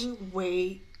commercials. Fucking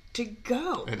way to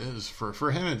go. It is for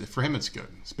him. For him, it's good.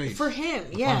 Space. For him,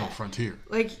 the final frontier.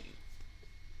 Like.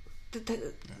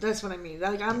 That's what I mean.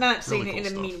 Like, I'm not saying really it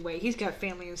in cool a mean way. He's got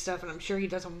family and stuff, and I'm sure he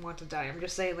doesn't want to die. I'm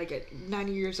just saying, like, at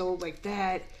 90 years old like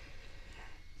that,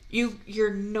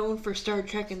 you're known for Star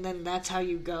Trek, and then that's how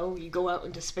you go. You go out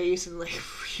into space, and, like,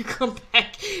 you come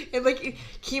back. And, like,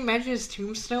 can you imagine his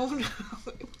tombstone?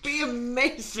 It'd be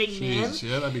amazing, man.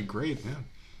 Yeah, that'd be great, man.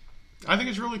 I think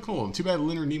it's really cool. Too bad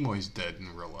Leonard Nimoy's dead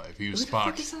in real life. He was Spock.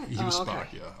 Who the fuck is that? He was okay.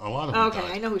 Spock, yeah. A lot of them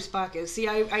died. I know who Spock is. See,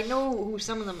 I know who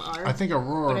some of them are. I think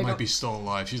Aurora might be still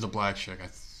alive. She's the black chick. I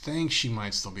think she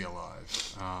might still be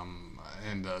alive.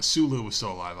 And Sulu was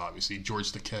still alive, obviously.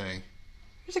 George Takei.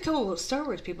 There's a couple of Star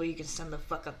Wars people you can send the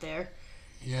fuck up there.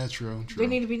 Yeah, true. They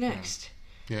need to be next.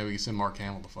 Yeah, we can send Mark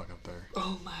Hamill the fuck up there.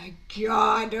 Oh my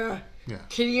god. Yeah.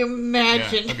 Can you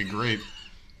imagine? Yeah, that'd be great.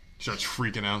 Starts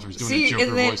freaking out. Starts doing a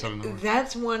Joker voice out of nowhere.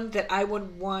 That's one that I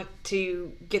would want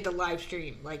to get the live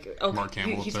stream. Like, okay, Mark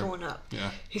Hamill he's going up.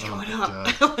 Yeah. He's going up.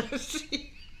 God. I want to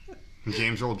see.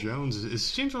 James Earl Jones.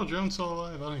 Is James Earl Jones still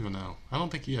alive? I don't even know. I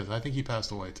don't think he is. I think he passed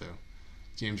away too.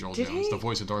 James Earl Jones, the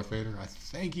voice of Darth Vader. I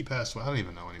think he passed away. I don't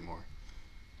even know anymore.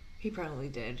 He probably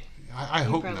did. I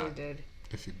hope not. He probably did.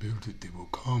 If you build it, they will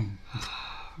come.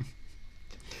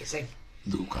 Amazing.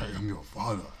 Luke, I am your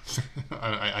father.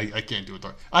 I can't do a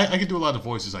Darth. I can do a lot of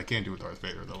voices. I can't do a Darth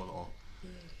Vader though at all,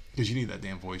 because you need that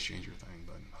damn voice changer thing.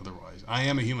 But otherwise, I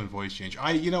am a human voice changer.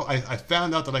 I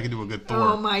found out that I can do a good Thor.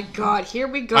 Oh my god, here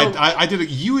we go. I did it.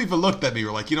 You even looked at me. You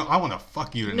were like, I want to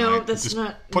fuck you tonight. No, that's just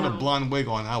not. Put a blonde wig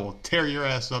on. I will tear your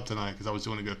ass up tonight because I was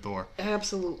doing a good Thor.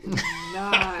 Absolutely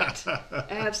not.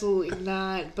 Absolutely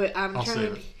not. But I'm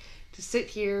trying to sit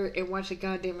here and watch the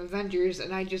goddamn Avengers,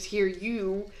 and I just hear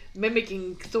you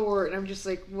mimicking Thor, and I'm just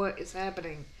like, what is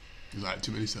happening? I had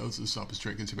too many seltzers, so I was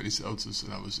drinking too many seltzers,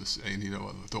 and I was just saying,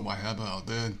 I throw my hammer out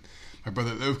there. And my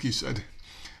brother Loki said,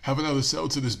 have another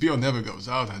seltzer, this beer never goes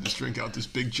out. I just drink out this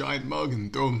big giant mug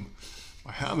and throw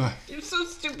my hammer. You're so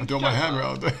stupid. I throw my hammer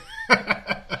out there.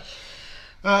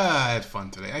 I had fun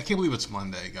today. I can't believe it's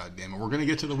Monday, goddammit. We're going to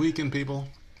get to the weekend, people.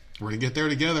 We're going to get there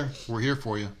together. We're here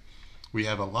for you. We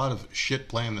have a lot of shit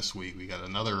planned this week. We got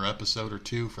another episode or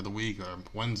two for the week,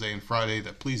 Wednesday and Friday,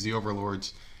 that please the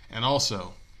overlords. And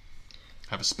also,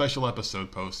 have a special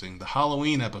episode posting, the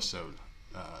Halloween episode.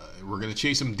 We're going to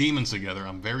chase some demons together.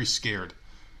 I'm very scared.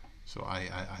 So I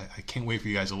can't wait for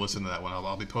you guys to listen to that one.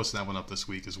 I'll be posting that one up this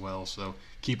week as well. So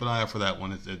keep an eye out for that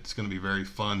one. It's going to be very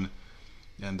fun.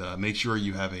 And make sure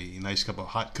you have a nice cup of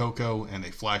hot cocoa and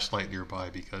a flashlight nearby,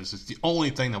 because it's the only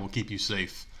thing that will keep you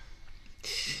safe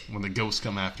when the ghosts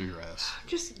come after your ass.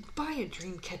 Just buy a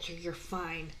dream catcher, you're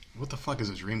fine. What the fuck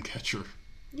is a dream catcher?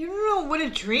 You don't know what a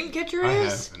dream catcher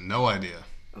is? I have no idea.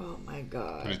 Oh my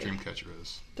god. What a dream catcher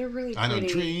is. They're really pretty. I know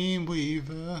pretty.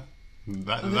 Dreamweaver.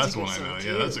 That's one I know.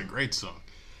 Yeah, that's a great song.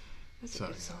 That's a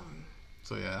good song.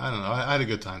 So yeah, I don't know. I had a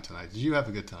good time tonight. Did you have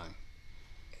a good time?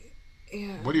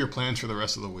 Yeah. What are your plans for the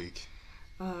rest of the week?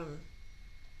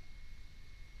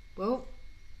 Well,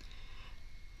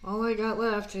 all I got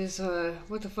left is,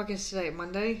 what the fuck is today?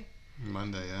 Monday?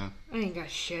 Monday, yeah. I ain't got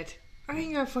shit. I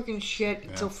ain't got fucking shit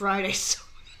until Friday, so...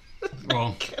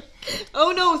 Well...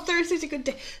 Oh no, Thursday's a good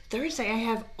day. Thursday I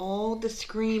have all the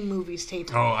Scream movies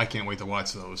taped. Oh, I can't wait to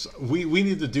watch those. We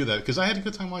need to do that, because I had a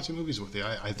good time watching movies with you.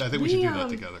 I think we should do that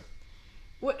together.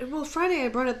 Well, Friday I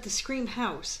brought up the Scream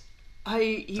house.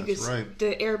 That's right.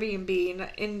 The Airbnb,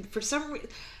 and for some reason,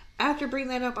 after bringing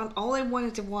that up, all I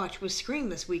wanted to watch was Scream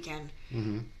this weekend.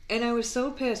 Mm-hmm. And I was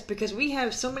so pissed because we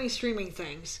have so many streaming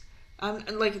things.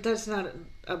 Like, that's not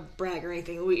a brag or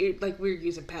anything. We're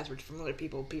using passwords from other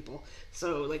people.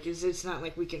 So, like, it's not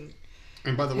like we can...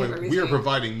 And by the way, we are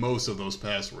providing most of those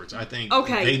passwords. I think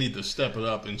they need to step it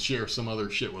up and share some other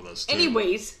shit with us, too.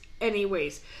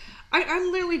 Anyways.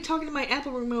 I'm literally talking to my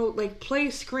Apple remote, like, play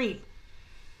Scream.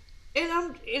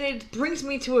 and it brings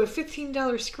me to a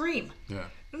 $15 Scream. Yeah.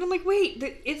 And I'm like, wait,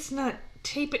 it's not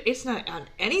tape. It's not on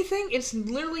anything. It's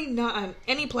literally not on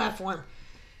any platform.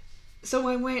 So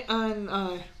I went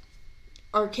on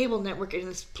our cable network,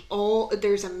 and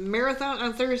there's a marathon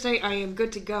on Thursday. I am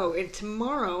good to go. And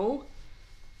tomorrow,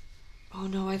 oh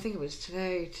no, I think it was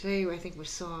today. Today I think we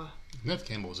saw. Neve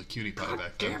Campbell was a cutie pie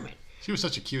back then. Damn it. She was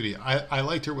such a cutie. I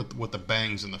liked her with the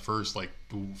bangs in the first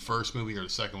movie or the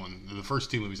second one. The first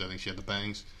two movies, I think she had the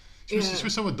bangs. She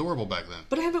was so adorable back then.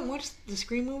 But I haven't watched the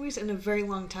Scream movies in a very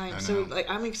long time, so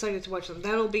I'm excited to watch them.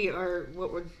 That'll be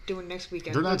what we're doing next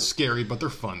weekend. They're not scary, but they're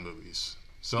fun movies.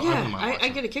 So yeah, I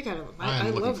get a kick out of them.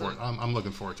 I love them. I'm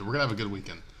looking forward to it. We're gonna have a good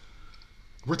weekend.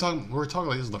 We're talking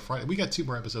like this is the Friday. We got 2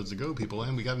 more episodes to go, people,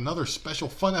 and we got another special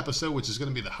fun episode, which is going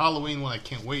to be the Halloween one. I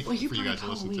can't wait for you guys to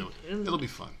listen to it. It'll be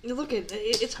fun. Look,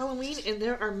 it's Halloween, and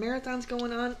there are marathons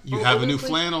going on. You have a new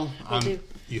flannel.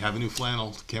 You have a new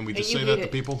flannel. Can we just say that to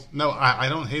people? No, I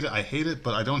don't hate it. I hate it,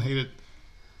 but I don't hate it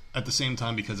at the same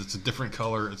time because it's a different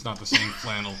color. It's not the same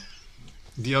flannel.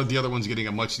 The other one's getting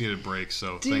a much needed break,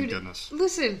 so thank goodness.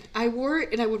 Listen, I wore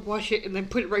it and I would wash it and then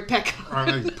put it right back on. All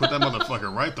right, put that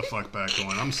motherfucker right the fuck back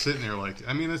on. I'm sitting there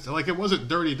it's like it wasn't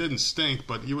dirty, it didn't stink,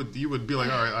 but you would be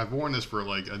like, all right, I've worn this for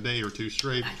like a day or 2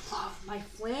 straight. I love my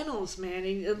flannels, man,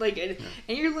 and you're like, and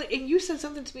you said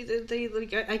something to me that they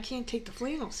like, I can't take the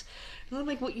flannels, and I'm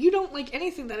like, well, you don't like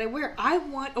anything that I wear. I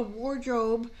want a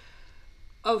wardrobe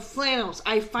of flannels.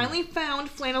 I finally found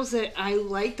flannels that I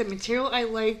like, the material I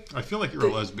like. I feel like you're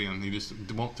a lesbian. You just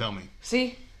won't tell me.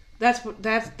 See, that's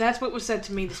what was said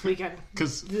to me this weekend.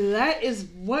 Because that is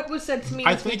what was said to me.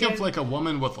 I think of like a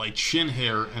woman with like chin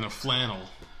hair and a flannel,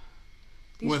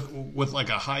 with like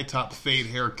a high top fade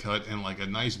haircut and like a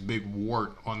nice big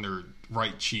wart on their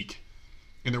right cheek,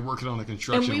 and they're working on a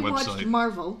construction website. And we watched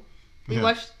Marvel. We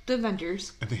watched The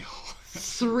Avengers. And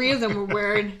 3 of them were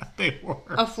wearing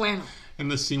a flannel. In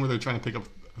this scene where they were trying to pick up,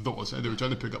 they were trying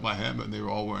to pick up my hammer, and they were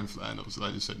all wearing flannels, and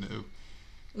I just said no.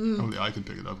 Only I can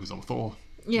pick it up because I'm Thor.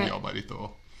 Yeah, the Almighty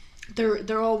Thor.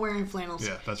 They're all wearing flannels.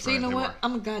 Yeah, that's right. So you know what?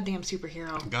 I'm a goddamn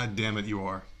superhero. God damn it, you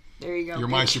are. There you go. You're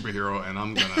my superhero, and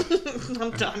I'm gonna.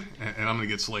 I'm done. And I'm gonna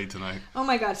get slayed tonight. Oh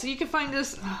my god! So you can find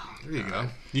us. There you go.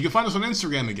 You can find us on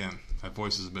Instagram again at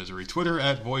Voices of Misery, Twitter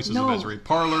at Voices of Misery,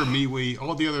 Parler, MeWe,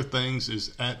 all the other things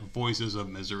is at Voices of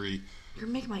Misery. You're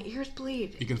making my ears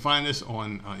bleed. You can find us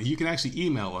on. You can actually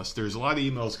email us. There's a lot of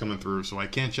emails coming through, so I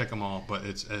can't check them all. But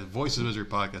it's at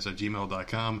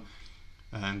voicesofmiserypodcast@gmail.com.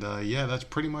 And that's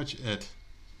pretty much it.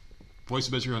 Voice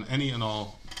of Misery on any and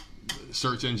all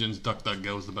search engines.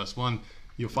 DuckDuckGo is the best one.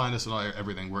 You'll find us on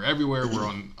everything. We're everywhere. We're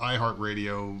on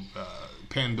iHeartRadio,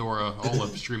 Pandora, all of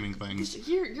streaming things.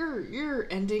 Your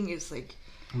ending is like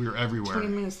we're everywhere. 20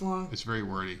 minutes long. It's very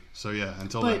wordy. So yeah,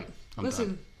 until then, I'm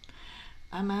done.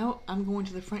 I'm out. I'm going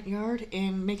to the front yard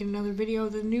and making another video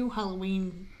of the new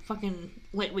Halloween fucking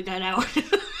lit we got out.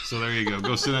 So there you go.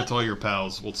 Go send that to all your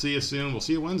pals. We'll see you soon. We'll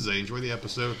see you Wednesday. Enjoy the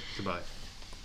episode. Goodbye.